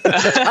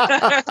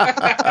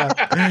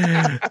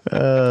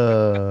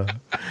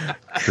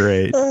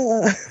 Great.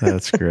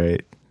 That's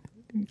great.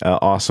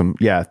 Awesome.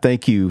 Yeah.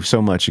 Thank you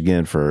so much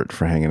again for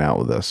hanging out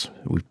with us.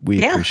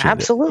 We appreciate it.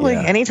 Absolutely.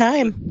 Yeah.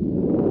 Anytime.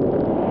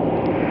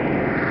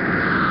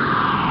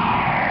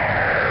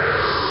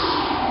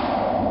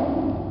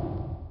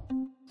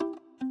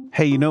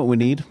 Hey, you know what we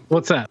need?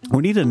 What's that?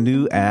 We need a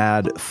new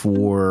ad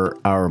for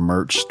our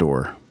merch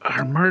store.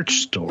 Our merch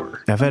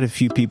store. I've had a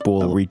few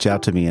people reach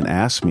out to me and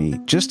ask me,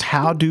 just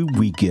how do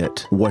we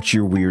get What's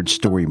Your Weird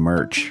Story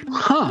merch?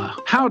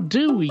 How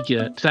do we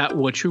get that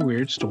What's Your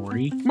Weird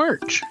Story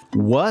merch?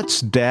 What's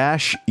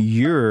dash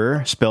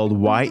your, spelled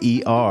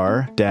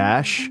Y-E-R,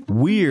 dash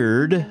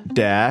weird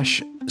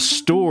dash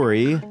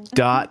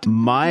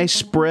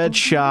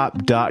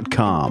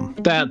story.myspreadshop.com.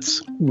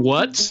 That's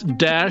what's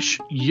dash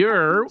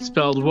your,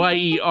 spelled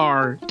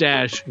Y-E-R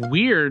dash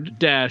weird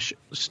dash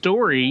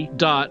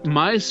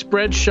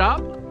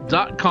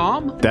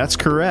story.myspreadshop.com. That's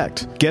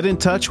correct. Get in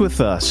touch with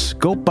us.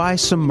 Go buy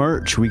some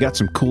merch. We got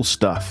some cool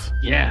stuff.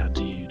 Yeah,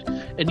 dude.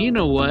 And you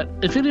know what?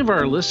 If any of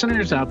our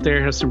listeners out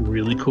there has some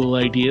really cool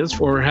ideas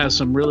or has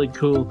some really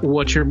cool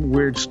What's Your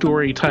Weird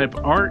Story type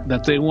art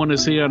that they want to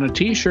see on a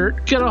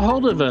t-shirt, get a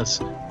hold of us.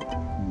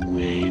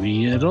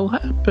 Maybe it'll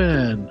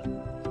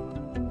happen.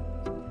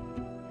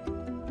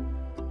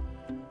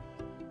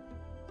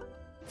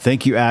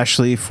 Thank you,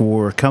 Ashley,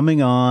 for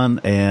coming on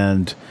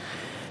and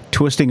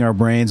twisting our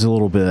brains a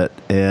little bit.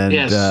 And,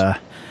 yes.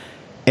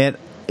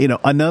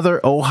 Another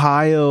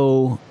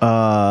Ohio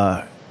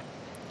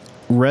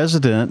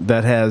resident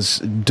that has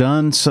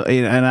done so,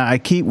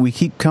 and we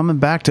keep coming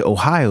back to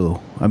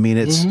Ohio. I mean,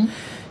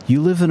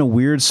 you live in a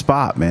weird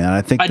spot, man.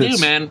 I think I do,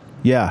 man.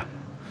 Yeah.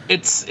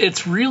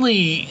 It's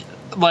really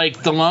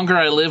like the longer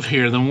I live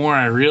here, the more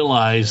I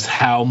realized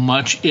how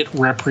much it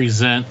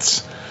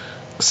represents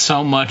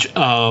so much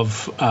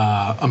of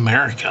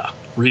America,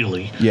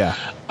 really. Yeah.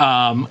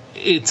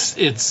 It's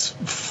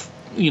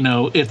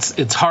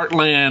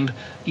heartland,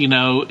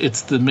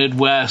 it's the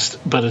Midwest,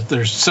 but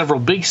there's several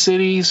big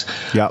cities.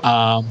 Yep.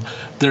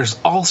 There's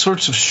all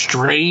sorts of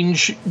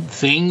strange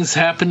things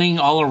happening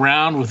all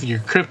around with your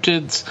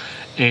cryptids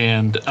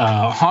and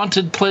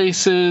haunted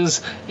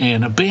places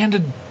and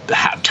abandoned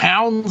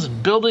towns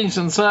and buildings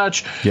and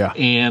such. Yeah.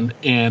 And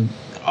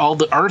all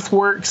the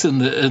earthworks and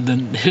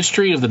the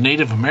history of the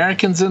Native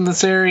Americans in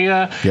this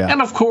area. Yeah.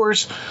 And of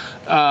course,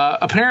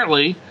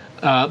 apparently,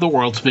 the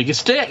world's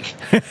biggest dick.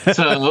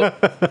 So,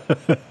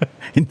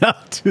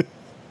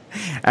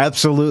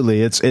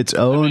 absolutely, its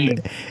own.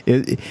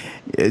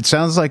 It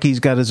sounds like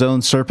he's got his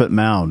own serpent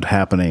mound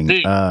happening.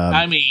 Dude,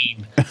 I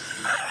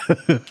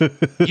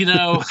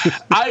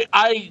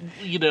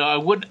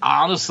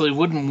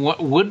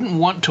wouldn't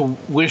want to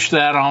wish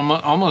that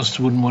almost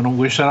wouldn't want to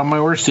wish that on my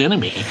worst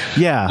enemy.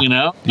 Yeah. I mean,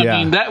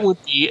 that would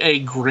be a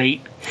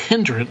great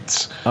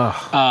hindrance.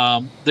 It's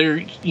a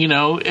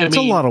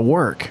lot of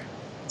work.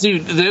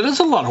 Dude, that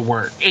is a lot of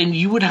work. And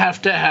you would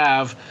have to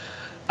have,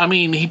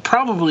 he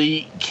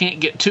probably can't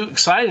get too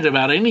excited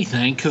about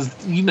anything because,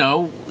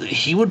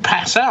 he would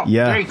pass out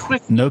very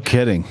quickly. No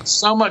kidding.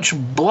 So much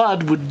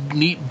blood would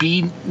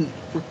be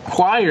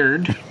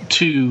required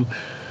to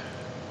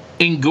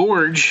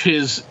engorge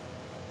his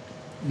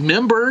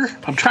member.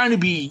 I'm trying to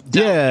be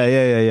dumb.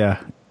 Yeah.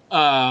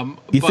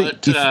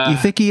 You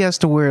think he has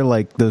to wear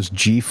like those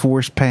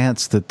G-force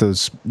pants that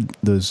those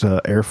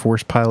Air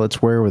Force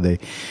pilots wear, where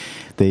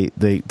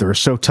they're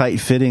so tight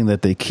fitting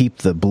that they keep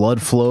the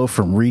blood flow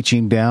from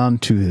reaching down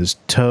to his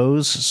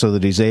toes, so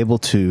that he's able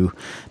to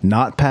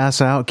not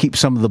pass out, keep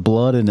some of the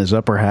blood in his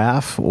upper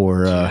half?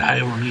 Or I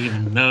don't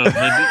even know.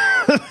 Maybe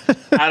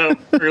I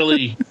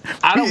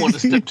don't want to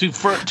step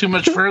too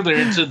much further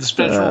into the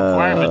special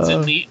requirements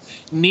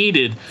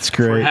needed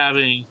for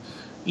having,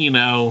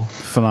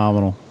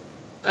 phenomenal.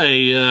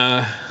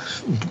 A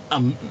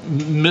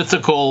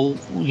mythical,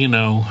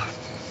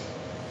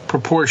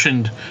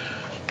 proportioned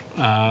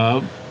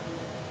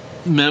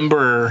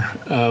member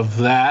of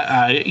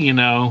that.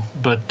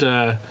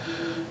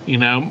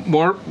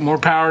 More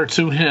power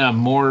to him.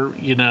 More,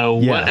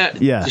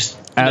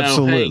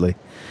 absolutely.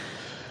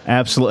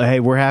 Absolutely.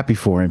 Hey, we're happy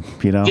for him,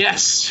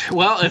 Yes.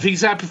 Well, if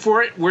he's happy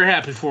for it, we're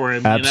happy for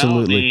him.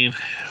 Absolutely.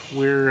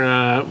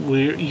 We're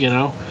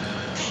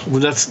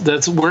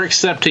we're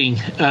accepting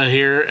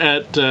here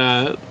at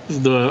here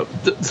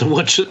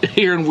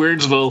in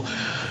Weirdsville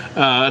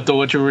at the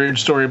What's Your Weird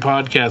Story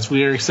podcast.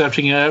 We are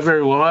accepting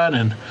everyone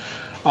and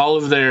all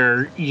of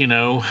their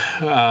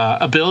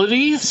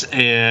abilities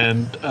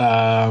and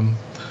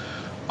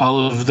all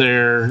of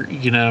their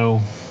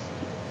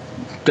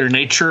their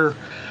nature,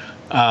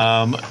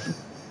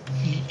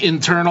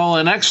 internal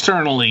and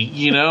externally.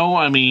 You know,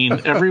 I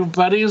mean,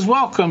 everybody is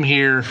welcome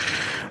here.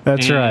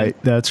 That's right.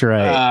 That's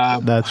right.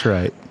 That's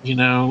right. You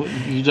know,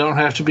 you don't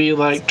have to be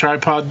like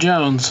Tripod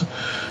Jones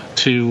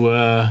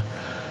to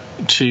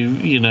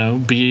you know,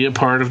 be a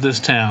part of this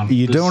town.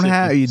 You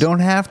don't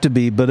have to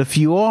be, but if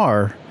you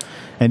are,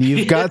 and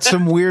you've got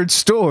some weird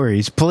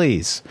stories,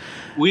 please.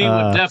 We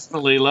would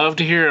definitely love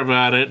to hear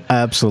about it.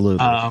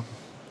 Absolutely.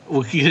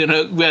 You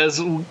know,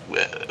 as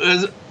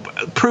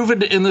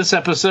proven in this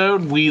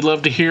episode, we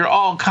love to hear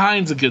all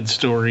kinds of good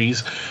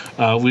stories.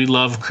 We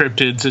love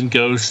cryptids and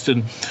ghosts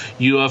and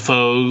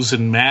UFOs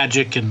and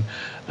magic and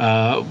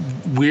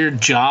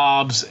weird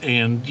jobs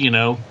and, you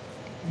know,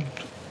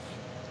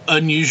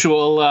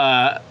 unusual,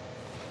 I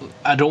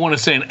don't want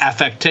to say an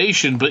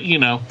affectation, but, you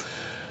know,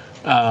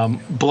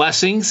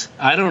 blessings.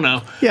 I don't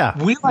know.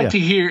 Yeah. We like to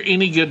hear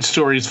any good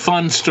stories,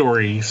 fun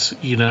stories,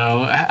 you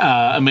know,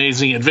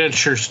 amazing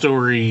adventure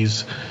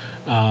stories,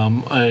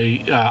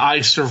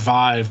 I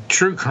survived,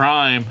 true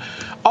crime,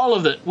 all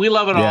of it. We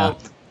love it all.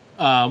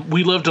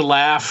 We love to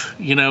laugh.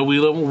 You know, we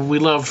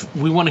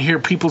want to hear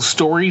people's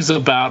stories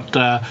about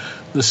the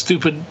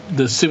stupid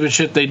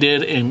shit they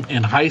did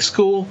in high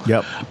school.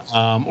 Yep.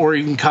 Or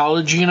even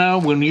college. You know,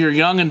 when you're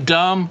young and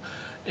dumb,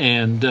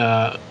 and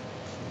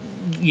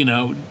you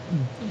know,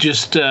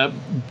 just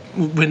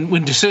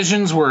when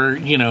decisions were,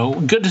 you know,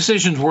 good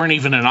decisions weren't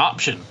even an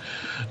option.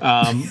 You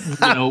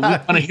know, we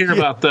want to hear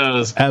about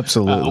those.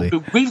 Absolutely.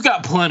 We've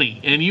got plenty,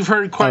 and you've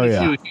heard quite a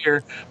few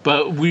here,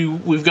 but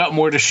we've got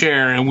more to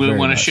share, and we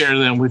want to share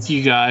them with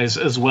you guys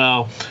as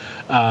well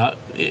as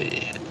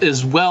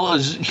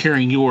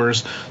hearing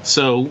yours.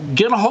 So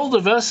get a hold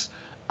of us.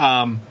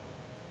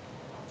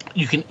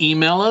 You can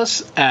email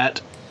us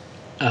at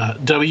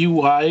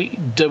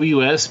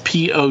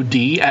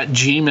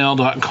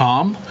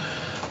wywspod@gmail.com.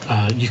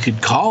 You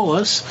could call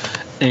us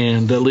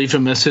and leave a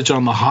message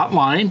on the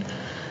hotline.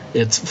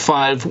 It's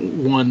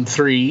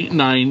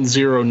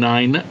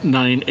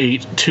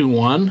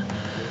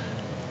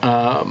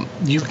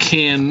 513-909-9821. You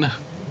can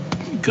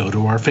go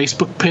to our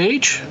Facebook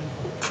page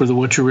for the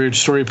What's Your Weird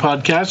Story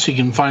podcast. You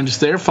can find us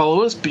there,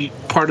 follow us, be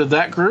part of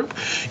that group.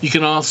 You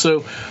can also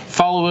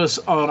follow us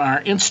on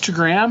our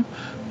Instagram,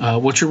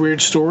 What's Your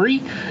Weird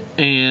Story,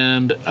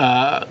 and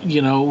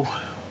you know,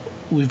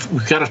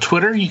 we've got a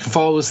Twitter. You can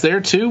follow us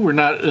there too. We're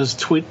not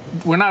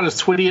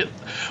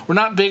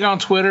big on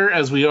Twitter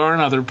as we are on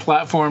other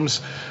platforms,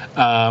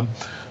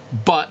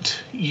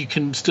 but you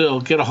can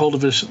still get a hold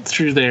of us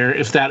through there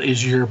if that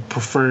is your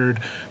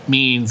preferred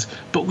means.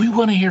 But we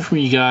want to hear from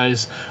you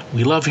guys.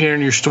 We love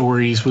hearing your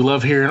stories. We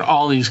love hearing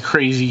all these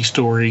crazy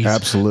stories.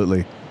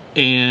 Absolutely.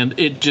 And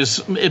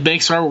it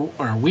makes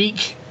our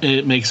week.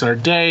 It makes our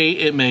day.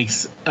 It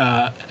makes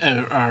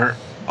our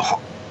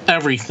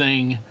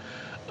everything.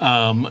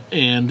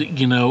 And,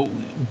 you know,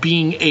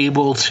 being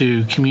able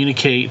to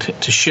communicate,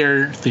 to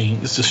share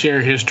things, to share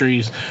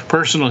histories,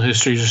 personal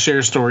histories, to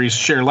share stories, to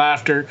share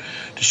laughter,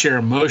 to share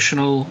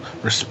emotional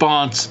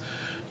response,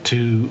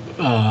 to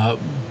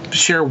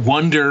share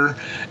wonder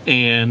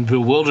and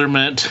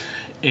bewilderment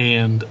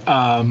and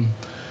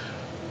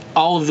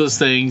all of those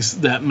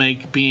things that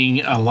make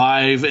being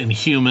alive and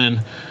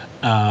human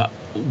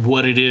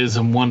what it is,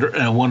 and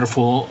a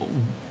wonderful,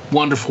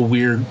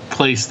 weird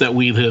place that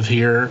we live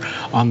here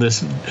on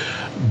this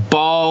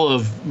ball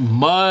of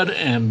mud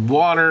and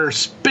water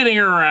spinning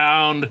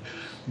around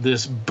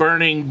this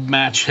burning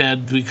match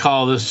head we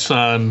call the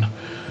sun.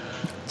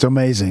 It's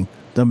amazing.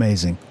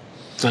 Amazing.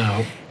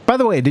 So, by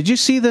the way, did you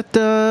see that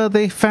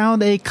they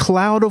found a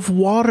cloud of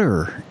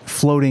water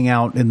floating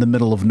out in the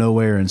middle of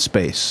nowhere in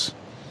space?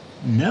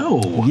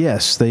 No.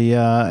 Yes, they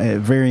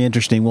very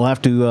interesting. We'll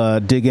have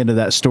to dig into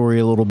that story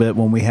a little bit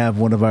when we have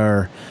one of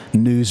our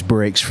news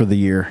breaks for the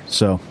year.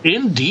 So,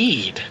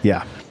 indeed.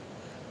 Yeah.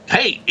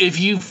 Hey, if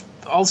you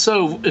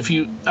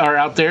are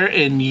out there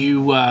and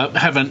you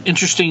have an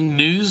interesting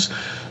news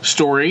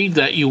story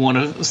that you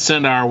want to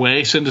send our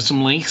way, send us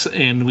some links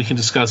and we can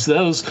discuss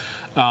those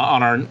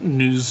on our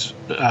news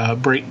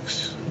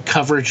breaks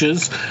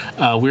coverages,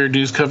 weird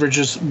news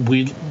coverages.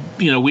 We'd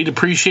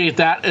appreciate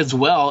that as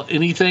well.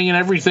 Anything and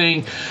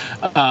everything.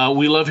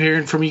 We love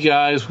hearing from you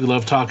guys. We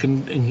love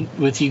talking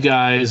with you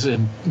guys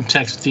and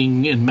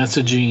texting and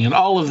messaging and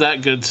all of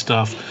that good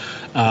stuff.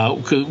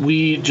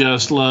 We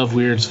just love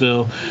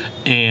Weirdsville,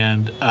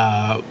 and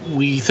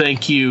we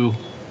thank you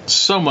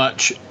so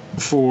much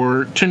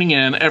for tuning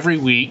in every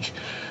week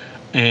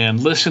and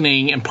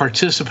listening and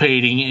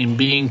participating and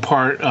being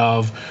part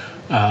of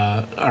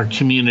our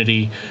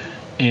community.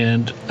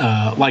 And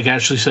like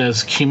Ashley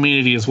says,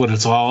 community is what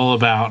it's all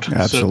about.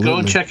 Absolutely. So go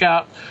and check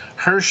out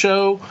her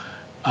show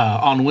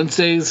on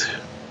Wednesdays.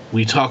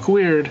 We Talk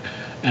Weird.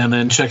 And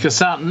then check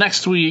us out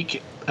next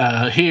week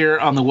here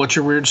on the What's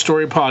Your Weird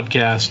Story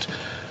podcast.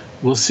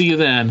 We'll see you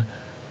then.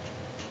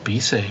 Be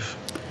safe.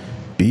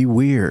 Be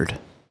weird.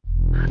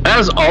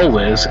 As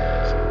always,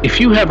 if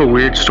you have a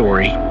weird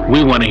story,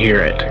 we want to hear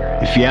it.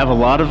 If you have a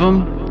lot of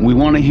them, We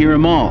want to hear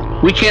them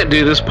all. We can't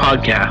do this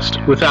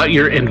podcast without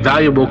your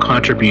invaluable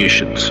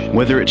contributions.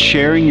 Whether it's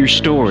sharing your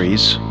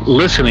stories,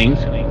 listening,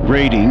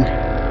 rating,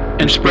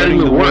 and spreading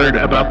the word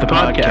about the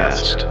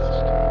podcast.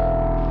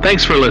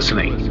 Thanks for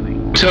listening.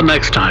 Until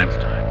next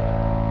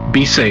time,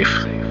 be safe.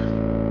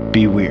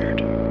 Be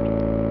weird.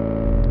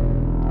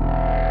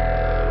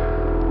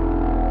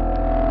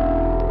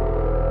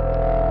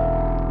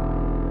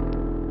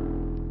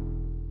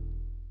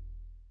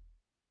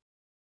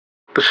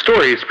 The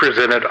stories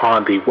presented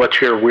on the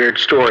What's Your Weird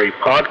Story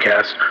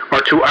podcast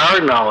are, to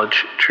our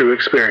knowledge, true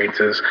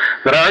experiences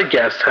that our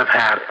guests have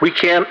had. We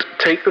can't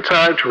take the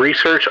time to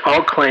research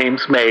all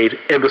claims made,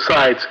 and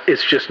besides,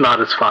 it's just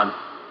not as fun.